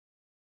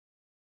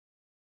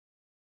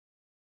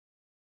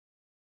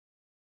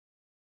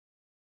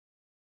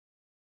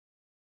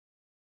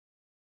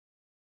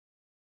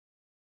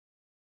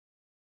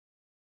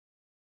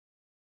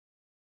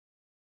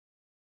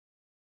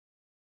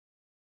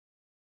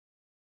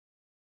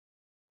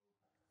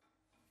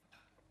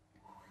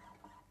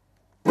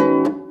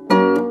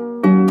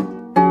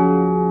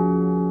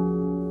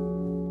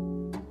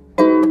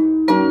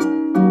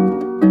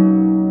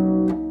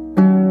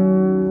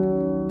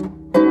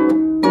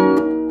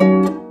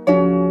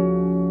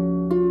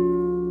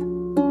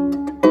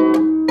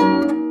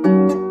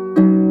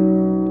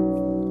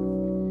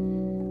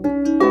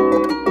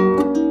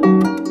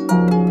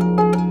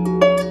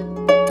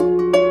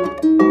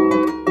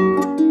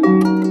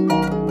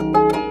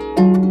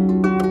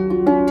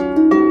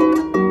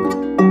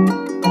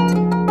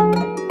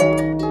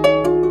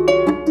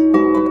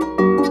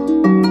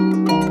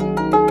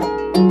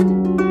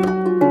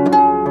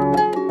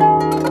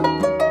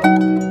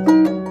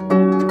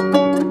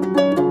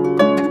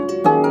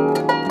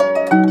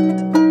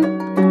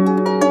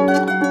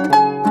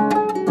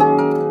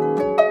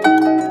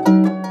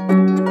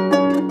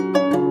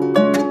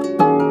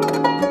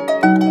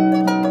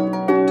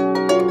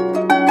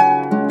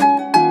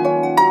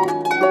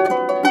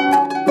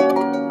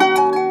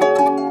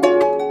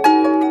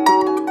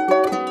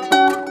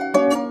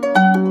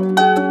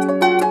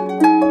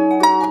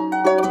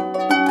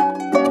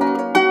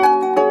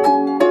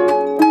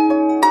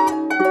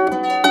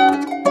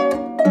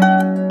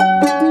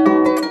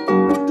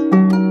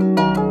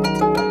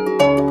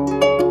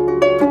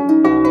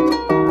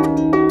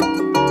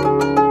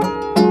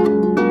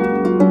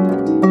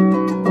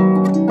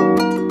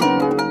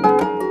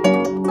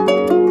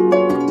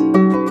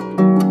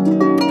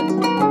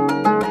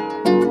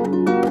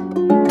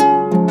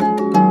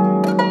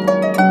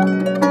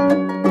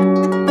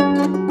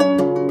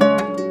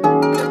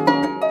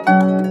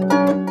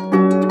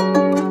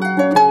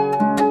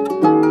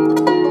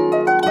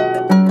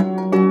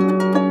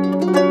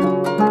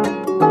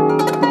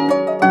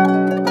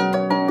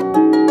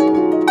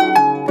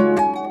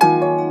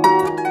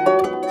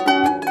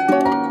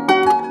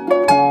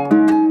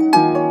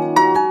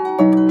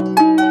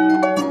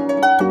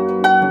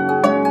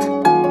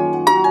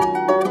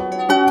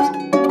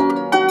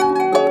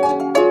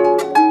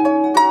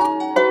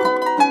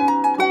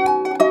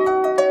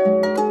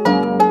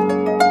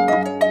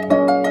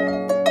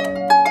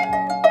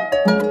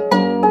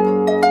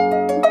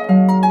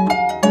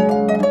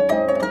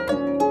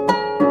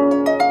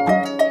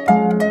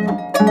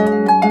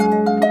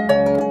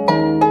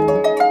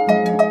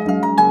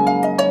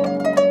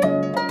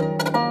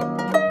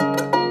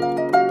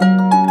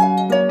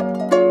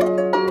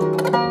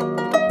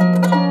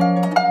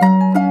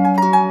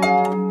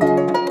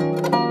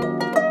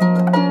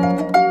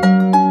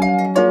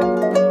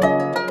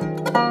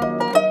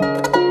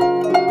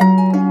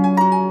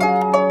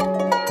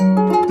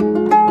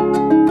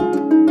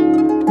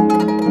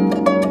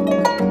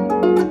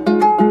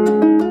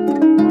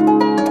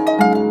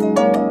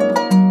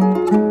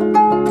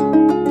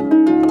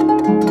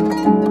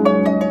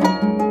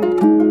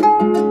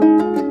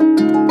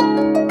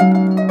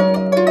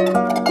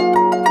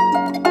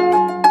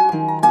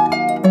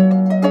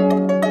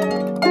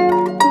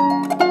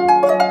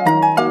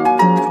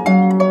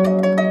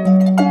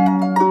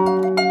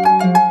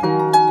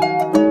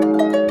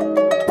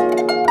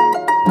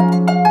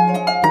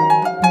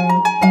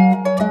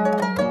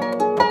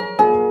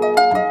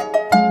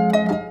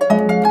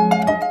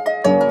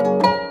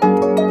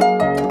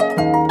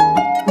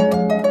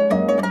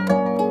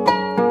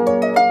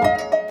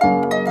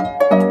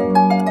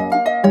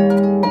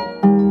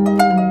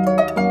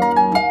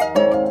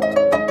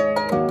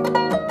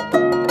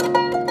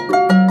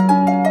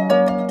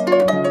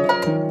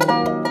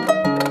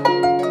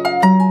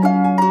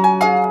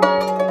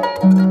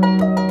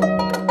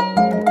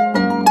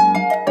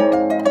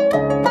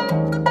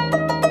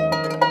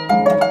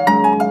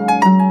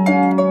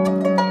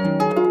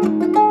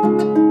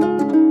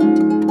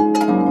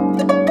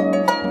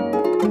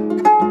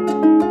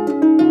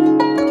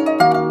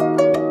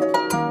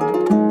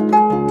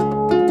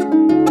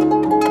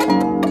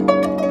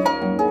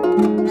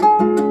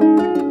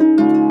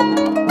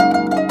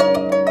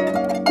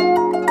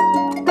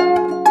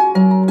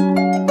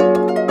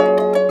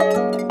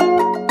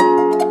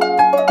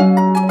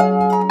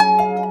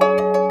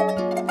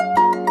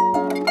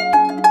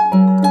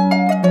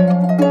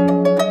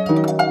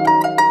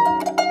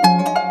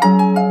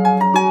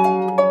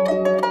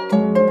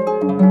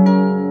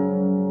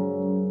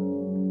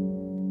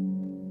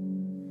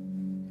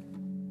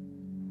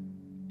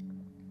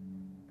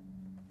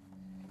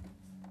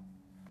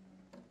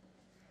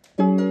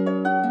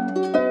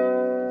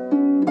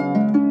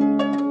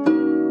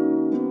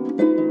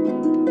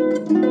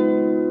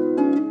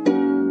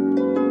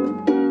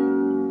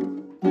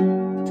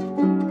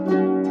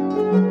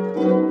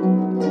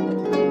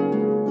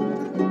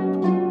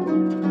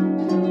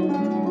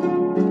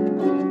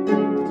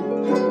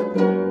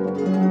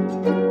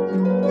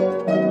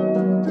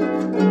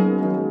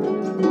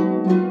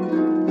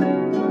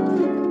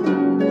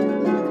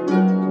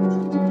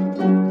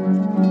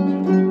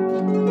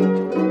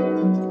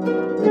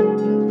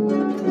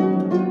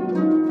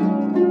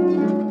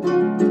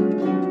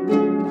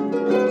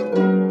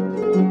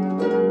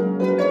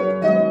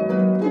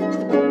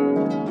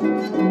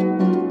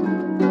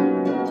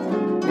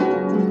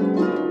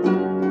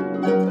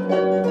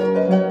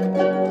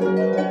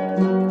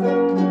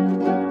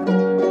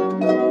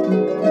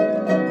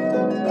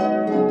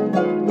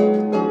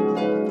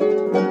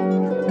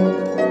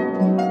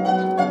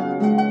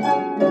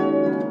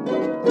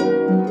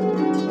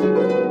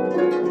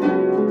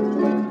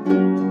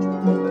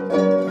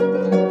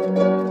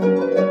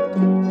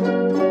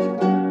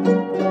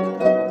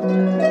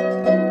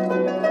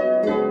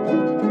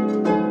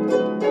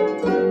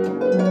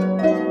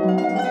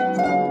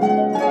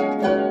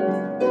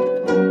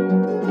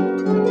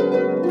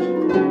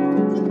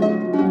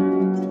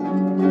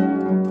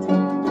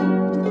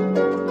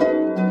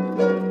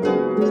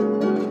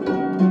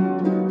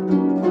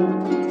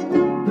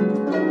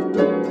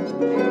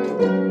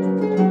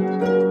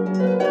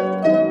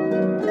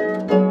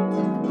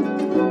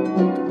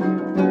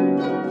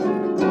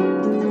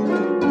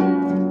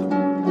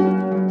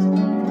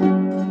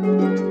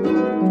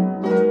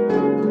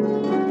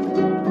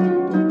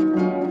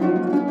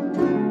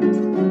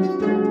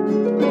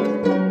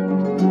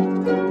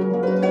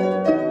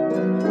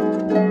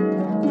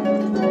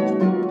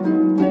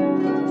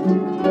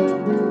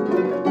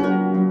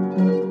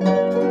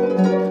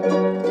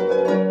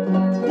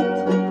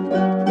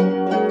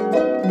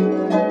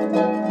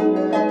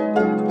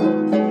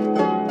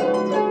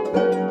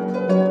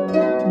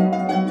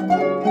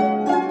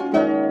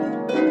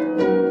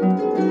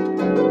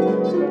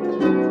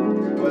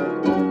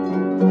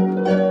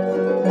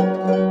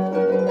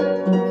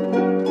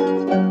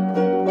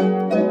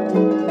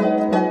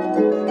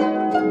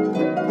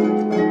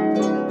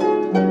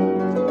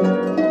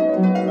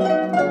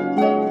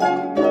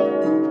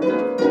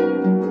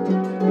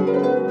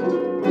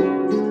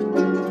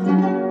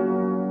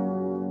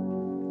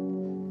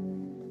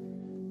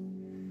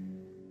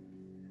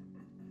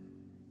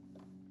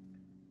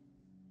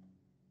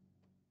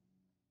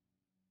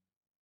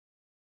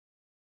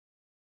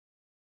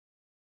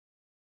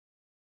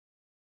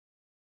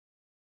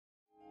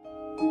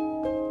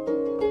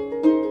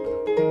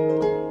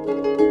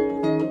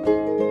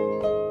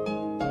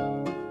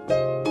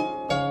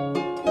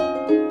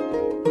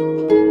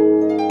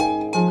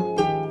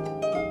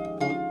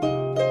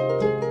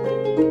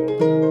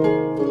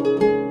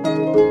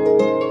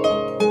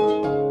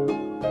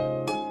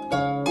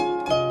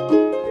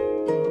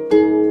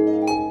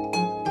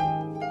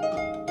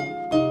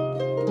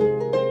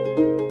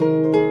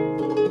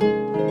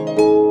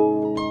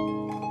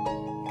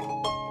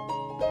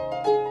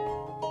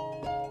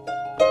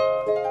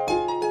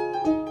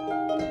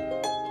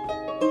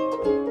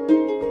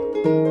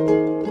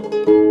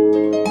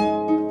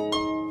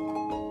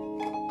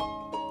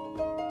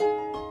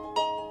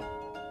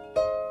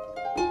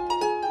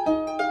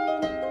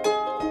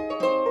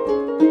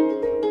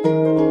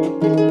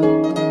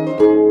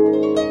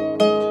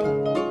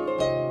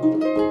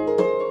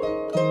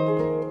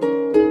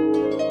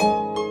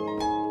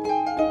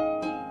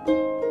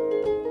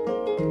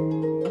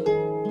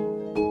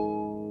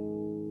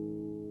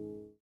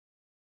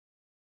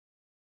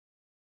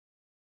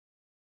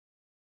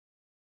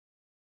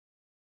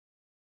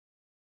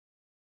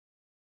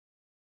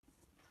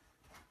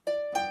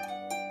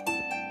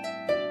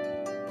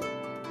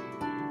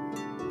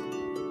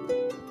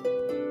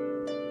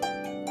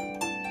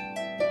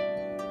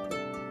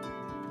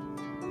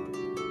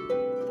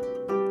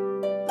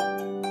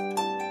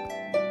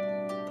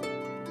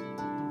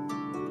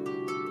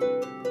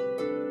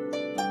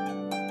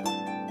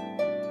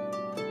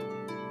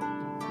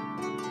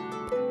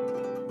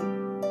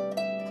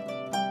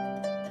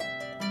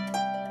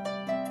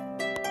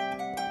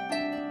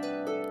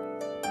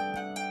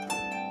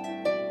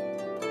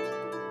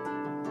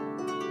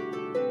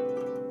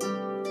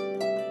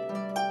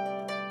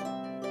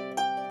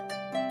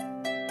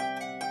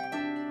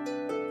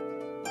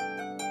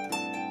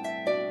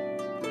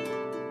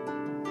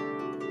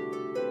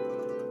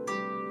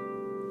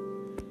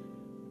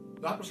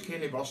 That was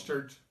Katy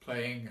Bustard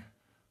playing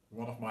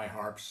one of my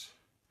harps.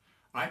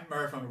 I'm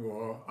Mervyn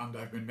Waugh, and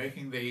I've been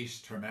making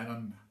these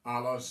Termenon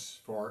alas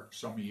for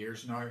some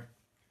years now.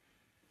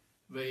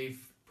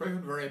 They've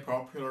proven very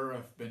popular.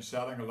 I've been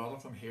selling a lot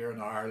of them here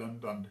in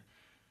Ireland and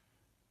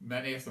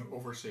many of them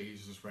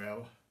overseas as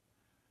well.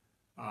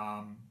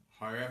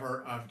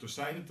 However, I've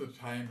decided the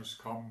time has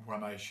come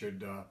when I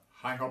should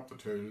hang up the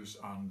tools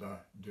and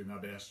do my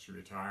best to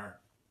retire.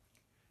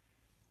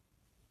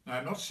 Now,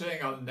 I'm not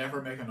saying I'll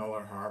never make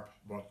another harp,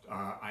 but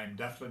I'm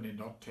definitely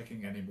not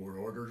taking any more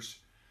orders,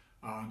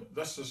 and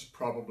this is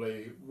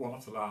probably one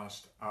of the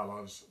last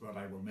alas that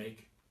I will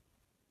make.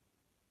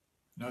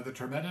 Now, the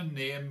Termenon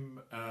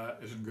name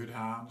is in good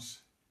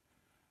hands.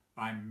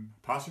 I'm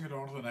passing it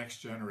on to the next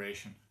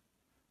generation.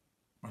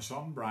 My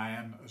son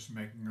Brian is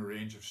making a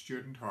range of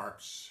student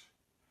harps.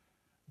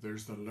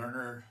 There's the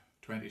Learner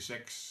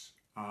 26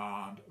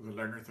 and the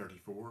Learner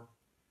 34.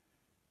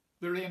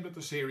 They're aimed at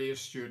the serious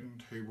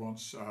student who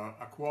wants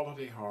a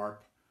quality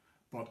harp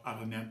but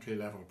at an entry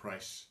level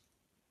price.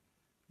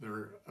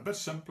 They're a bit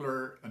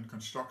simpler in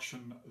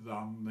construction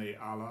than the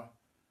ala,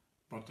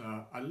 but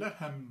I'll let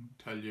him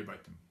tell you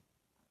about them.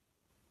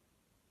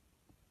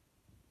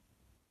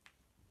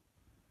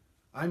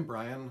 I'm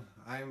Brian.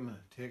 I'm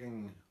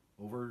taking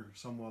over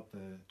somewhat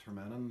the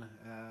Termenon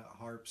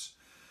harps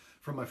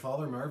from my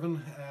father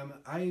Mervyn.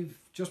 I've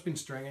just been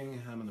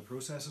stringing, I'm in the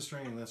process of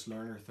stringing this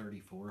Learner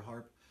 34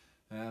 harp.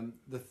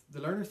 The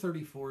Learner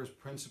 34 is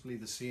principally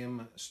the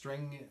same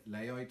string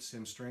layout,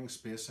 same string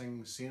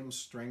spacing, same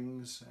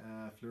strings,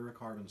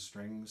 fluorocarbon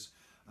strings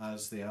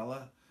as the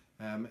ala.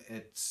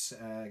 It's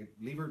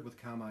levered with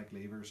camag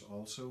levers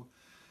also.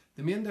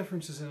 The main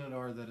differences in it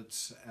are that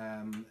it's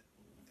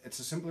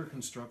a simpler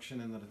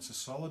construction in that it's a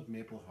solid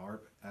maple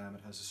harp.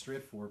 It has a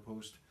straight four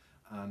post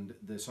and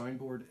the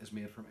soundboard is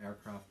made from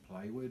aircraft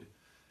plywood.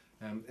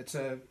 It's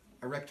a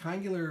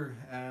rectangular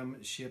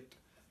shaped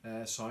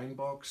sound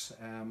box.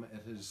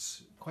 It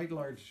is quite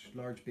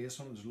large bass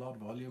on it. There's a lot of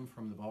volume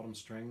from the bottom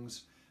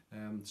strings.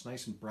 It's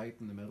nice and bright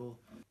in the middle.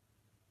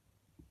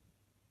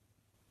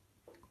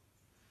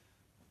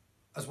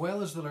 As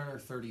well as the Learner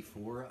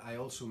 34, I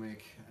also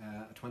make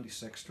a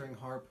 26 string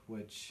harp,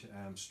 which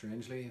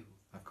strangely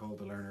I've called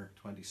the Learner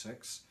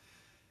 26.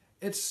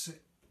 It's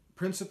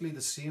principally the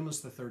same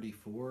as the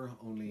 34,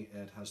 only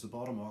it has the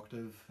bottom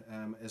octave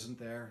isn't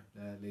there,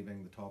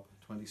 leaving the top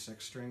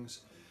 26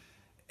 strings.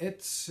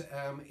 It's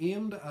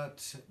aimed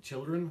at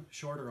children.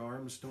 Shorter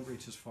arms don't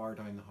reach as far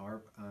down the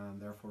harp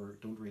and therefore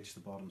don't reach the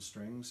bottom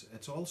strings.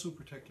 It's also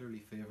particularly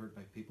favoured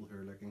by people who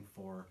are looking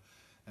for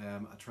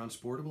a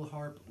transportable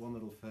harp, one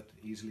that will fit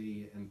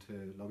easily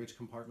into luggage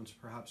compartments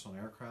perhaps on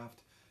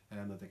aircraft,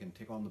 and that they can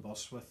take on the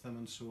bus with them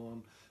and so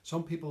on.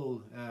 Some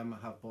people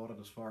have bought it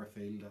as far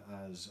afield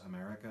as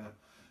America,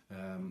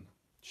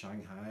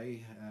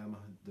 Shanghai.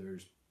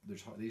 There's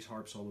these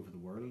harps all over the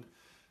world.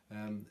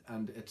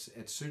 And it's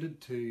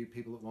suited to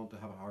people that want to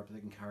have a harp that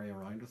they can carry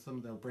around with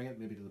them. They'll bring it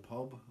maybe to the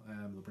pub,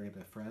 they'll bring it to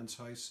a friend's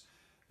house.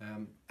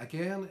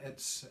 Again,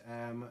 it's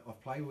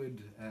of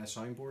plywood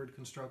soundboard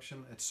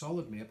construction. It's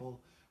solid maple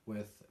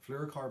with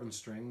fluorocarbon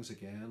strings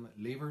again,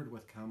 levered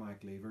with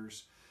camag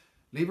levers.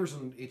 Levers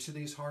on each of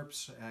these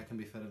harps can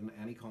be fitted in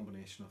any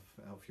combination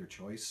of your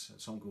choice.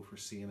 Some go for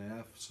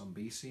CNF, some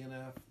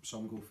BCNF,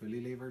 some go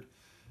fully levered.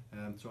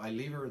 So I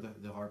lever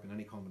the harp in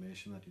any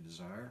combination that you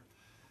desire.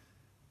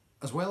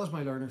 As well as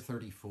my Learner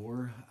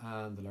 34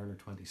 and the Learner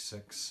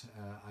 26,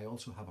 I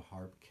also have a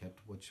harp kit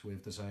which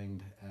we've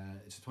designed.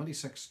 It's a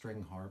 26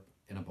 string harp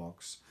in a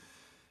box.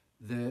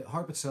 The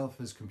harp itself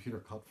is computer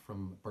cut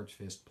from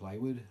birch-faced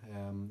plywood.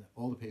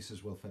 All the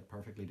pieces will fit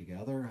perfectly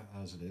together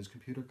as it is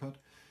computer cut.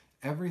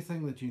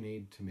 Everything that you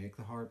need to make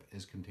the harp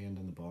is contained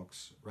in the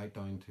box, right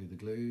down to the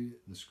glue,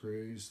 the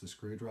screws, the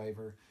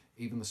screwdriver,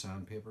 even the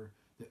sandpaper.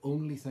 The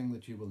only thing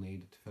that you will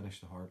need to finish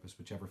the harp is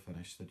whichever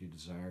finish that you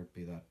desire,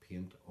 be that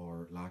paint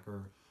or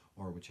lacquer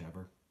or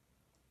whichever.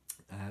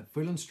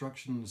 Full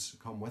instructions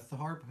come with the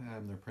harp,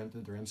 they're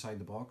printed, they're inside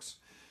the box.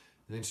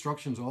 The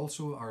instructions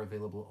also are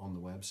available on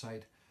the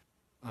website,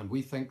 and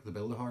we think the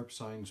Build-A-Harp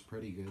sounds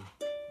pretty good.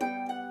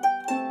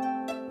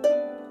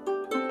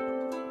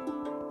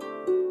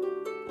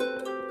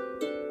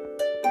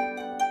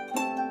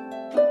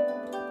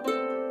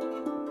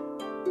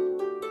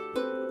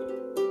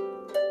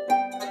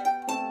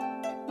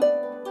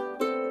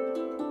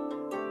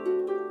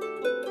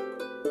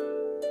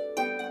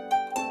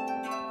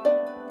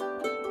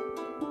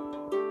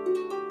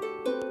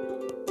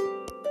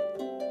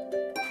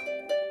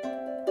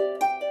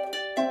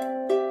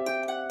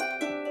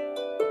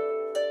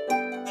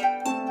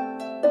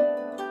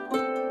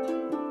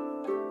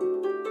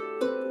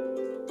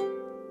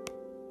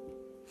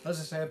 As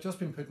I say, I've just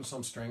been putting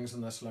some strings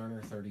in this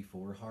Learner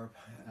 34 harp.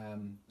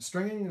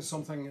 Stringing is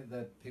something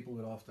that people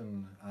would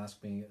often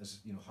ask me is,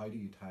 how do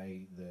you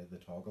tie the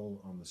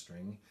toggle on the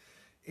string?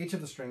 Each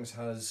of the strings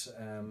has,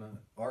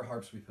 our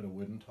harps we put a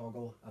wooden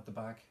toggle at the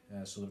back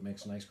so that it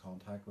makes nice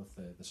contact with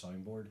the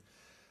soundboard.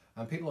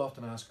 And people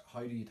often ask,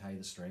 how do you tie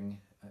the string?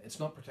 It's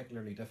not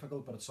particularly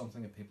difficult, but it's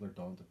something that people are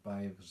daunted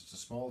by because it's a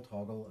small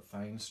toggle, a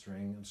fine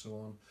string, and so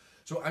on.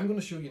 So I'm going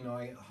to show you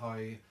now how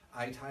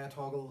I tie a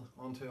toggle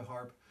onto a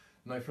harp.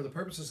 Now for the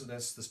purposes of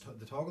this,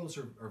 the toggles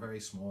are very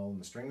small and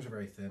the strings are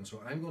very thin,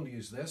 so I'm going to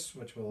use this,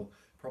 which will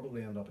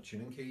probably end up a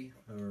tuning key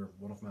or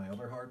one of my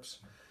other harps,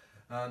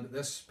 and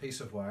this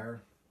piece of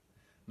wire.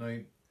 Now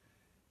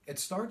it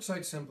starts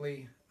out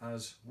simply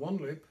as one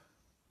loop,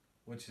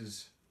 which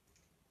is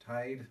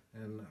tied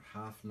in a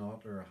half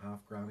knot or a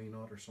half granny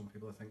knot, or some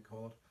people I think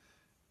call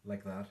it,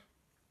 like that.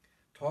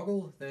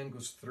 Toggle then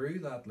goes through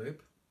that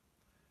loop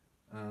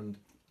and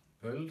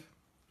pulled,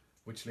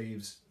 which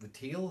leaves the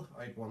tail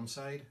out one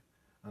side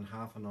and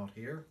half a knot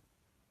here.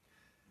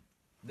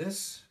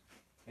 This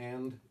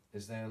end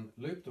is then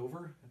looped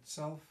over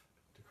itself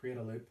to create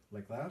a loop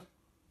like that,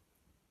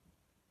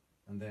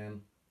 and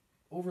then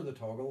over the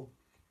toggle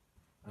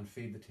and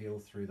feed the tail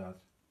through that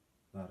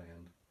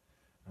end.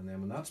 And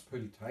then when that's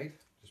pulled tight,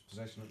 just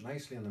position it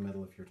nicely in the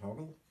middle of your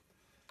toggle.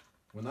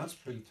 When that's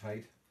pulled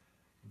tight,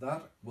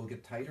 that will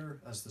get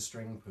tighter as the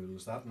string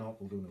pulls. That knot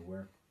will go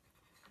nowhere.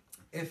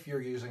 If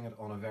you're using it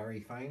on a very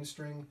fine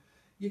string,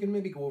 you can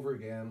maybe go over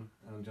again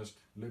and just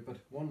loop it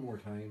one more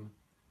time,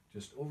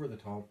 just over the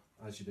top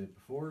as you did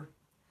before,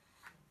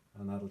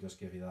 and that'll just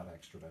give you that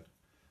extra bit.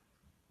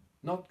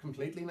 Not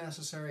completely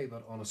necessary,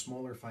 but on a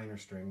smaller, finer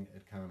string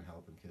it can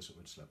help in case it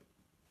would slip.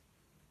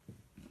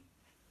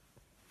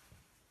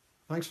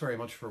 Thanks very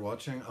much for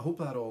watching. I hope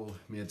that all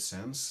made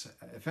sense.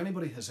 If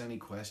anybody has any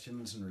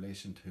questions in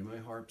relation to my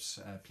harps,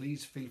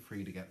 please feel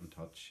free to get in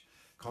touch.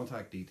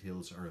 Contact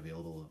details are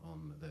available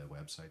on the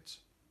websites.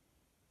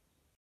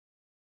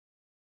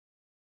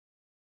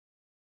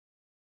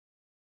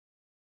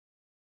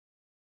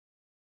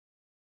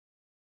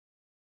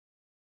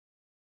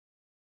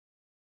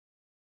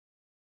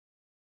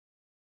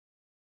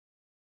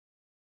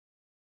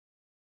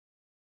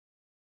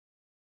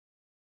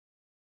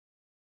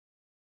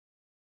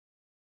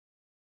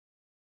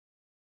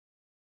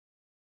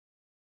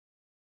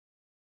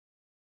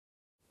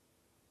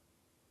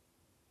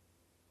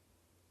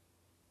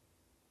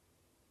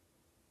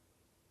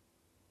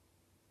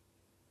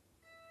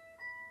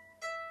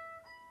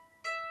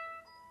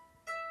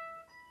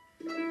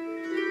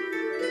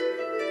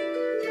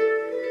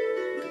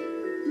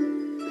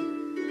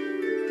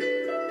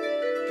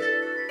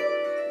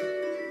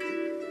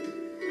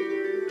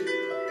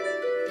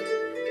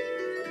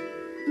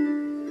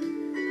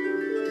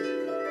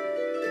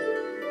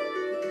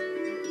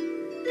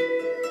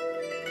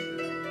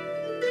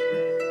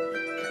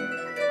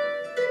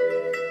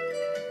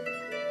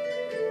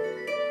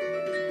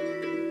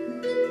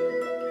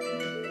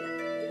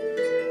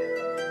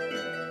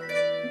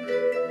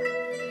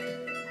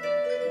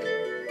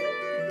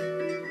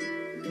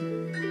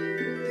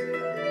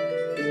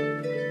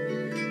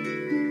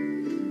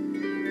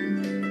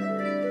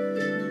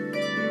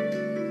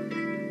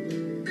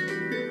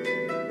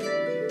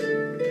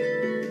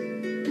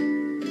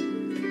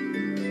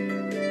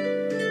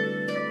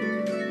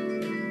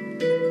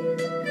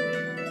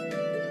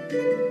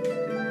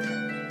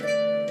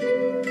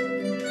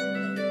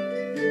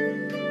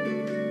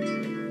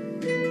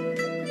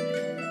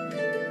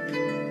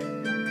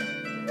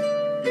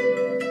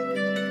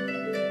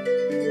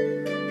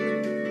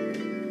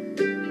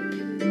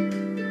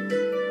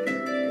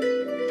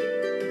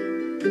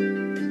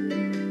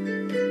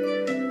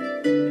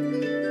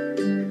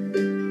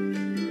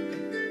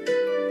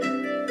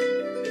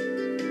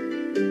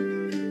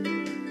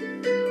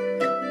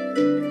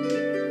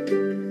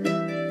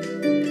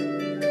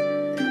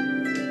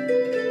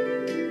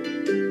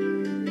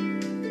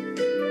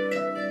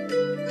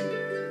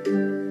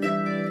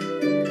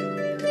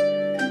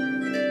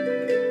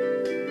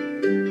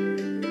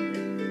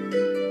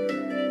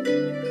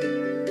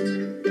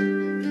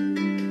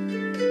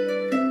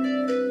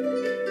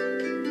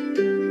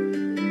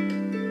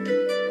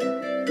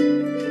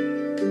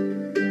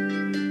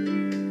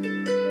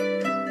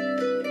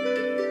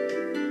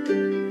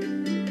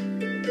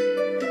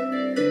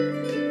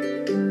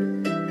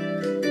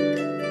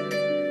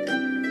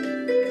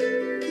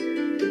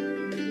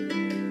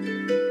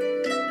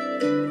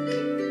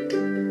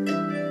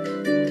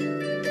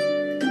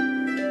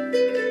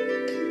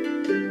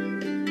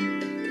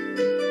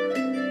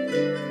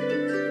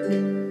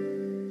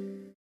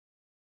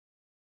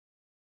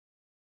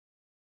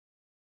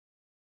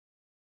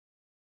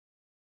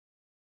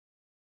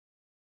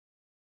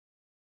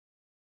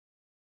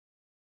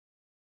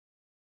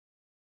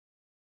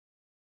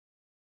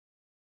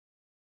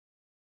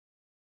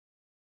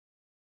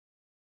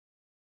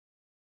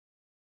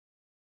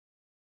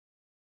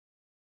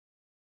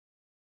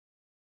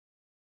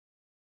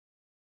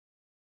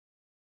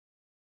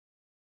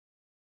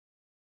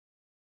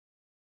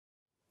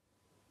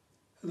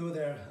 Hello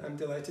there, I'm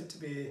delighted to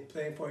be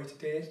playing for you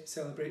today to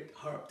celebrate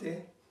Harp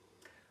Day,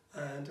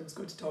 and I was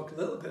going to talk a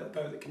little bit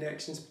about the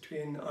connections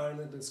between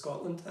Ireland and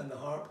Scotland and the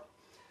harp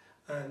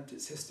and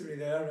its history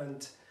there,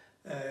 and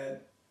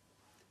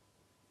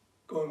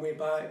going from way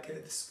back,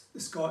 the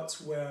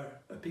Scots were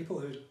a people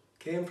who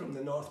came from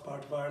the north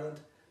part of Ireland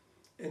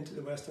into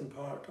the western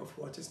part of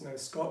what is now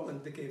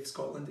Scotland. They gave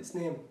Scotland its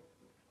name,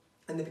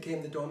 and they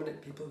became the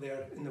dominant people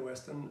there in the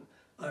Western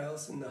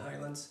Isles, in the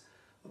Highlands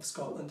of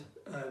Scotland,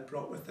 and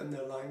brought with them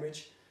their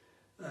language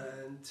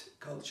and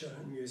culture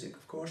and music,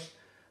 of course.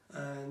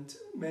 And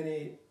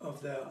many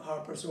of the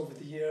harpers over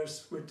the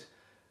years would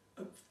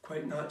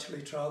quite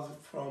naturally travel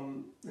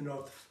from the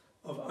north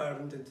of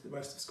Ireland into the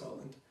west of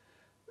Scotland.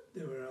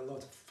 There were a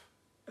lot of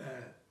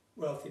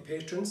wealthy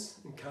patrons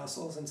in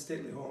castles and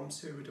stately homes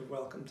who would have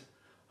welcomed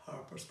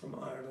harpers from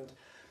Ireland.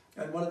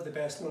 And one of the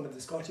best known of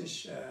the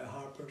Scottish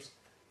harpers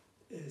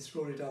is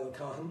Rory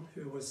Dallocahan,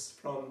 who was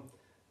from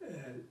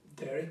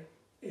Derry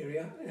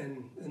area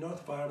in the north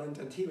of Ireland,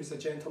 and he was a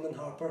gentleman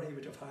harper. He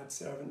would have had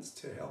servants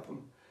to help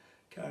him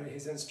carry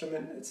his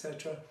instrument,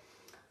 etc.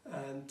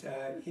 And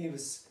he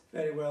was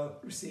very well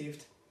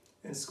received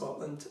in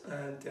Scotland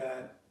and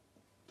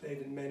played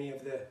in many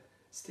of the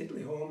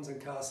stately homes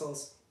and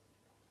castles,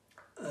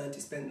 and he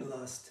spent the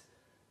last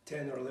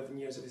 10 or 11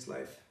 years of his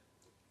life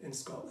in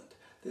Scotland.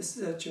 This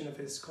is a tune of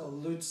his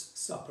called Lude's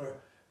Supper,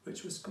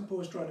 which was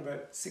composed around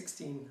about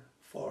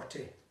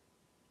 1640.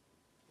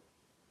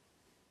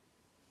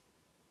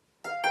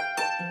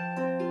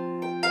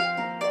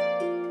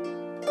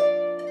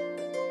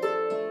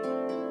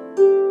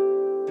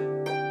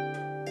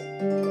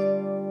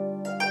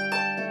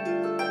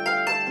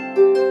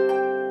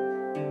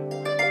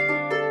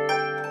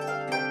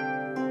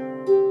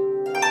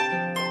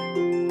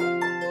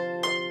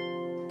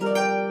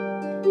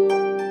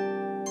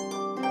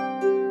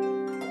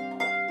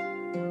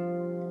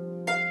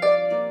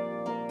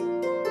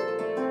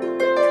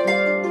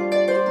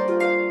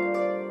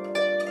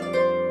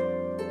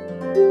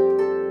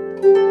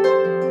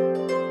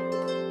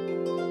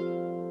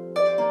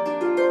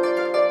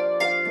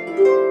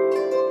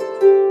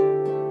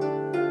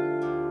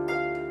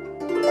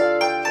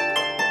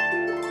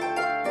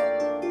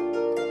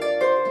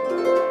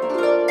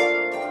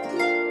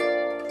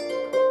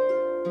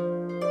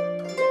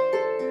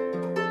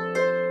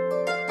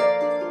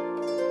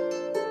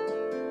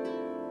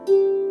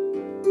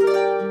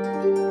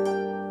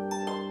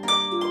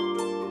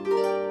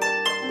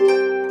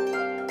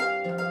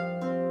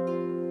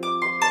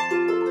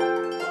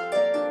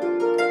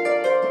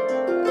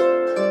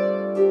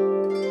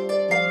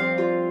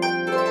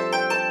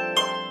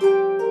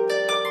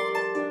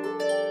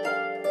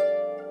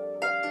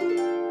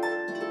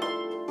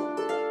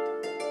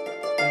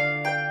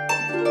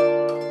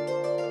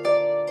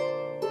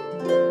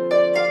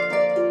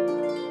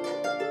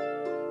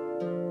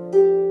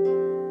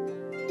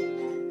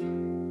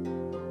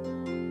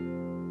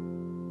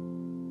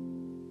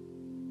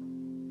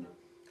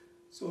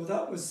 So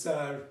that was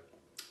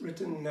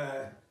written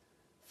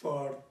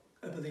for,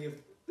 I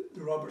believe,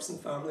 the Robertson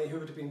family, who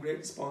would have been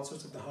great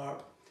sponsors of the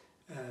harp,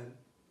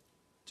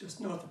 just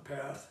north of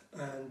Perth.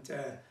 And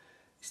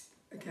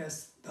I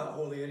guess that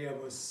whole area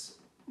was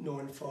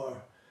known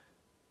for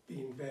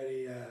being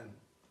very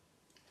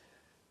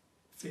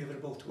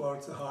favourable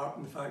towards the harp.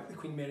 In fact, the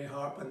Queen Mary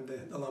harp and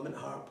the Lament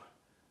harp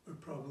were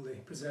probably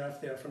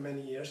preserved there for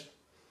many years.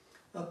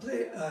 I'll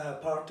play a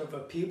part of a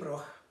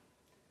pibroch,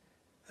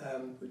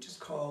 which is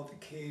called the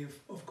Cave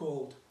of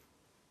Gold.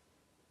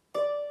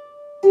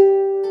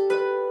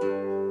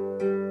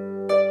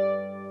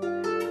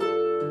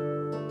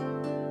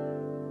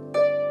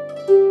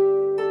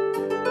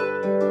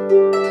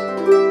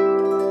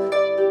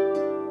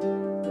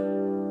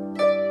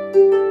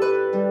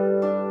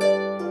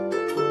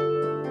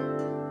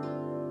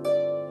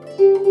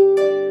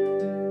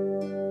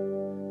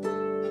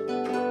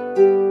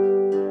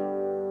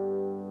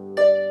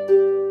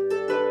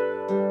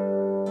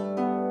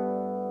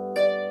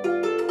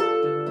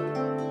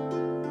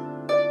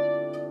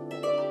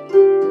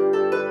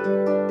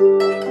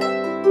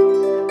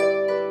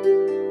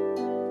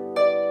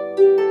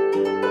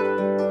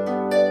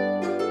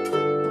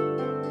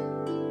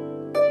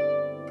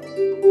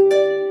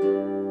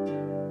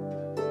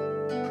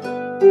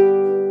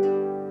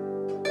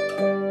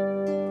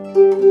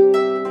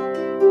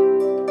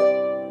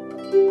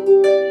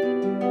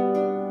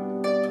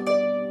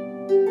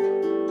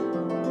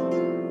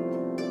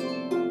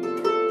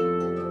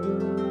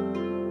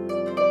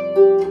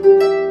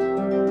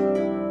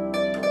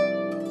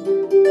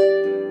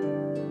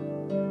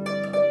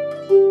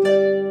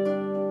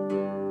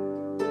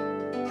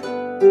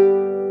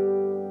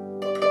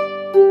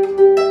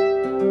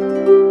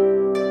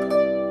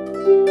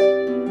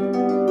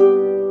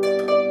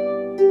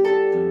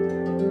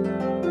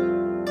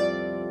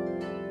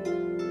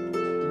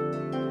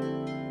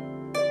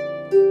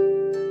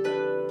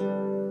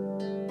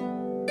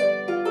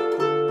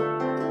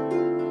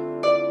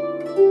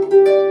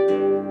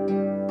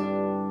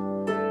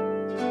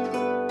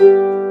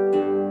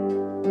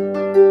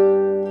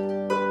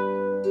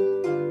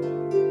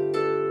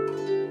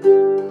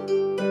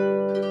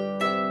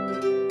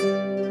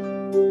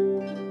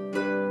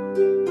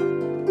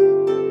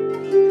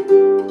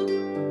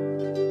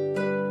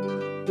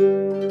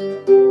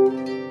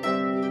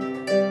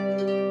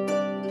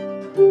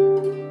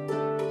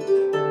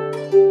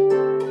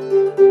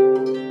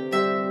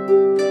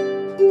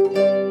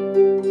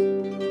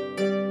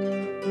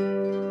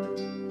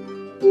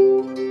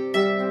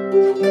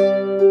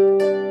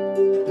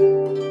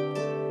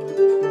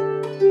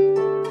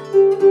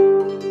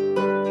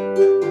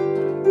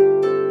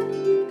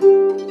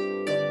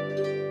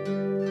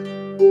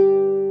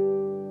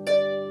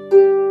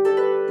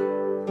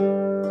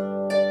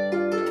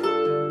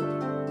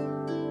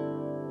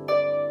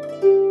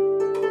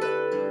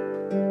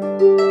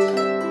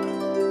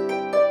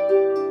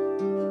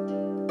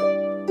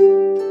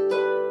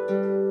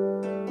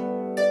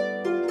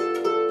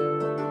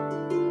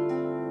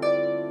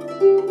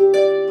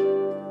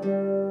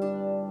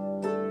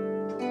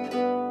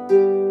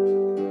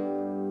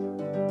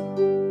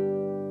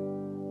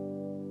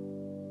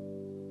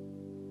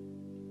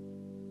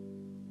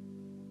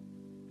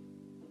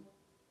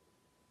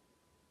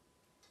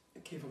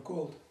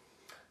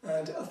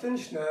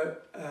 finish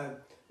now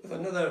with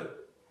another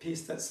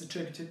piece that's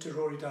attributed to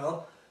Rory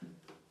Dahl,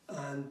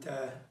 and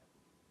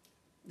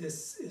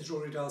this is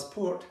Rory Dahl's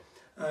Port.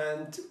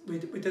 And we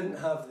didn't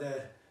have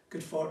the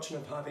good fortune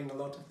of having a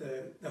lot of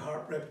the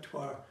harp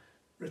repertoire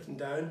written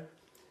down.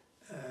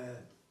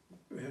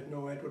 We had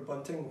no Edward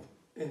Bunting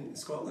in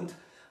Scotland,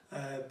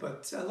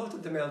 but a lot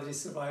of the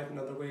melodies survive in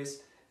other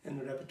ways, in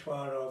the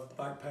repertoire of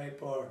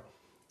bagpipe or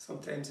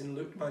sometimes in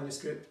looped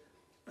manuscript.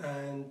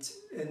 And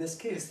in this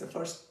case, the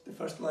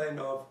first line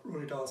of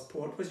Rory Dahl's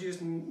Port was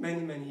used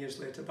many years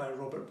later by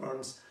Robert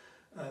Burns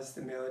as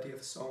the melody of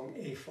the song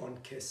A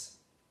Fond Kiss.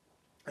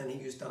 And he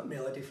used that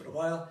melody for a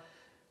while,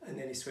 and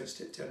then he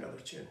switched it to another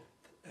tune,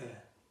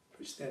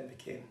 which then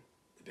became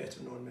the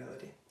better known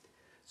melody.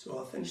 So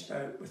I'll finish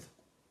now with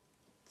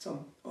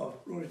some of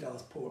Rory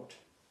Dahl's Port.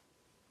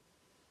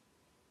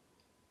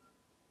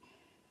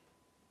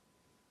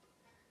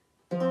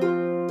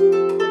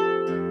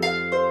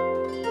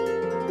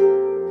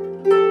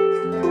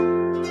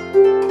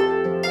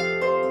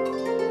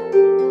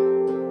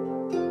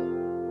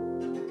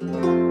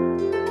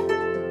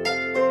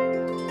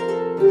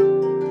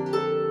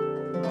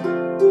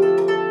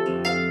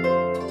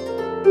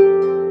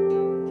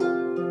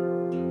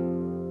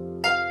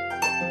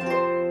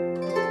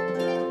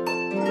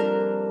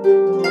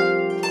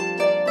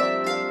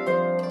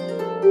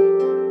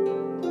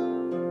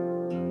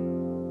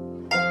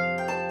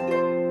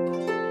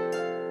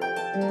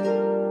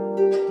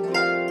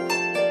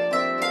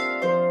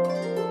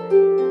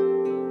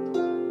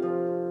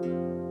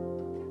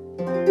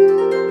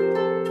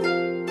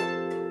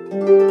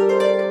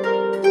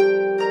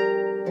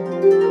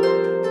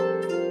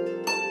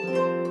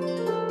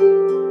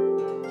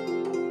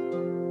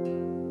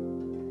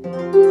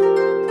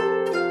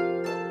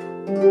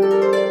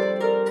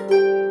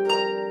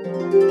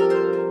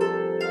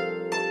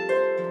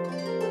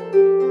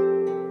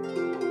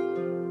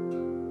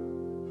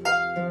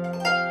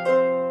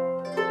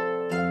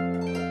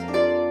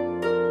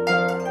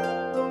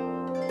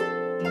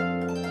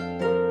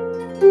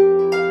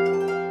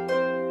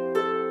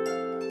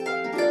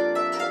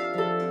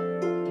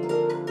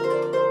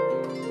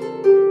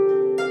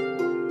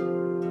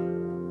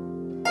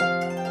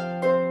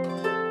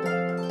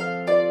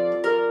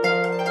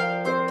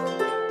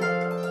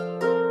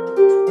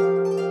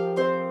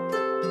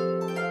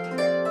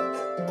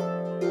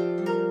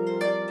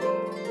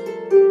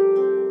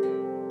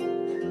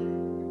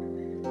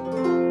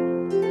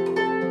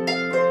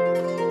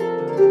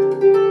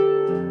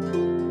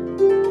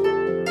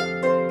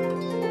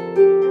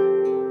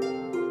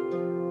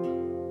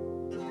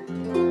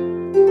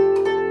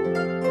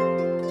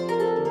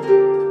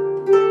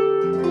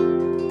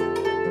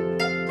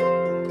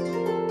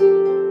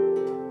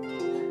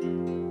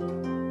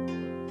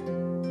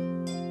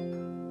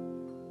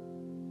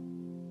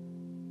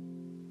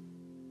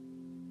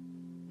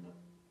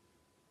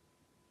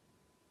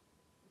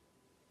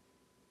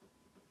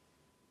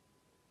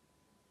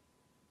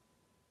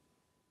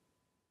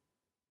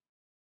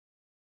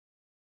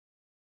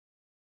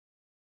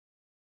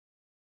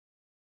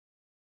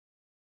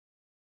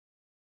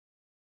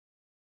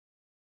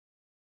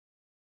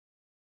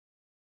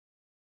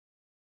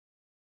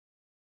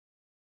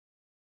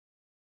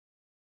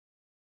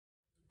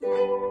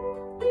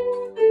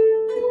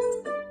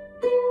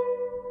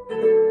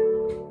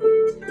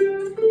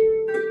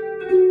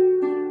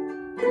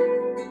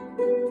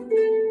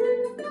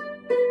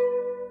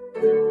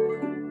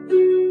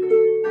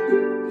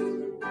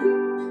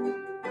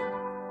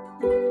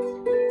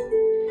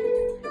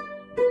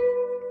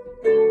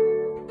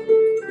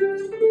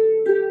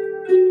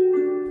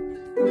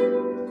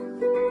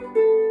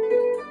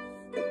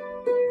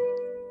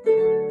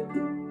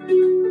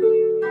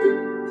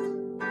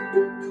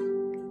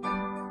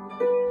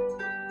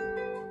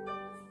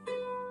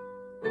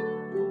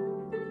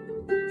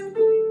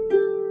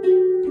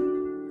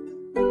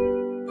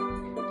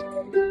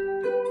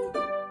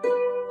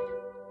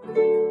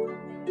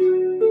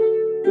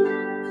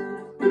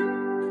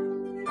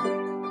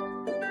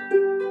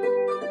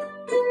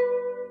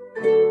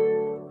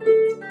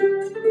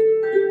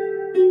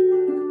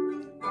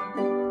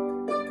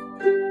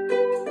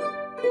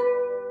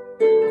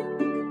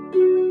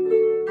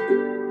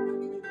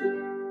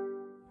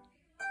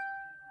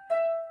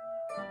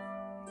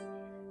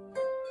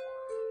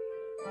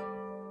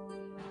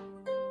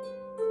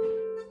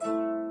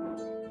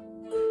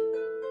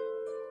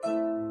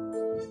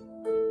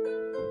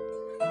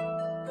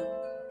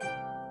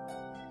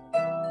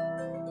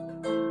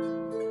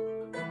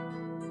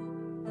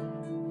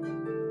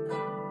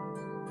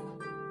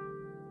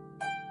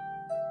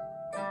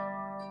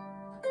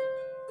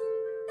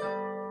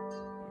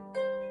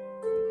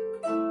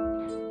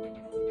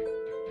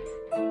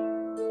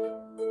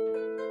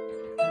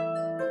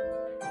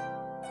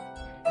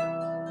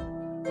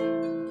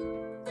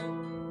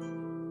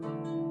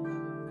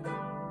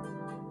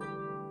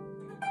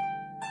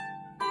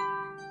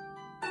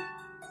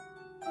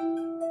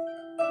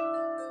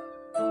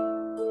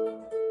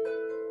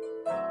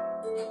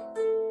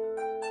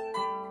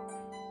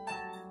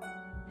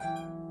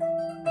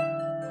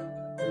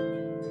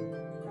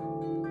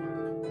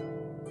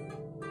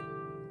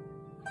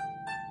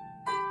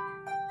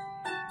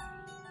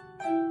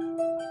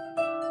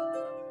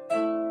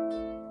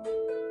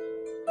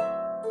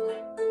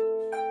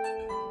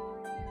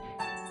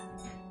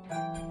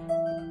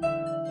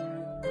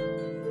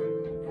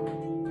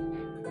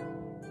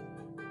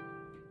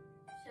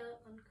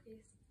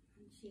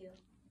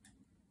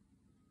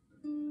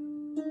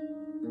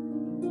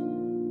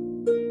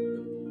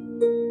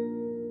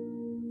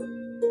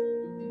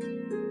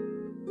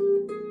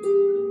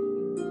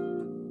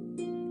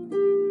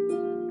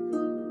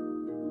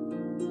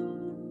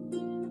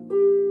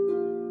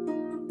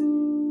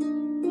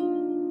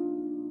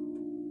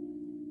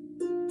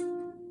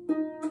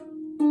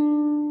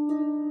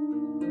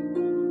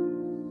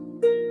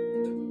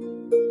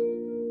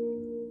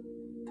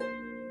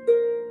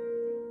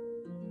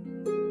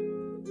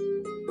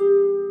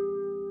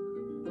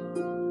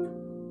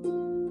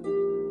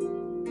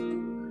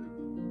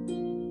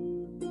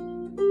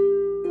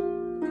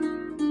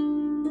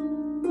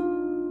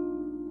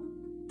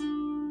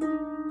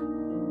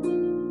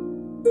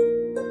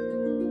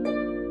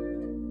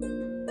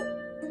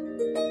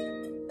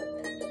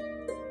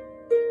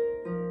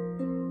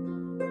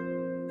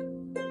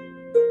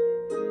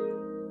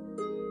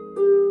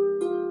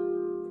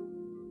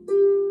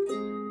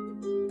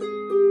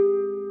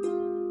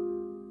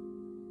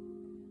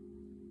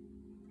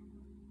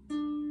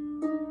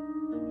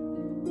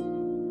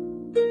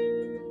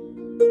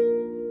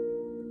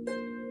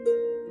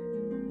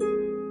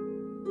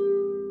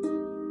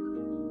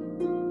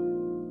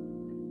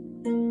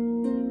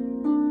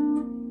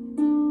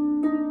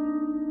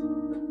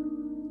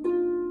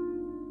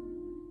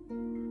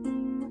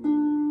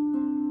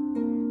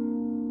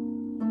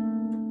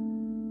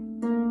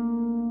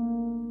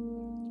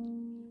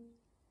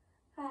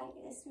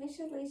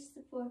 mission leis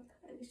the book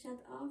agus siad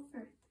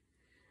offer.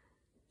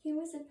 Here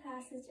was a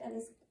passage that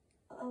is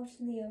out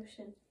in the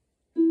ocean.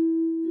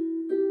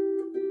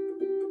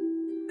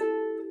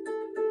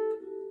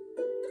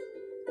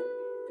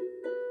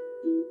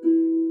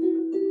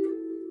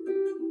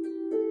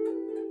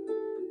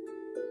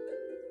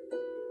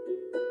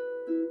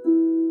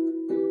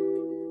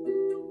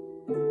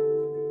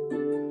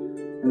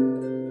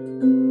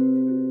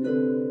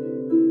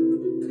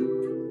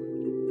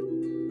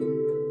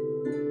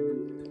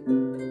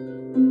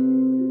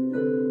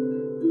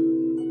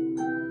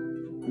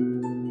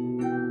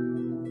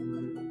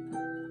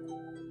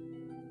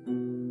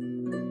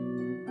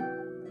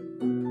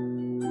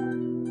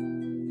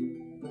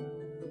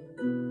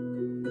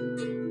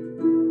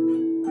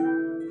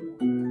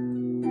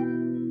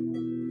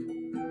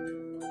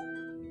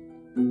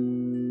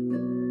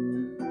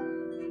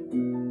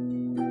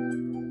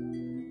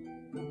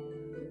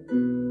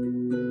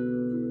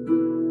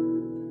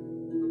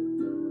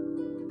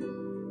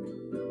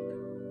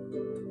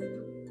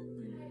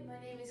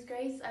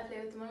 I play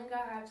with the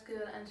Harpers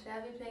Call, and today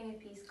I'll be playing a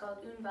piece called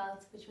Un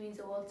Valse, which means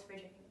a waltz for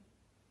drinking.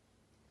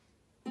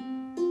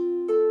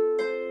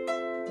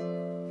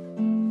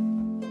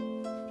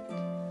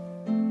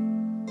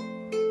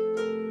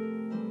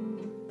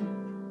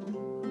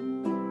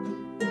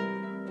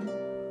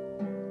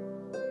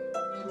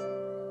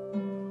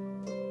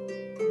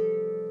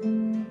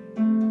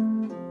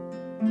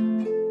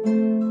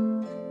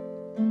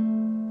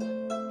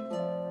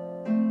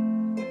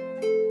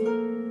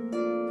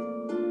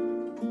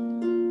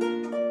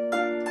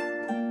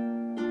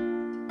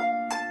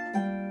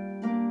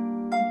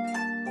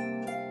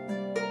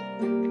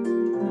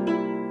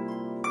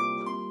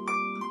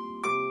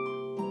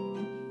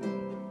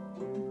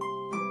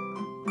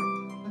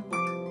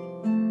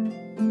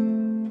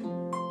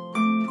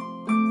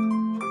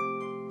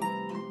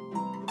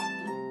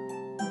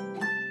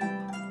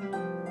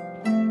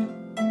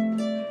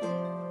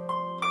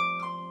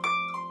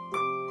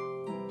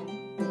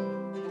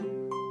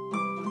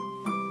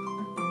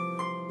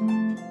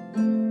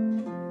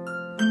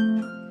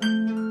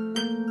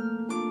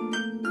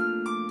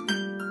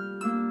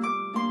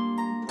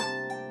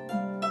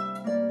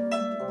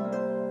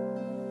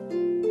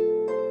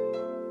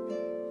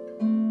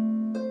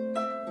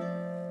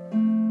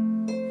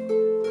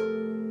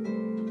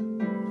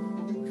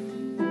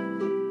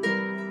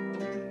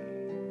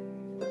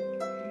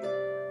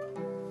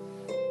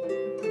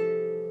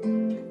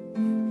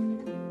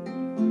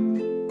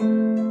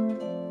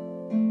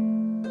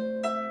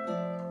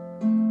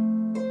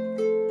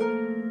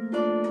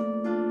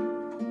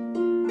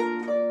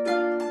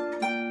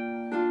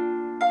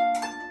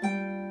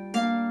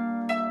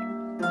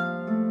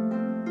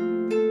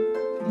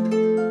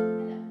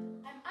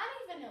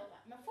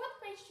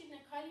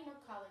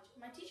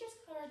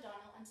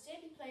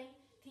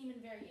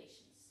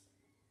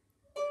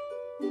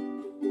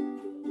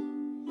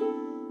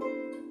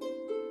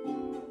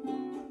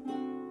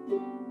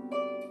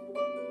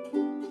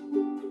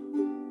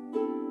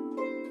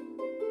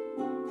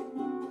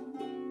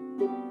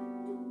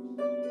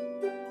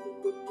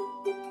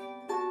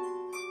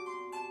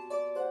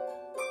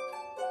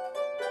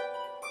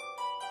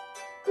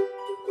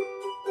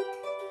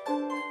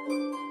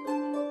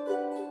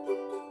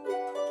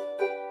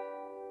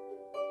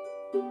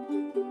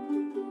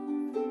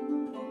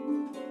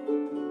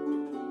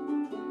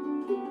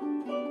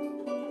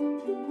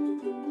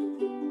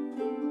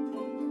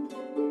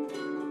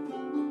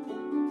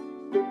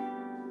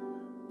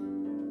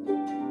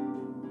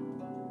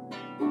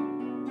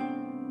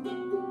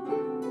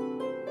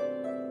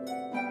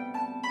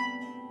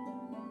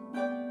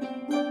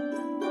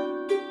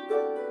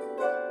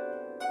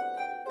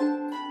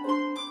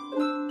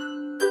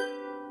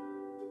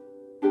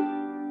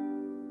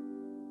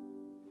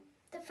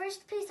 The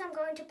first piece I'm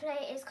going to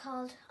play is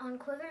called On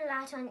Quiver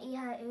Lat on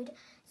Iha Ud,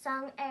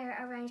 song air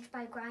arranged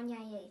by Grania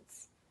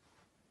Yates.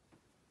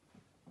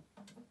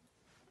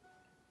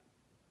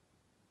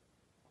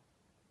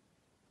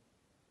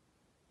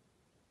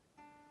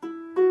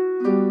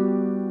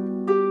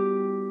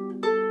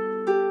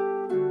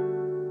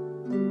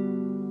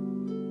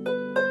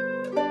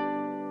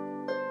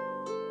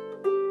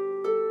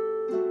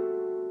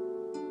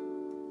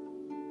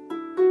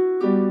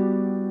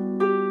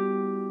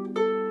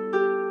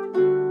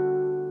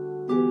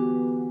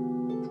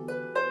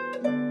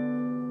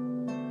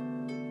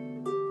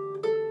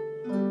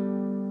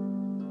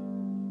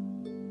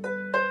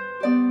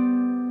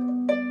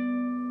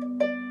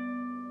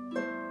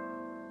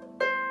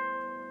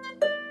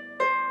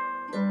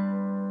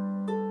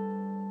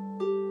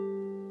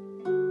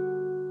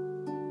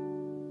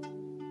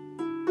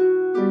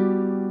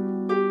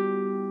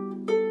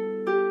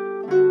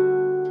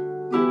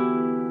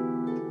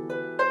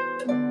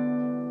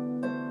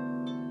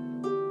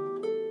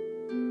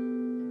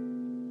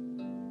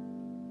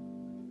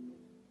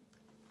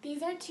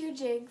 These are two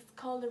jigs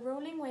called a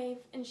rolling wave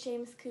and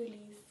Seamus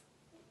Cooley's.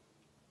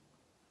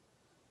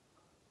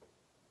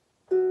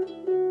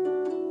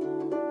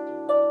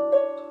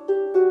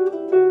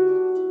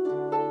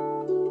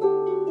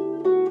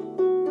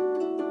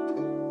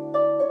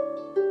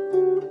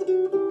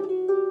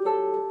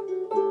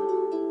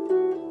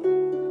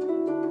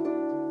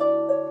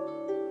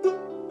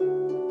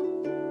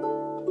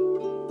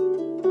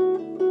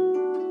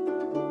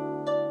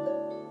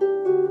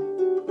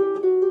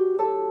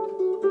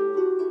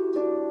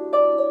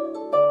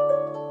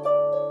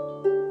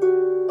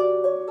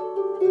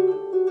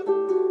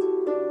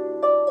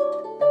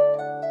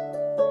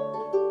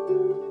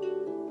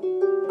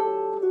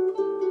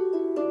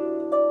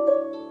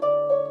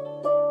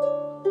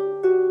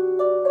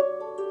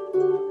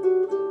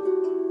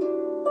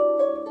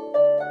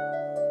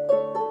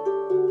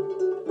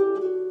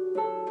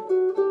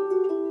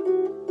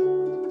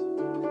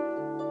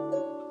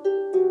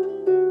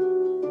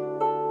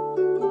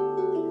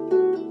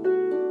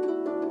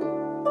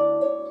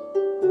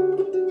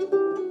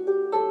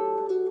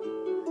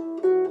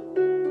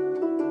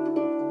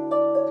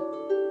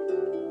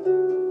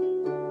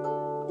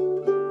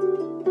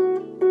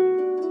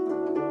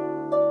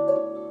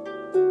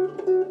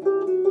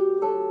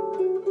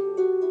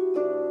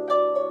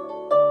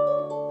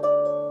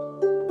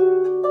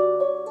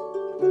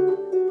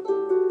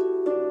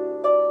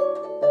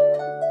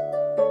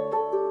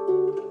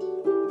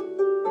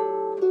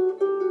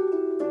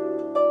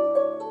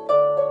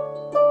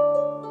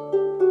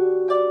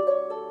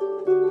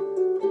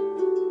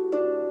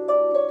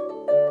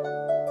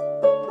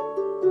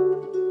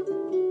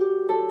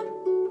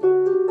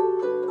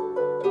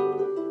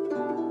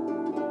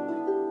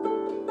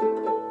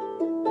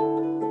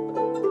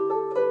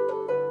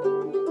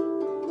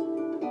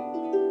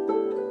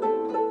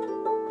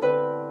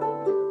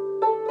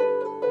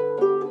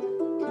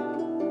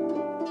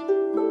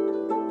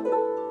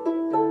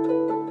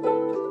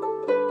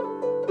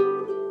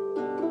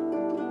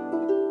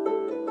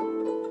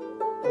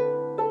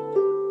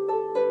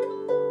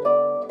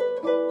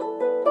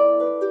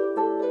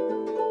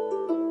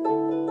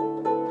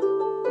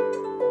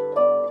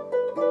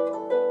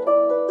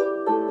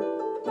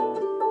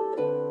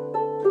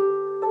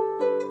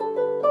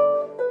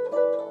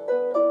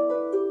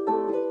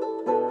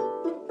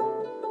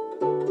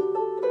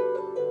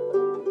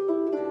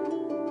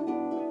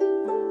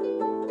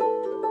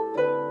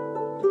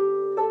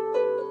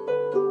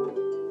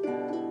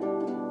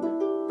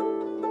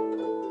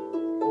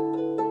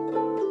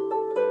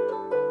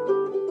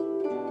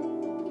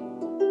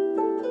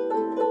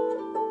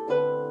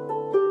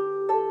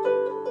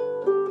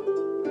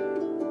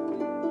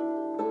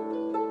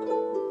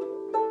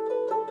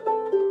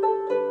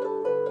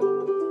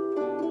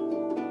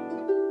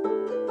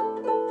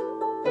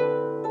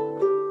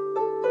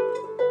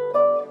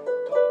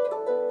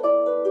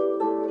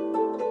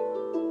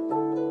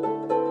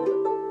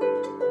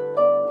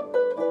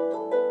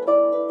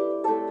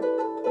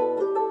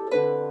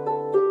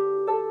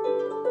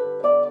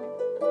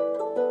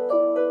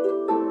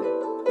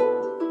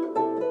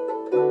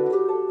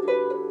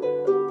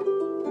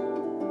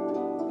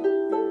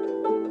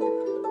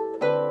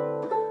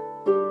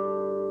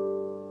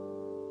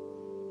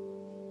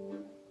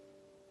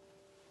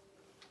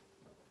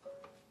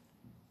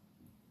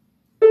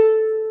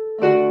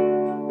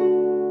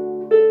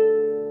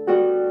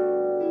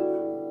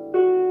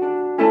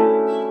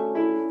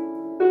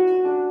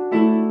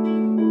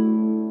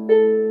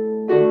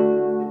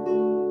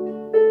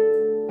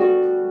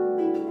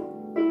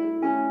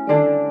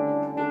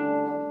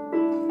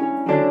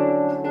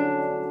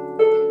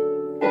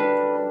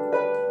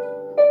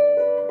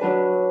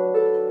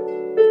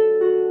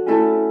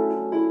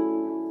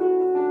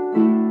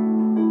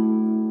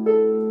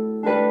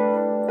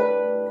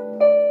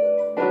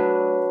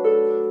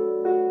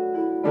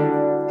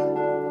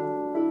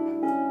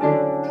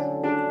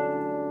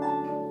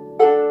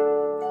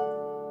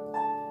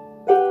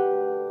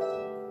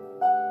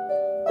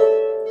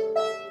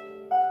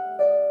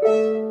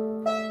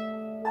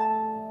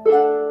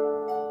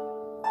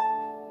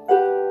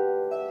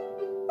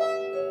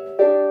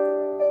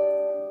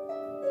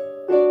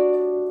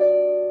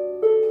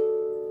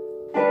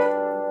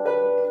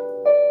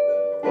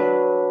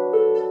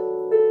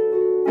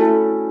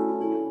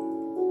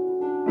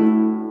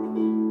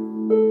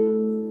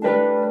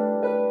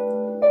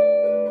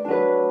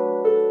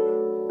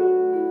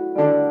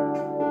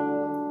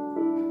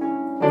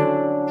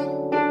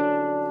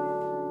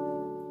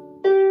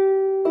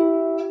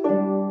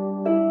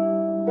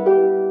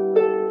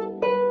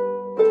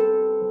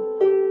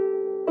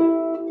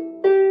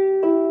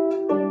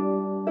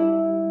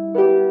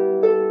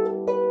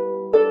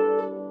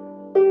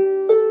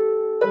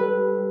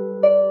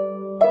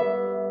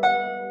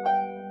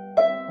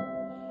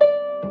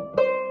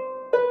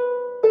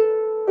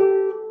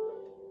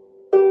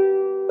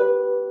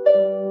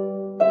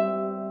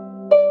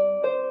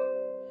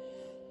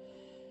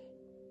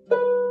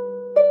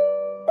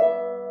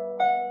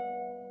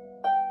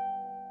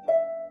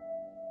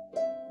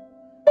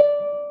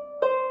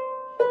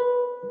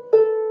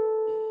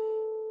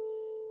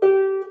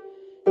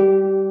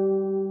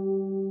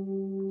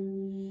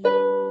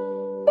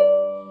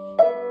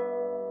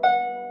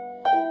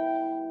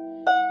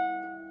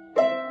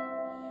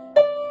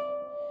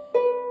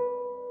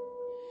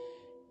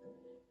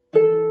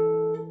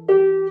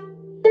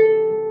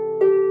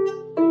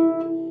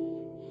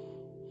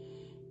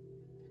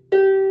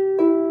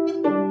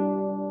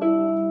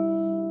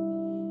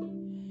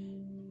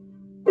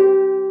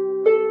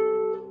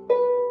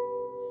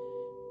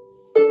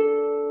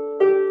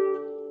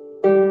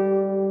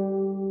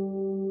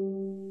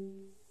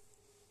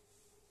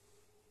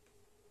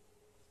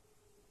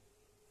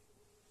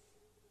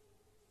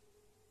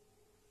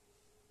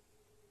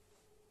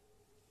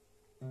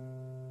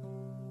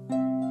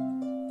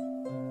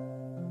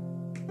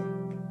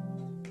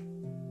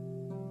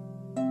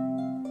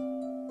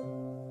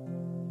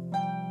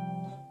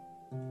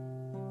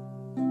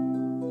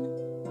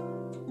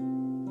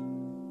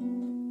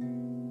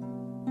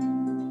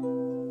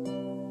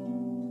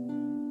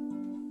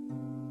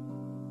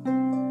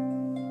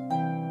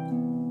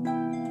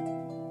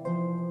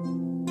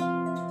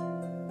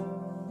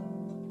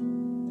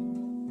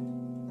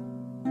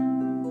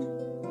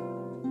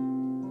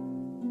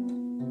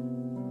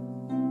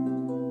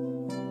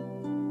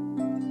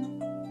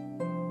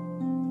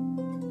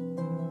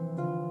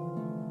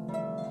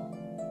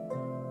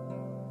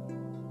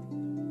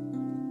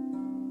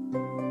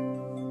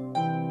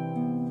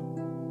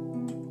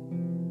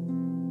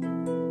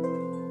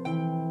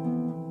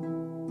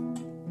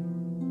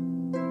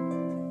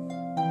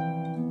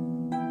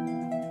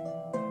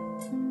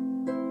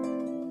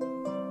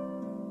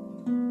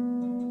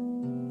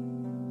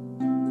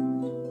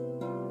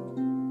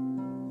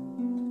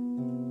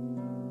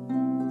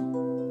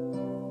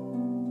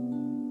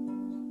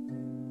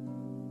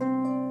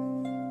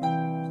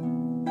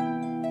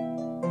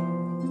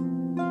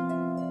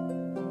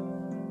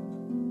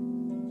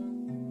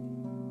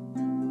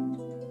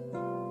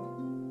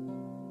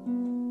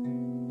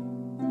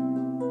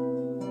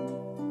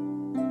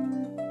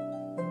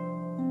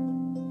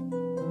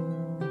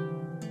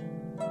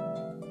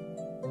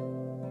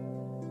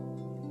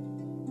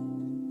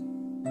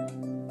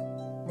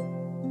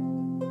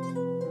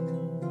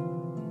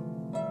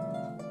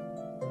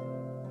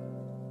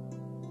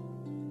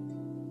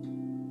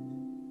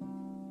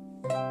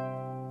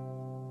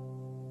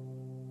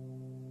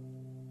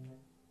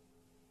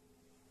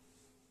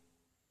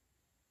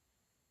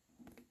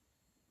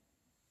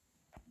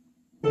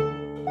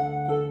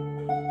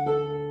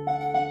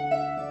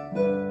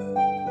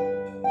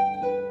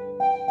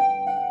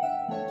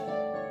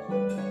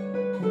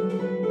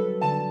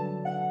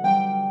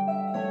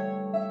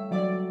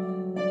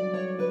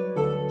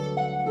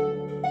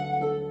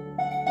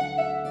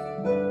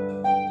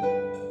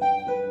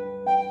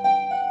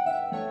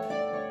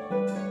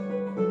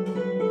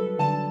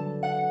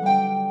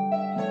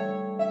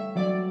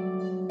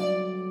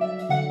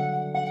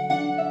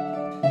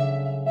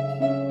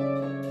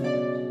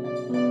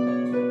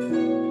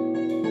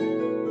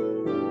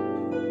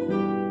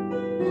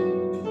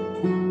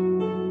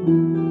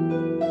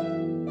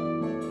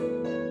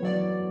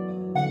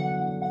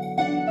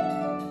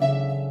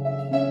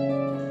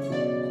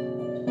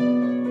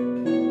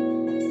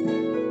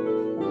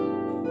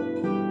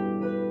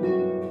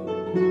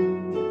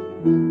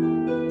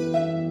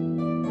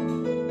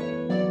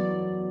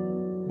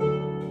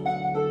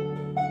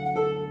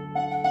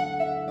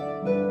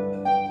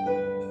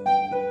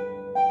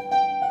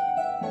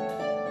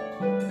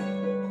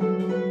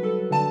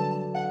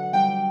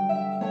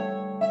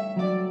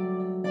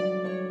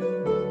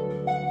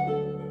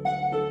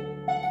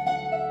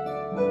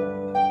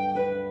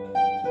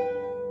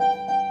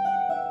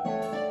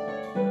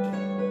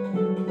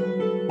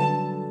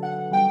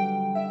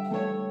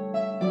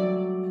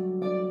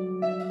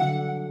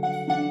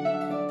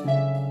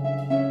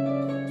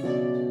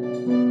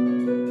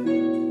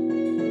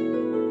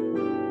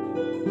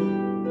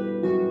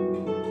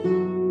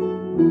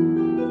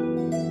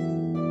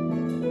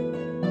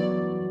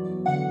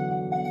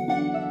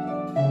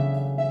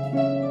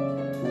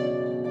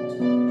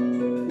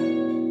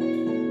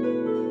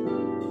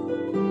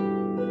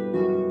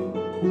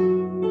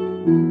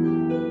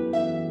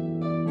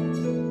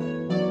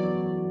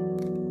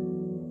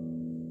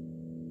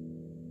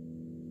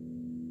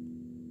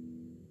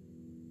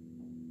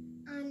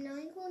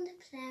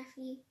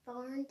 Taffy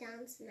Barn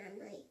Dance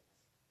Memory.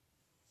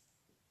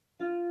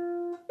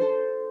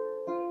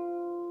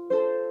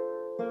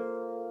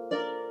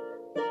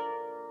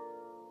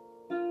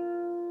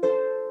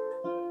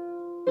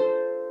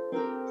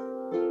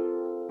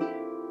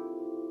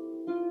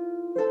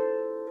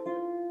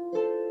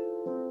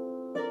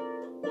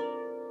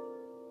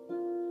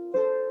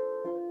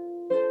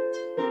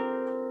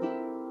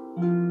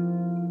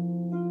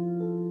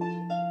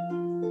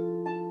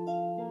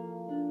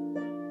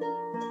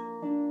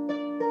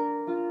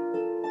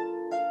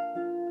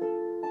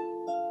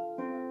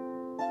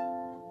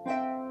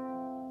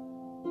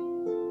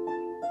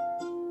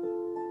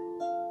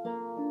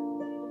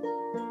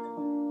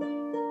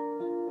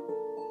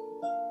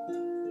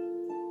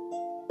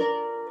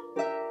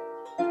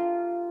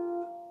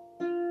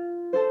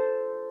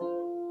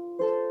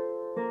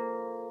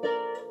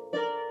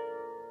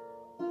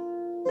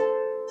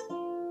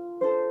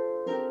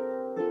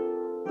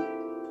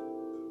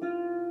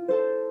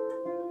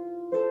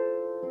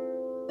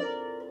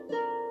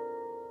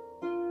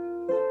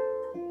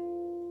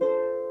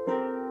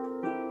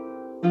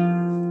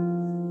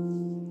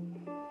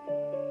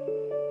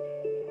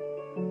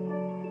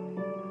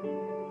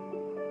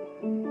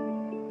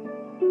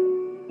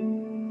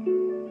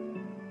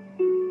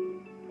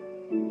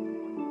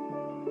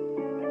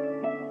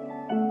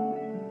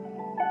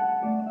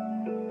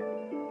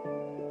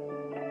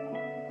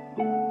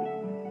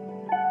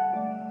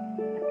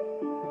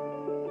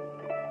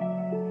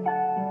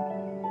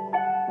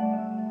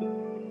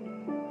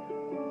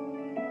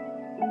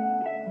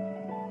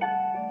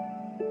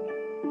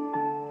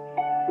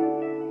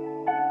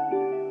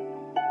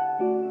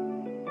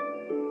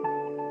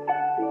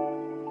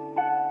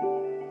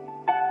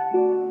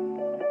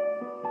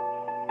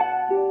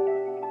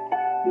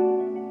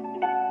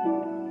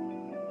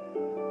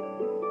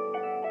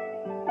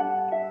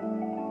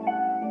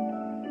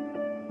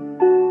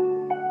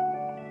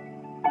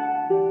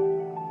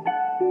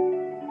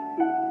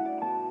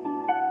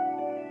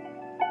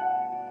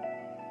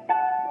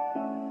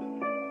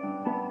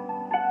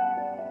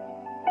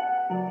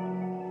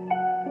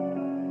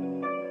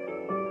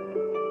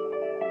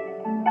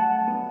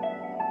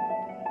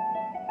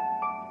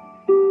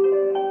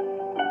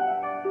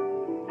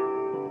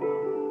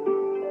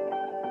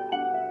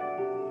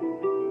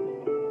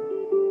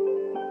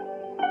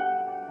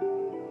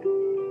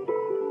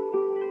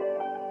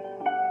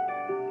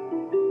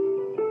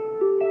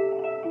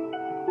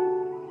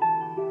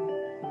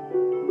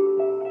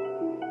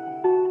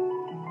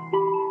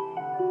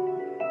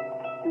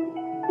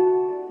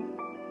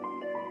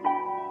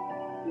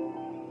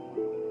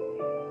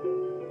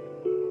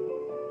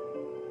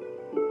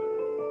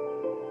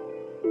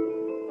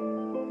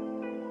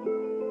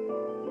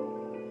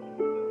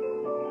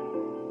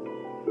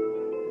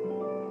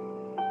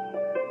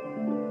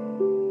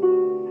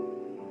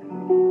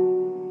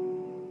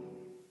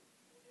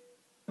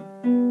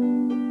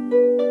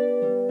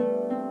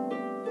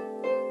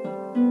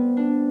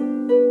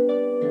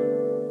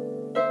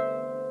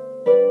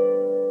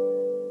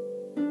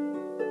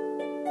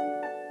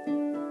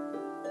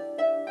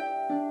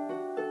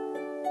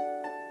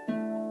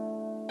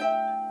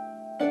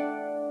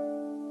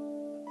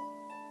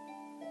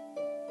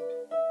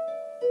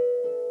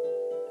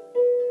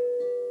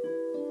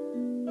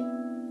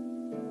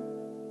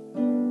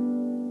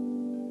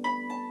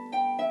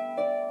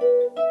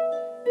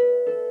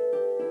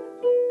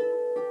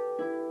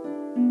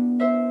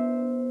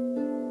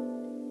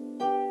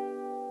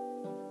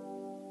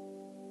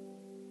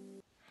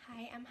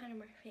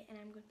 and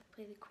I'm going to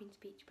play the Queen's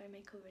Speech by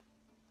Michael.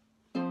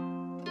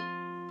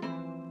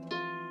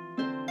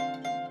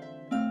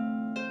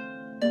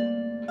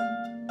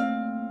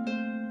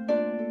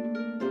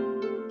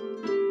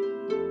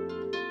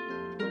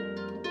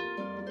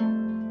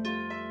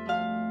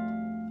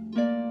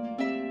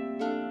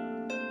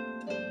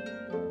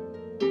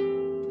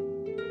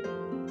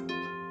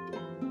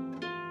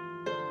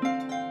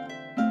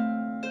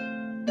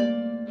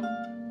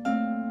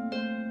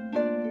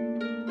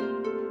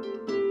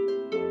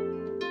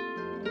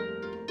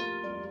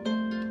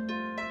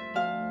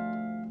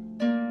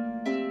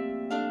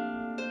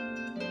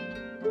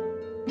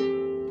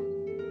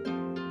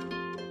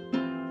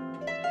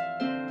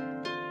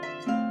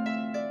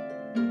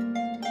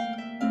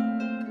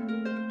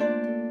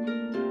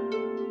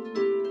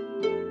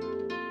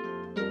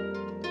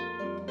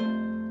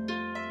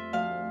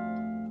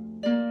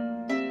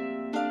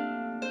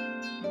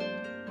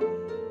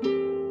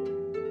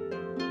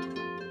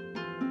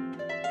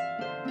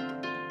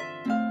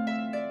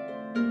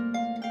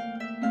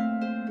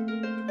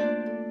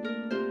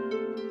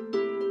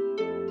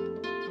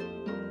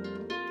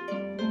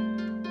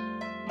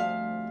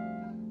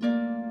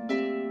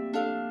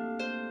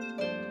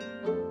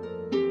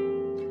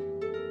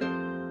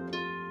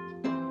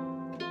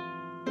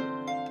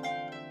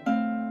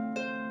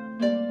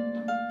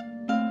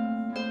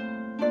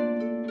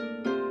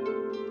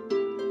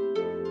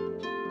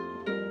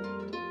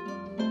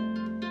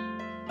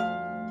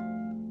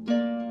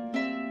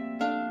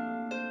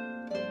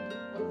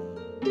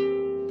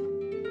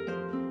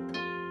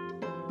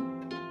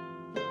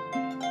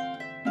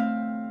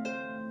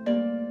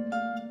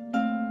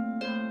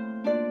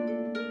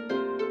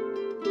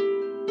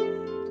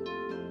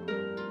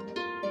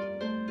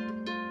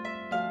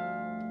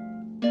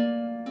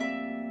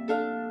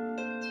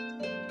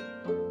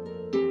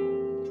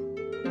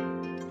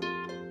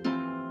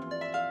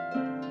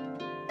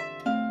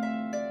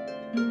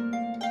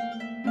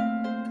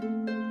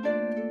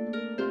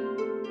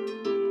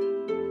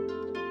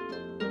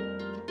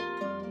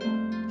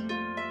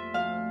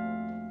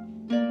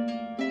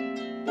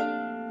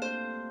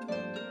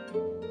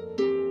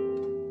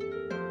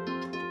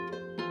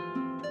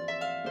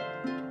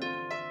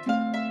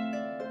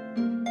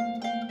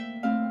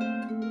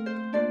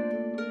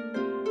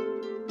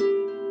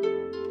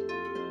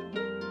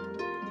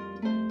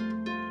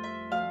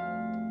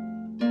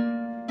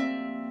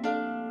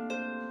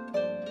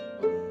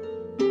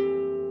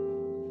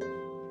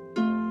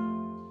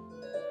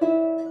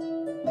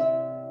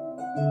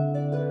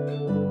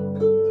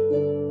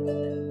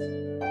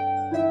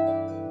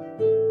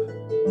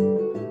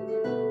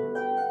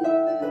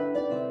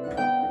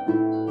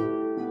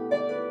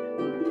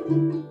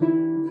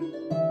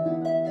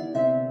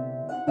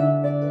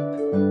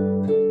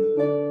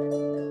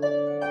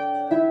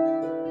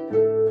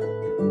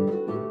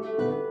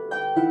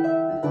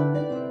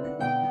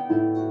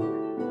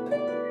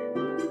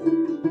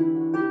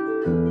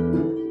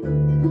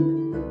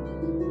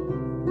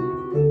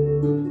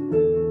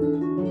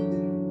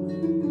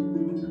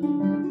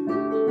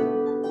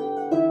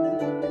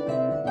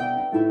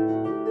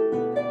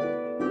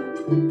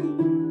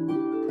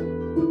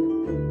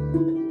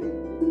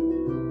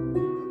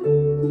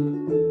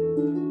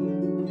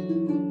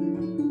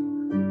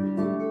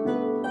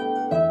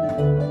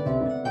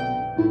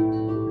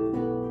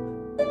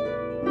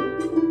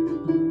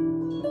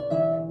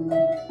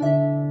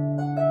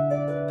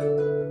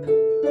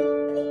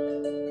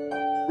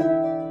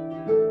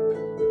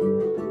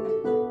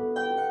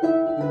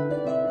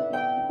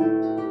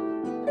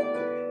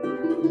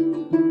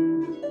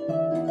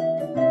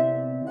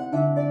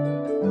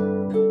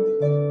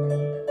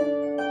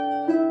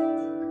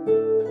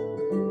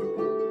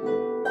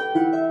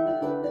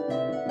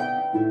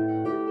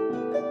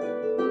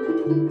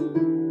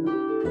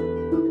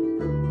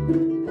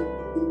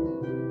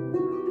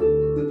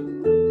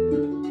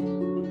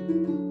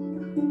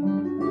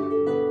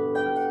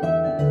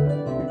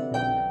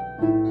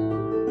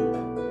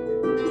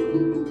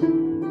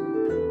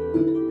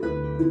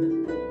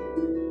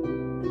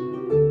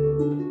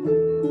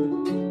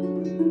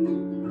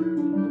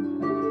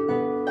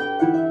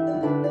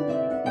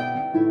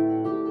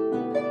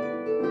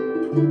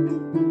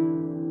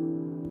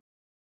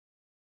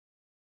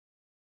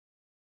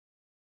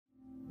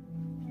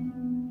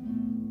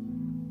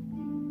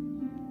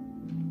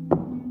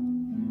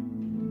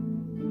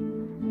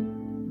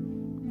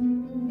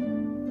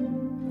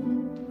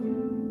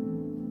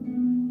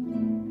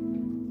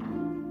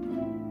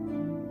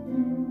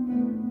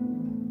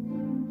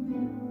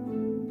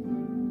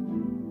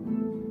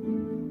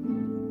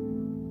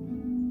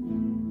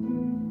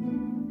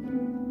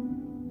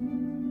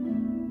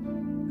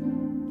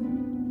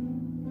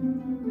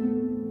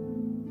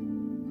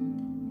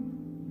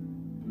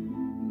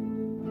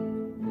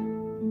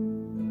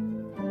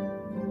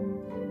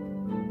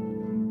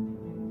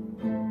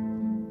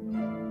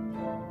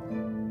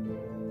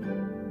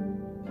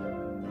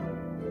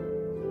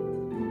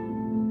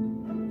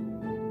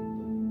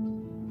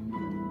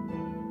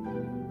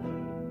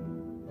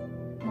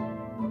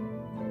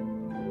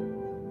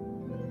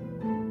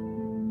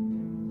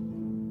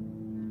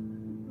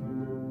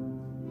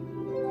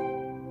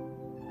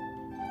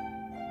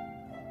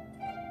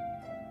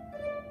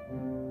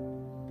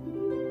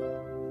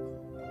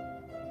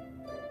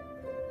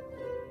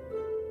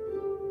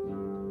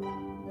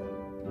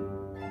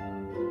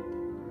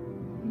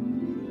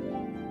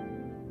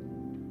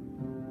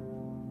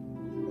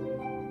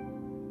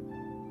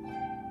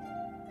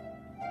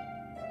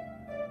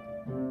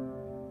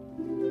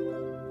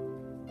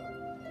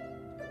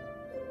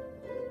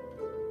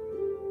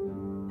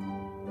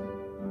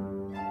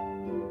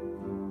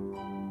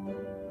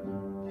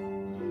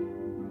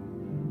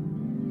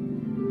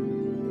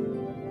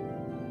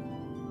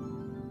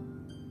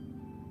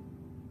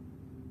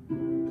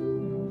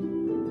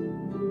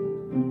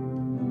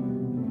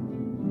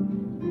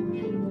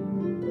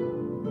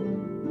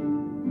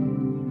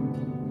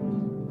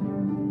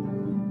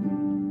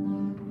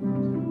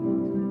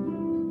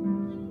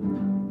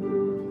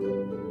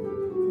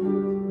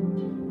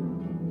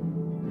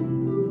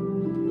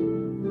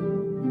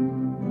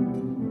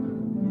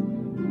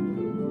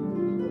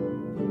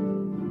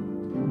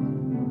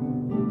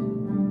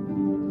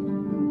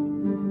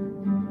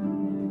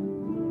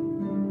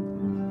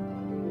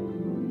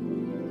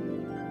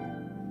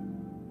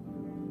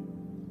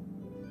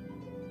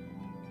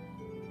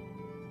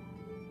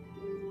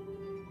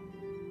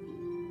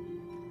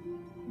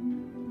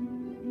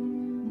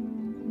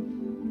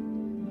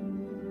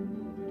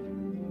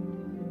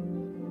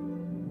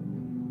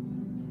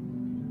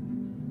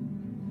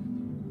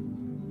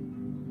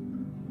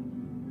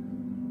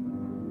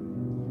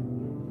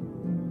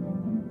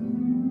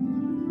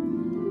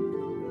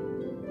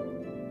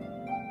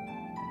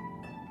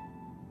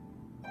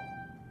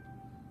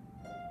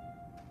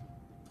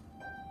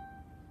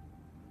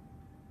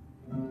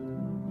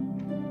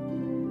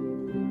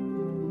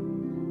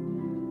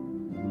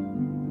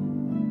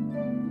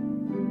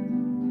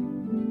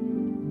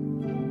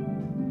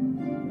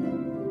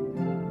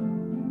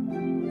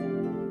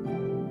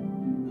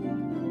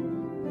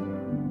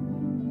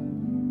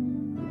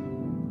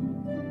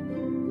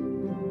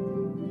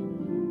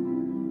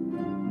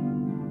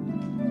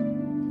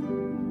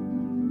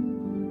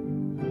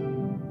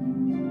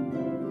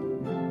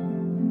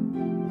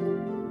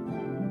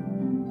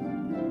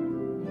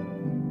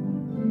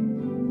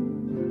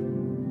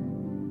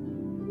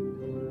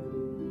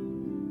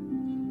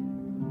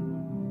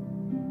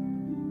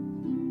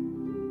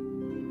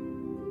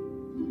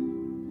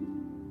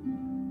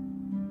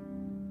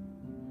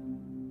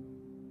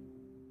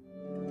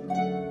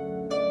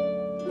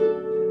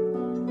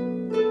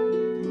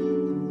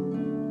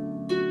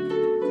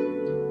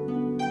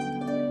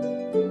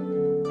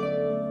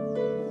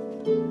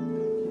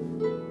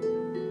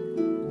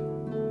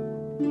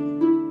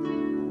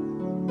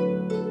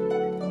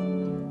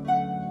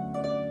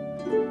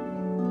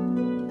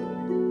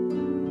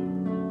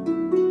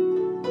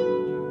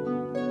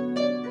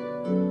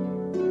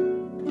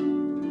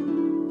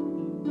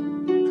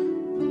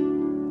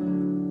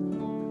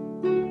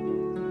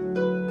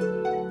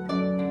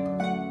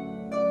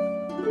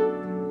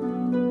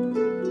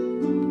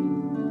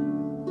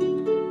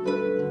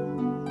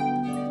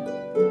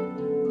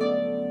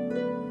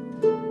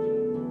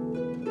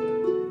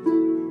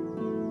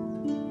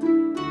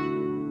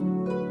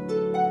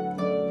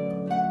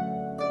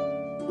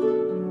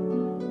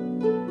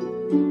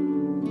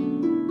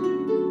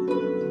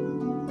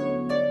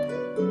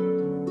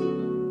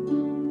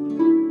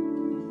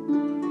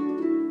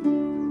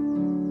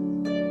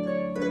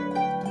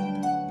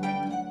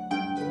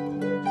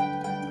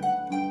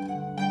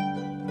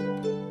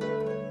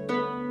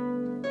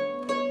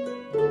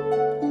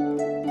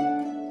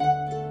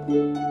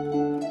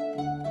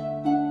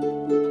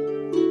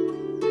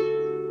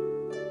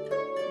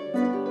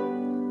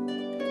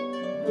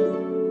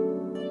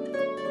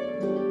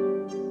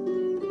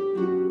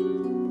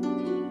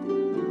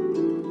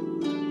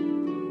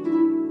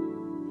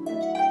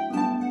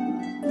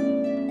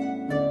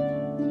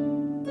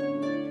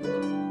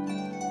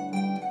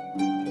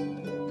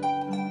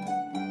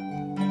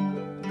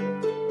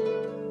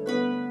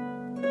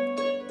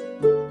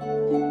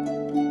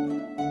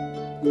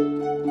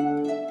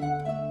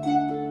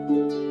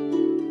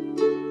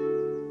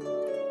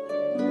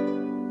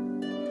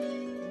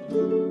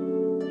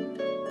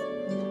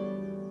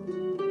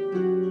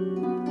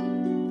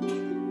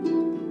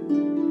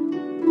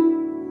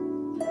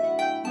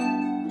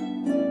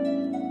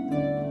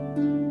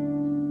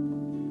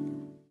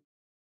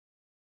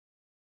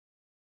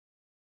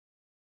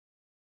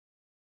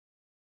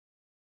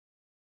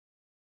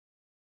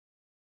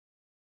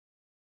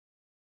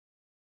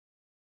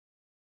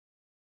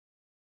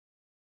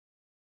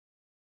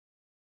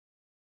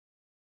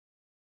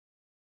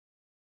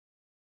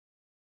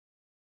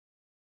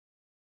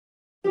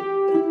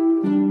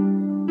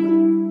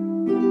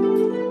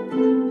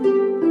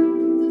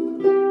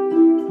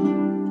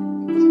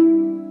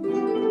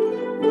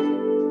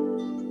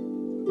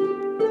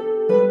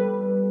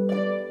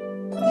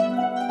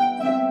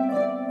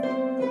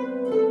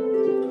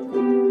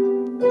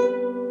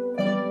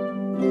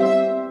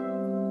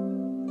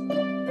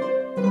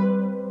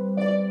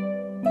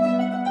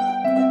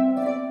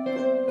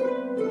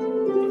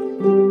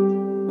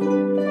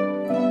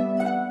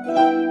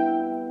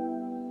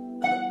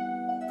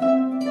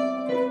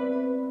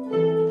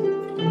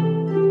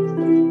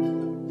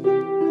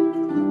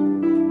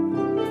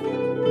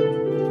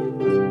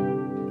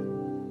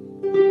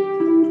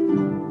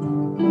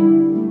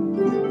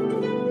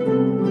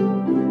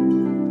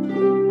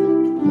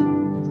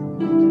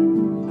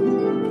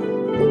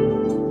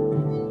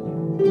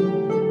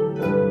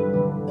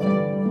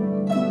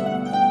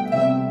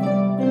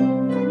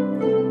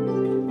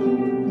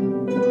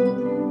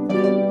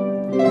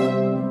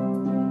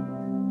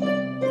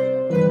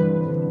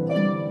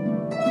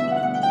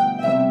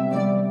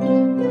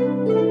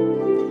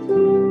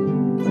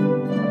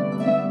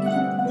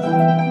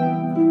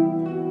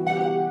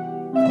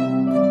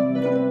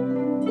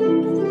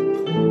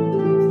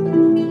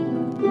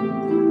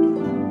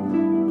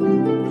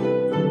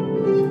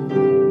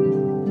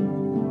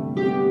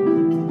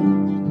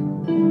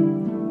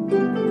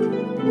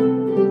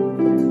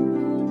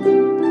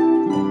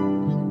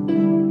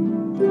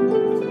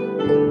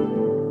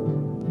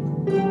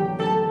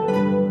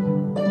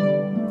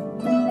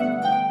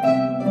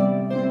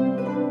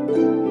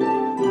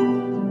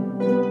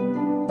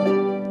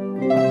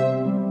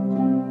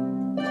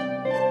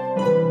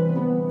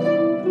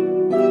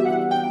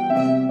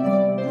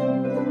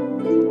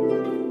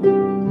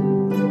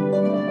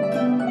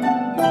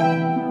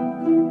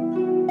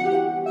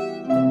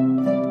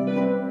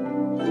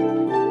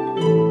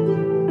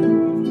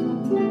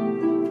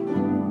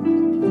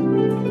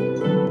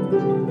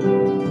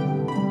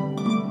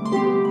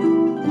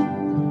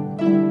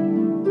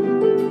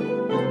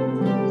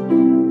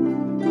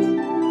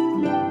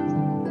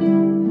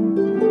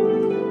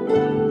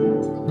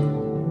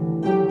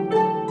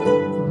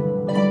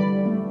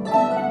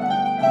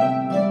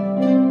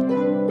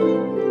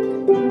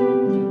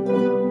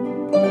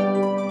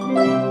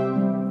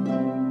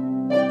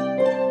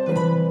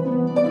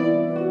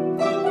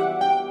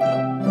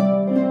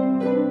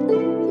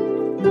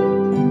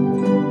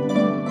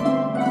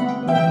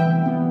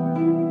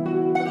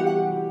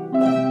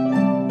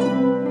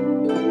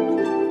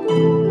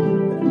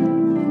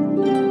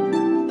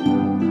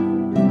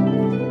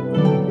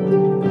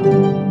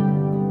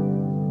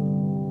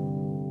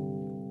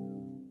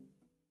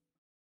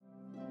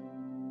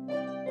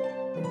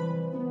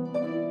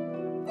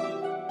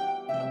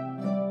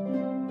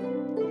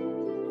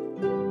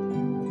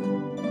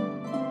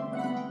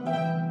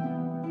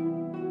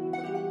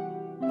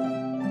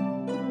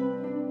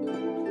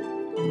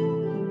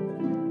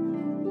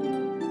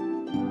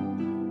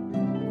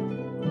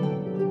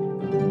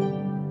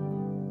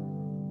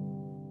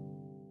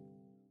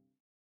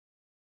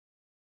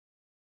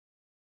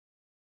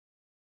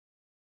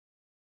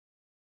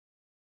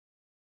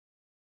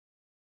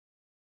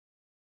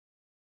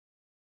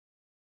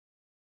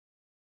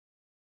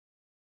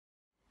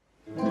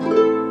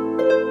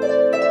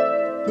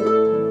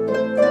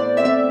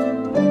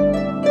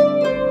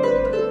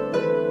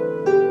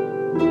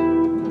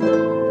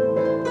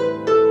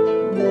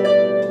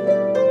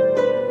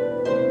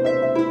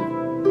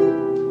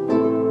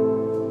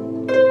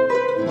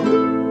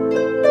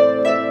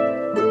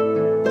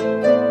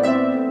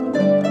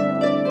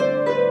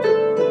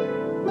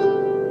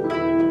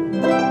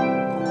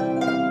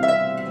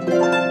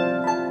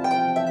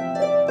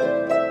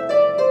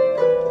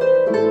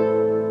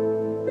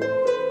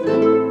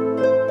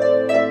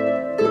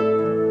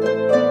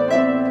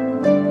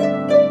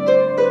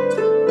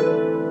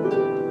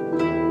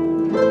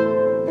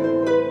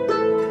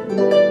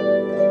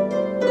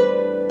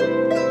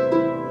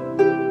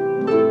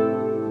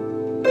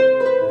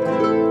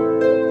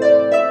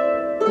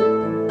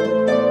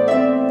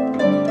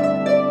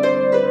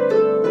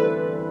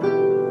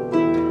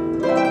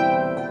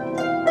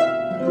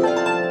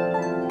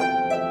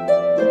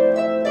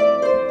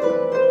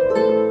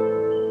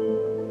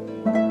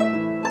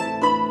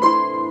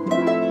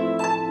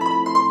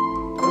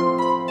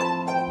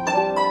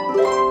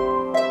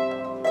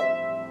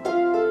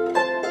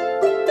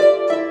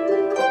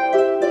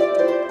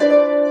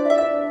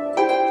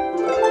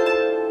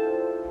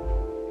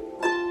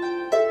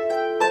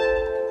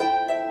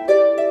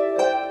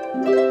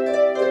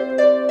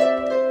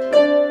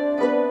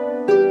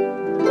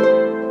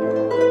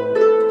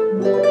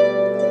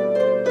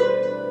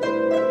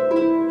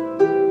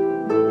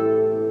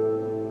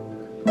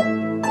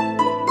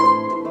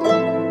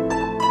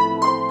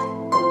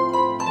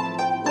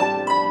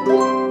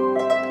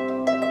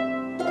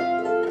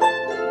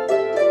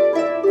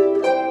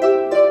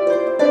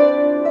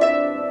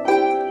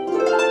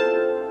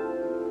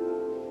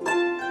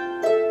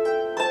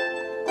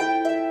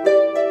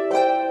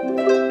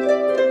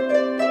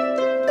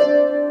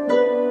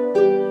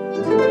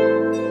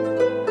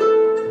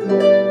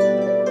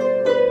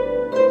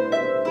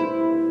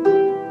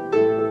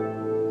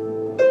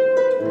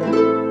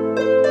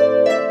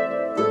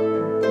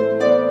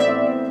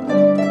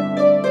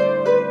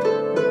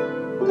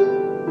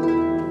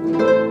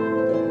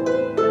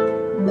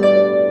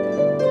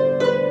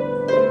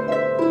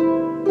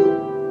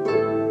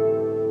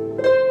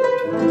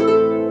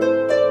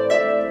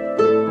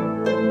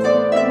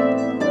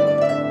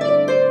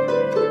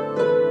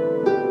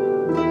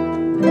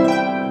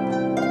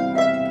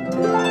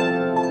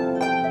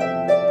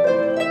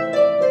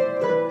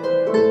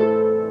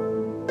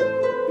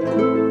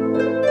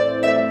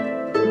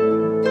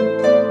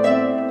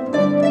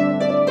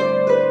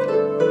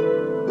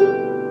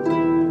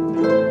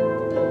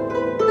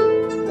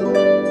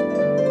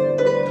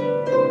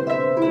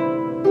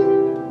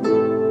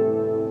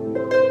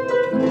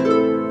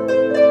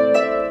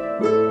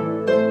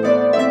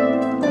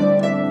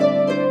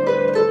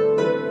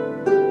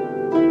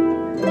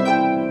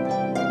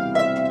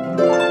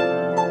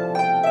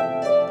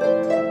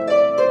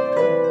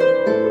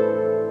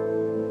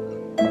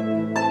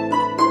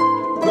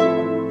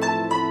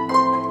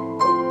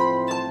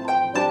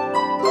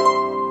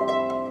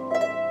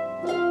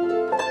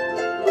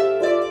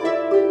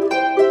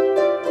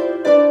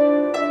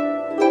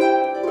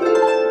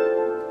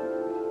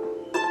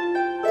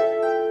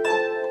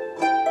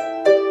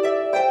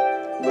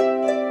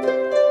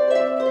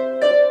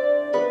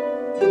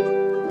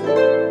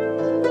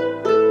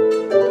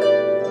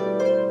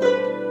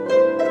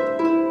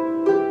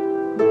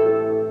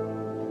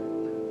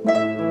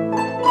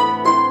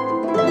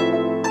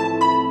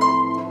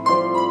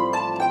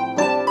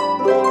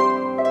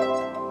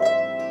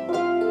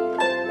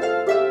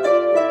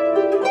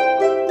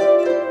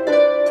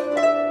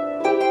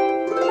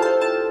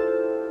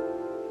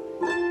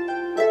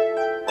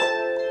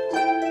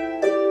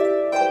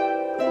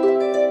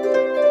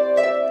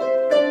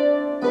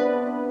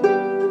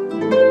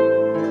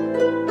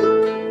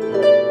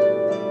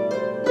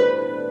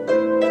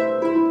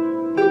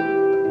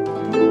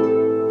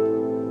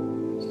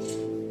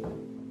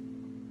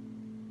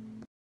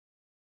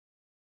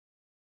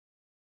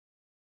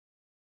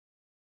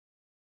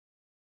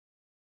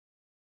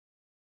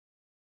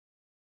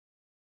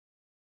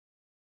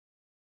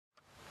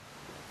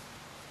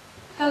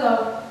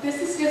 Hello,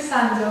 this is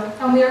Gisando,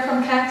 and we are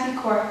from County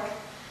Cork.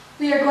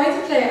 We are going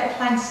to play a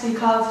plankty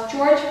called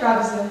George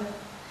Brabazon.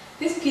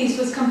 This piece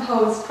was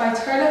composed by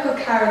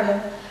Carolan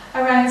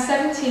around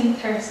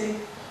 1730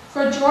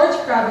 for George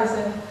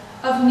Brabazon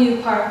of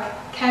New Park,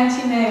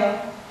 County Mayo.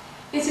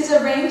 It is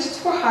arranged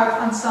for harp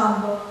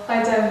ensemble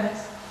by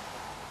Dearbhaile.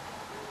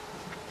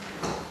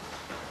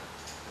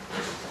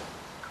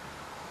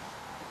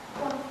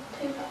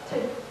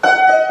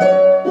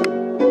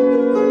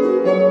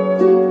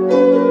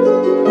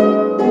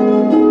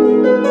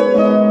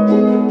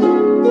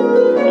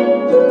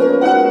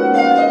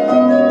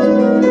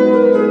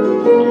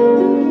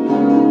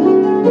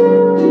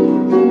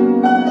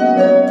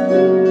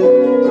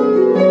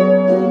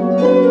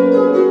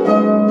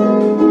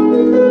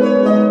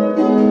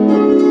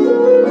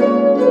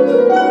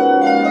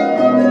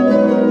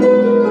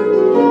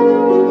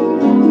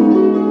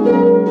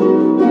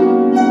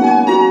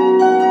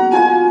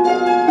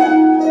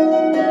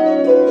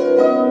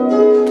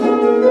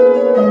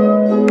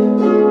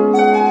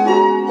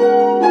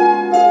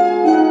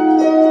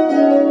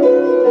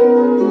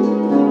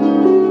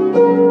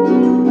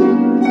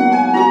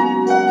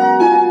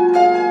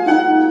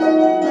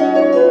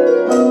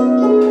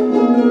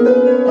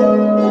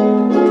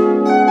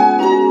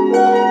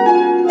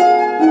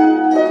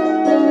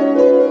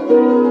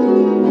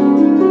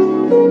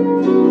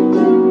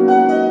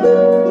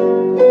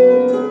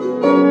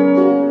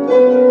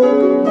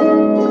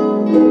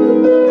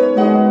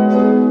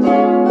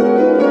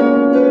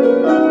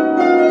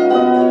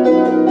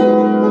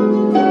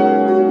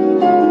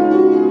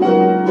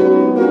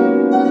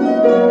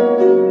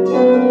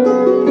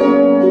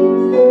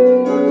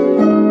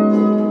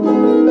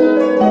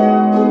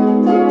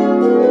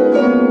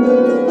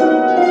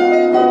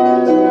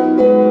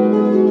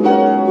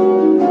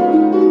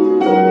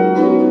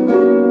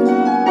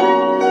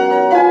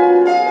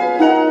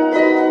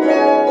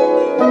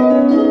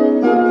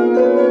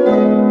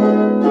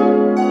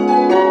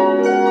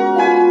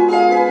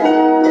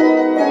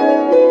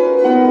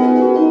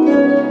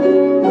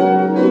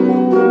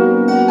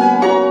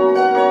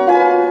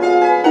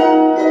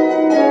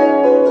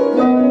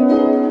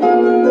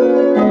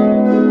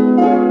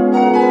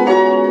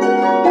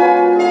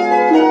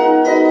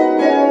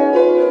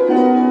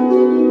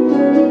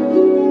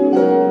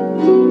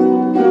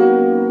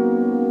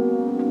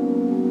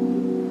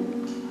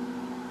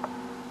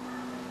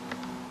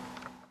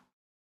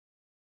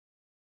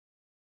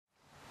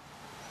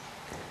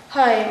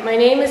 Hi, my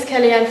name is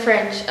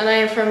French and I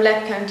am from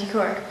Leck, County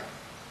Cork.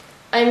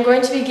 I am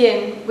going to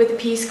begin with a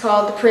piece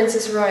called The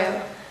Princess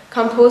Royal,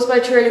 composed by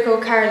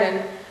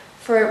Carolan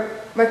for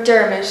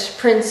MacDermot,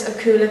 Prince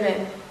of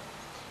Lavelle.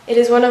 It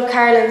is one of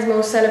Carolan's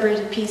most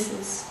celebrated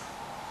pieces.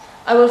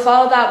 I will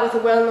follow that with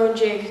a well-known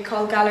jig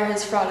called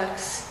Gallagher's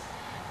Frolics,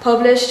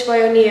 published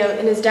by O'Neill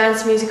in his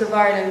Dance Music of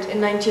Ireland in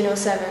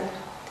 1907.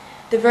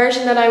 The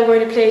version that I am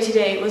going to play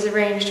today was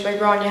arranged by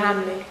Grania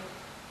Hamley.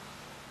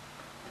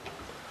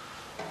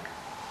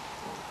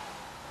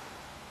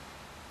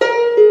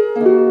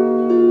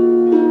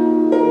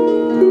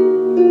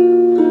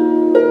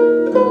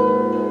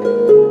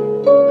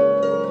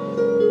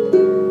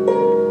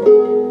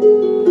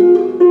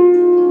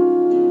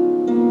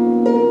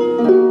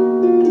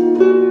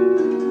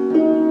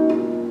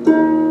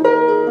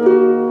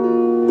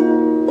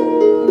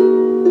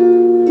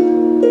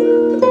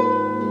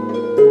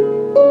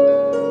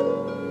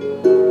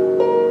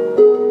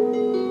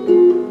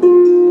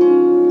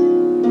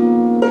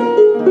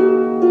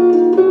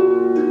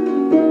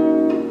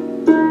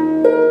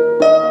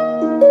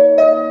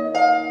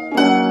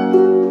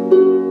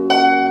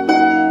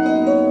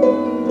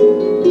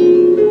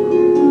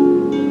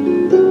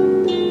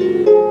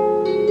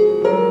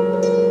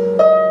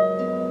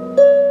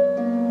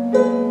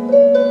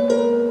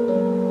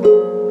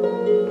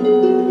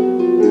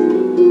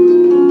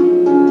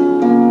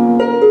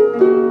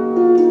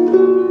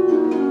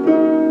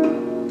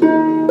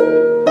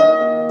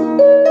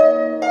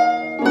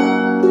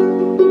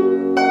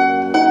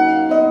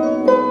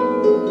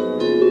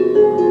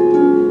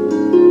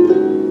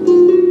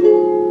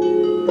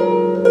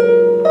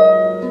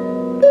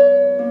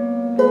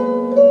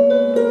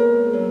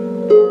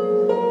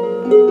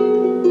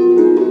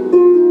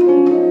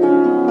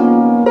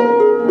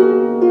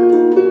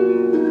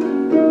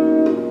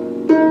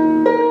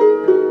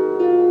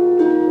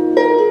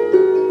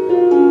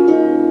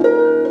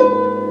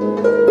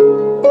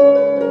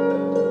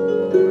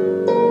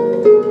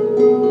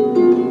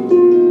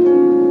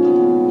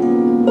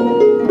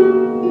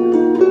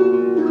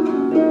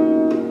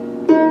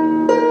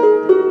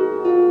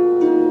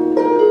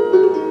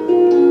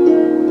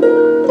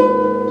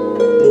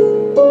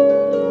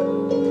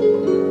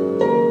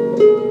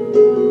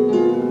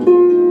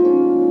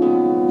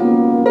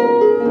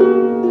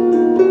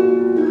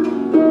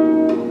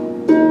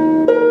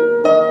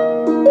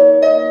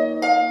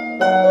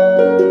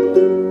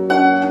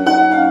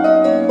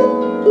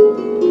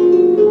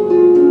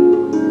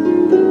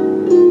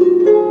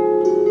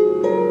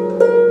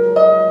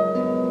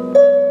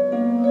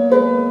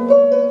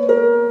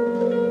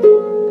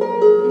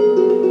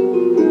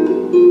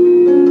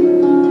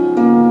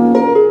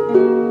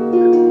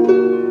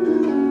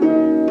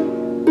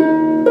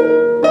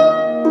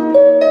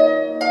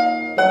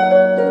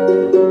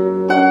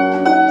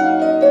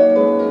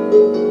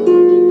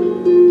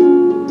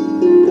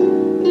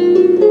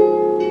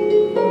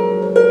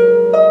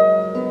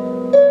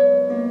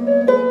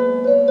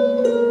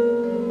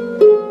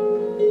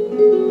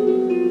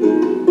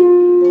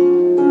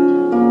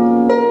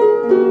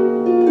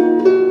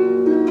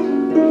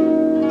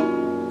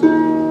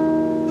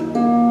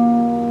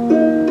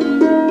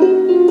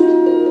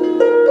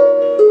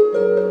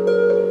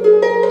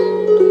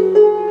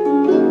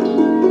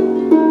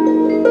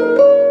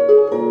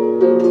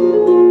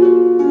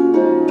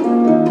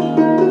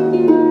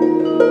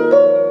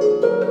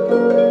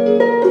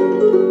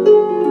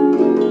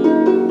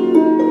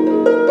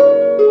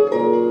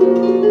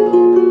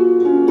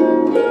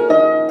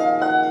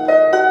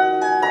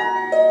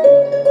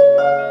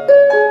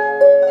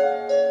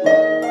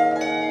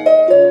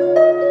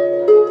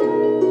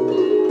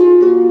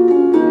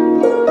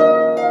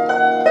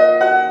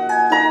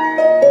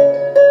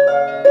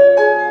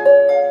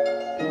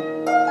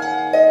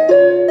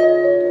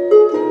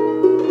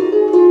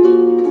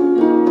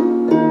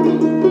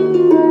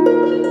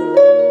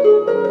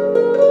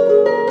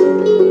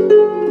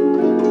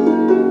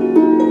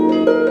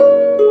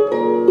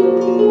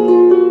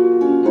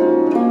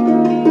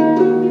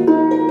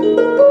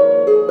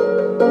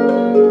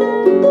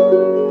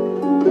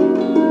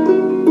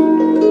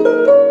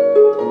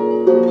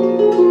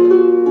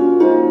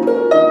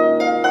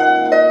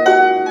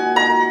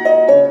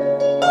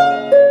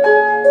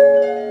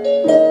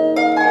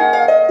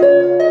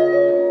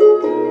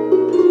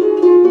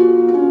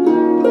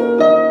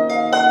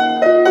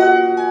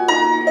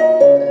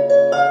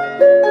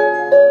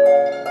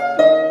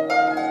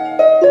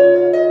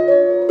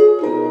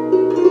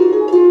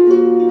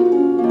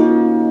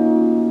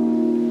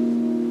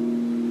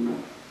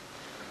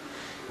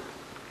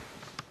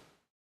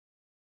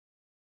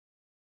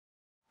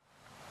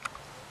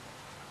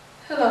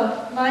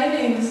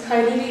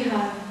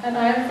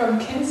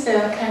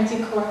 Kinsale,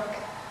 County Cork.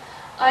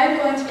 I am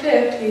going to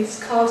play a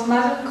piece called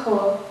Madam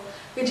Cole,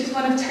 which is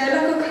one of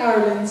Turlough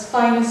Carolan's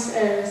finest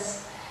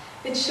airs.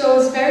 It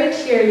shows very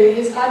clearly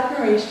his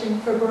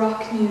admiration for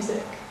Baroque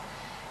music.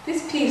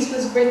 This piece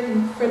was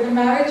written for the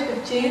marriage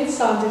of Jane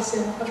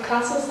Saunderson of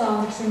Castle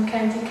Saunderson,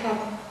 County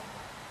Cavan.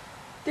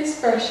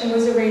 This version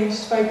was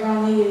arranged by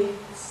Granny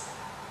Yates.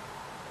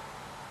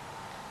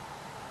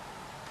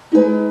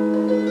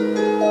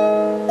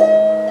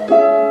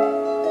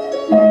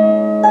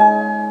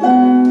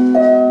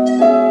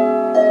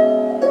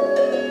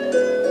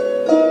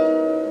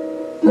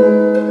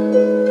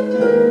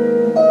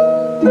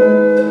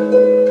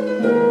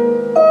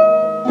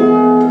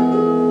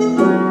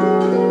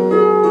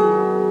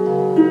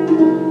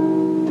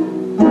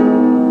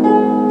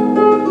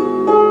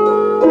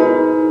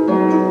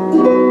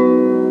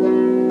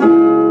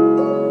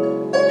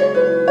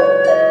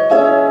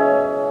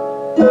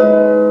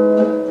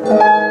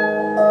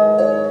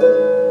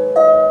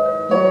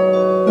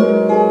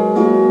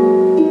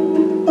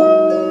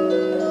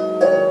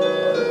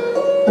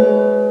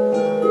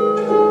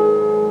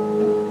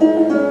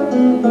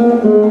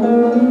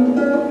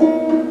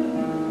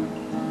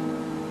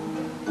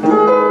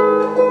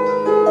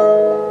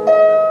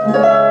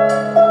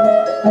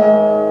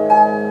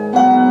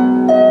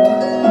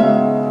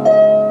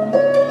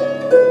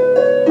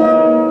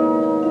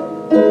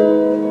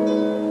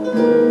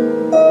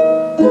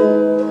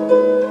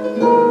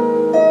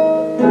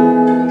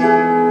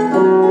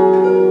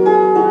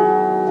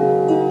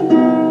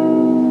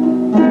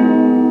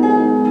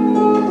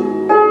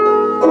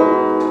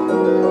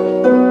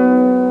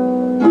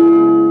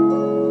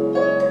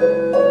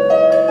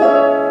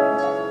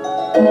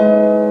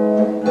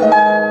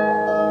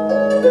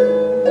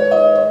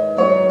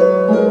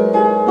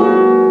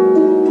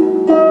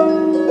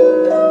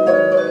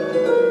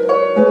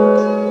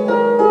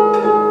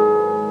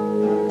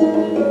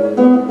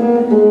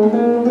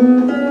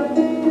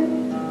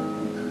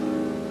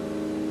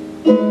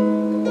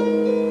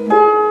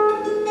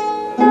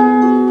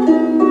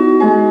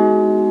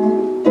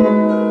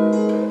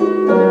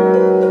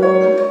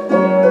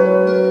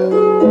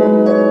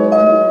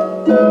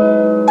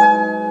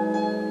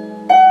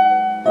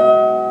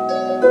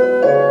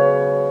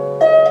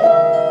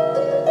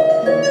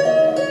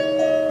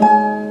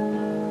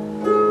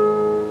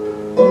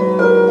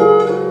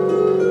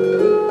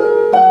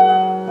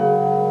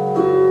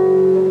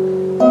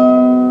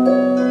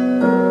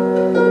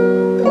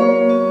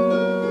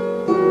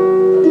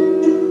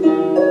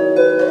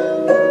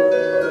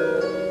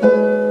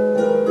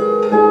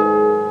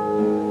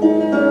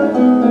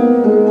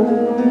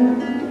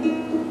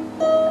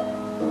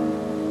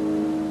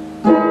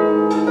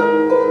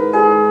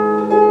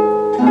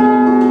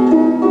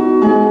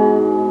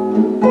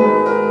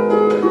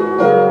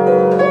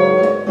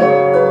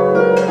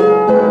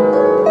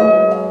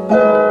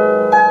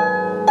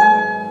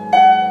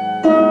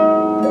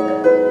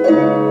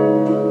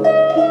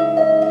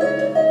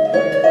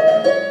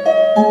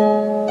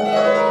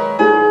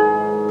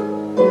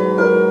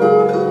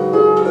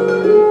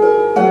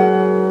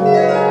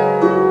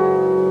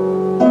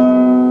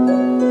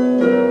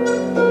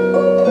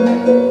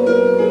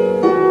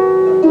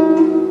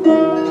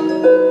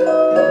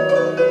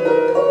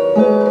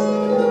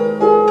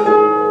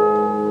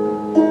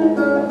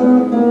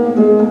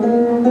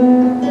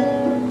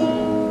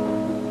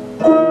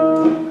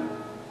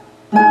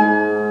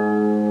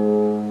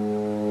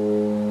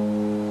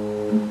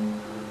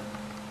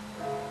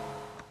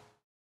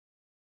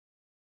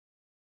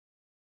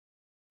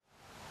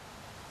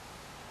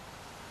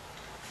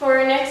 For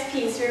our next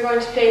piece, we are going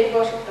to play The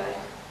Butterfly.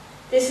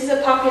 This is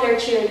a popular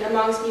tune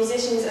amongst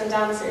musicians and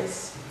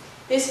dancers.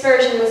 This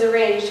version was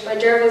arranged by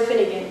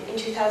Dearbhaile in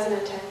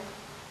 2010.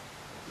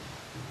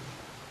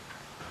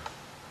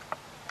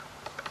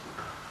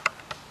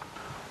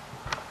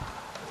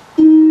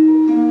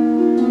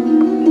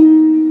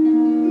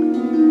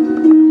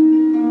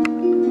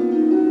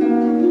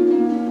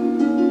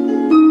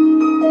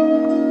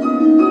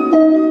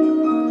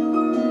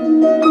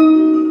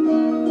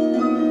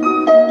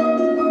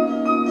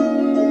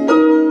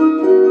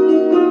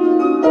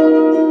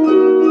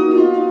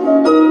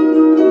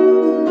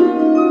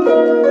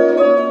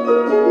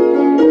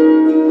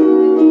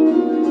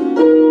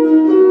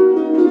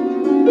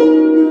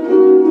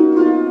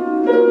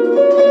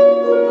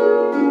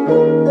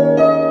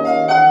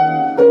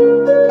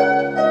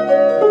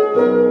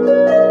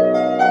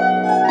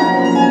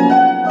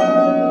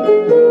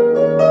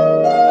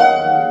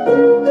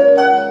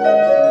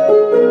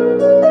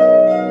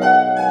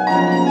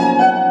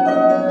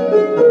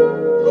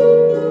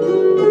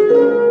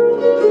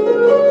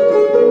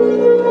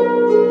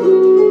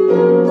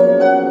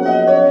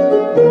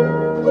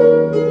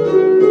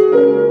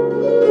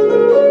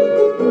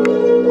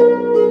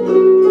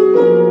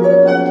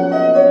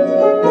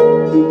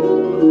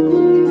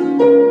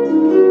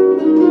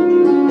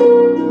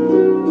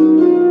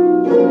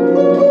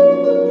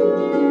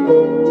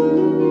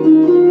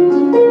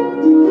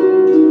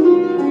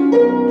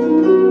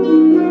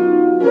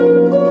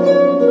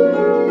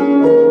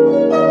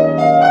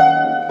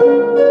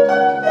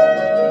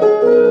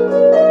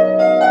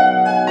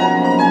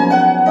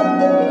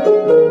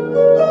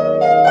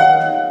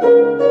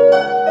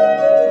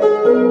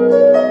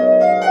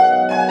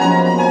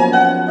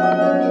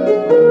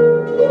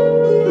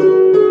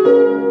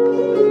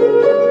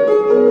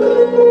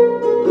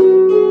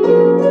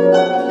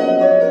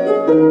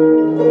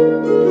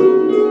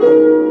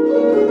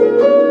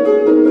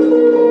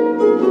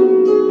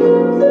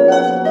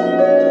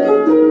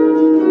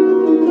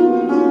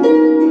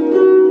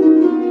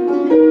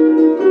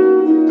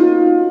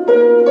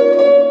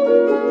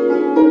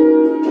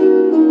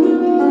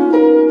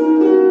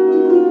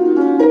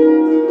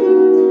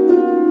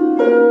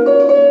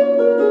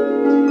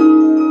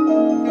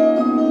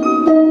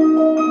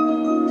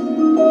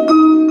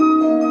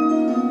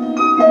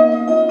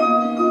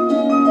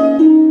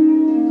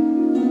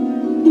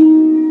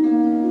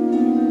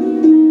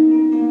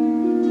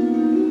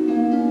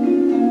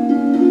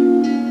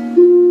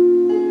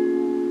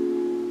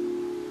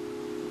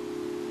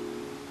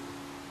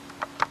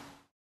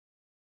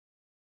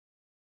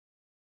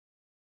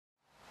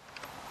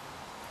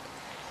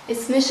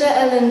 Is Misha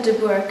Ellen de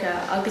Burke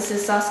agus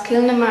is as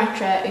Kilna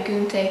Martra a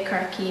Gunte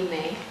Carkey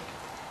May.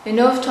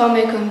 Enough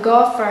Tommy kun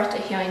Gawfart a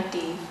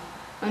Hyainty,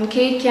 on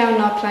Kate Gown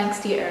not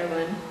Plankstee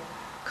Irwin.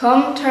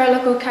 Come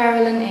Turloco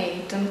Carolan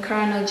A, dum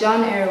Colonel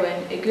John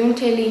Irwin, a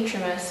Gunte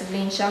Litrama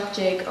Savlin Shock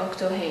Jig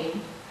Octohain.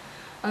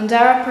 On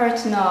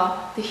Darapert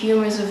Na, the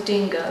humours of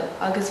Dingle,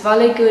 agus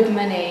Valley Good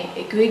Manet,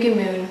 a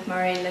Guigamoon,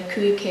 Marin la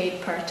Cuicade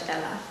Pert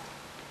Ella.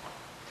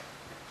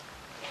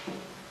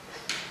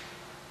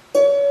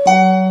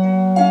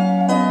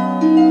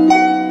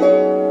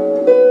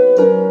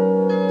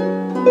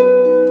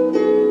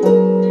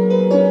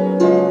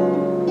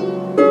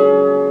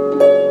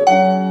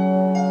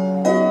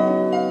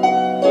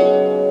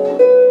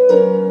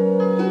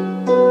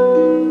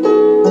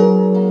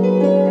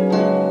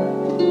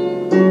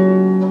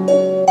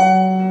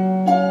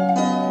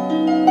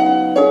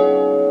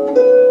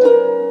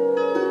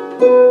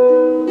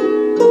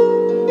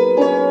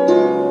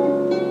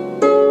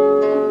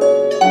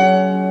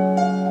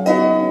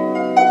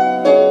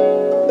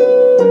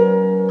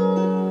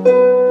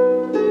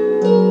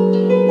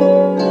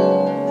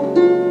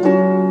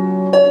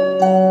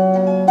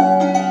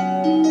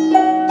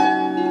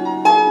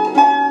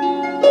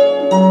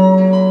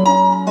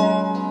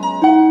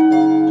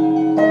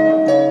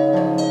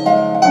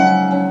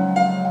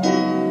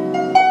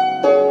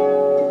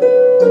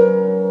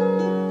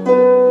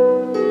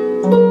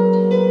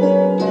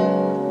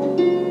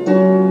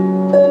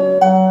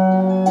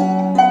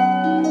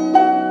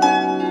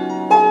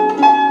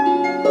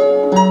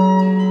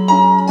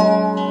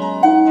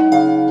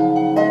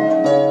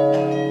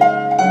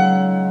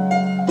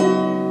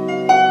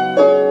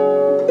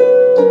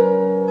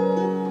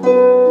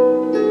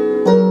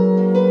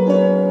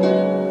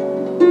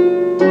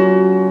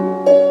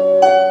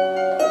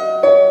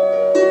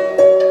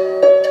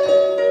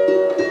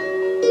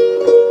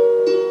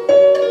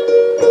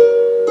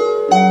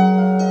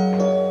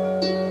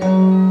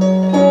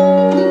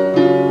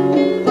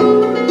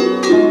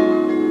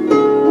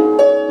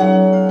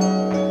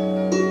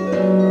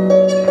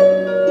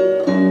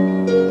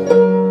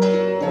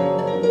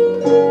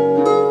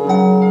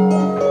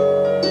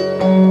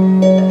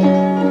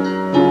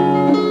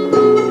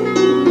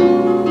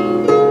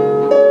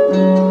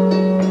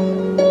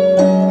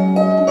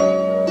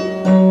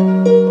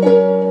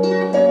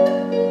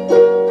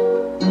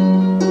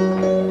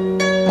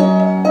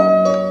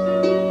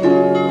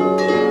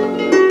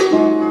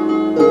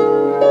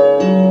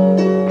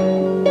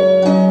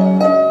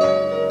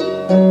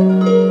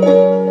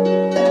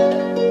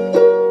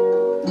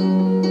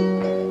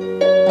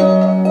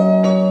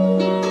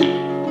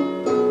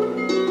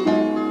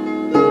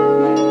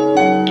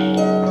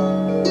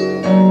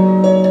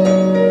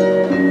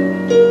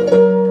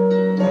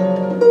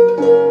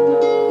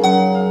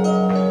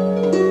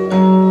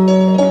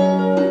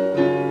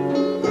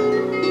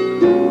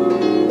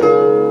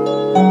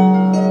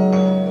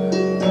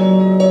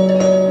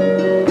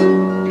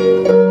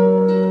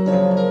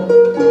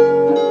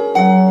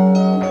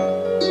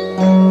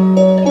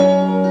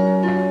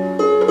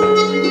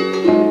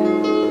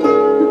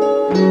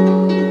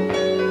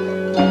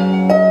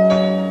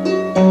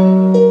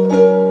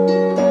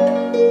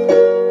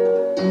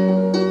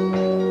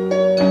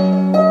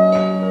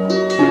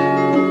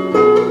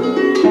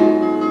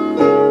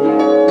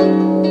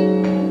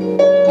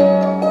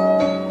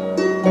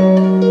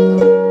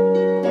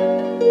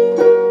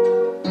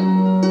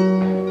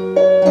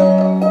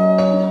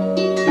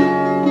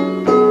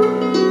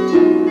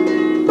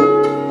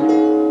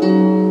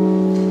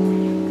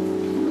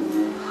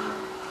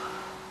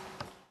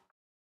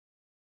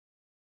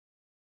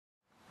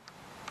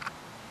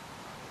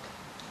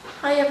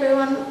 Hi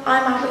everyone,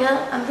 I'm Abigail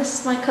and this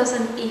is my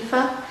cousin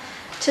Aoife.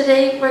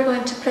 Today we're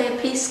going to play a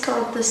piece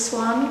called The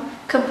Swan,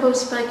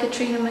 composed by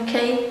Katrina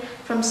McKay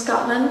from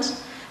Scotland.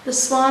 The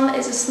Swan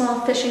is a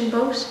small fishing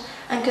boat,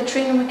 and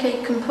Katrina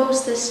McKay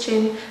composed this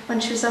tune when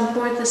she was on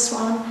board the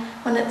Swan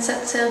when it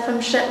set sail from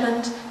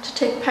Shetland to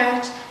take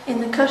part in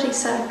the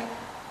Cutty-Sag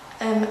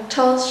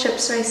tall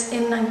ships race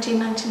in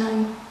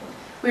 1999.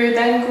 We are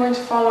then going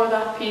to follow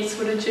that piece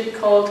with a jig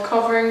called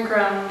Covering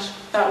Ground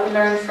that we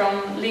learned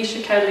from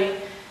Laoise Kelly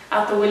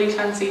at the Willie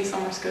Clancy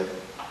Summer School.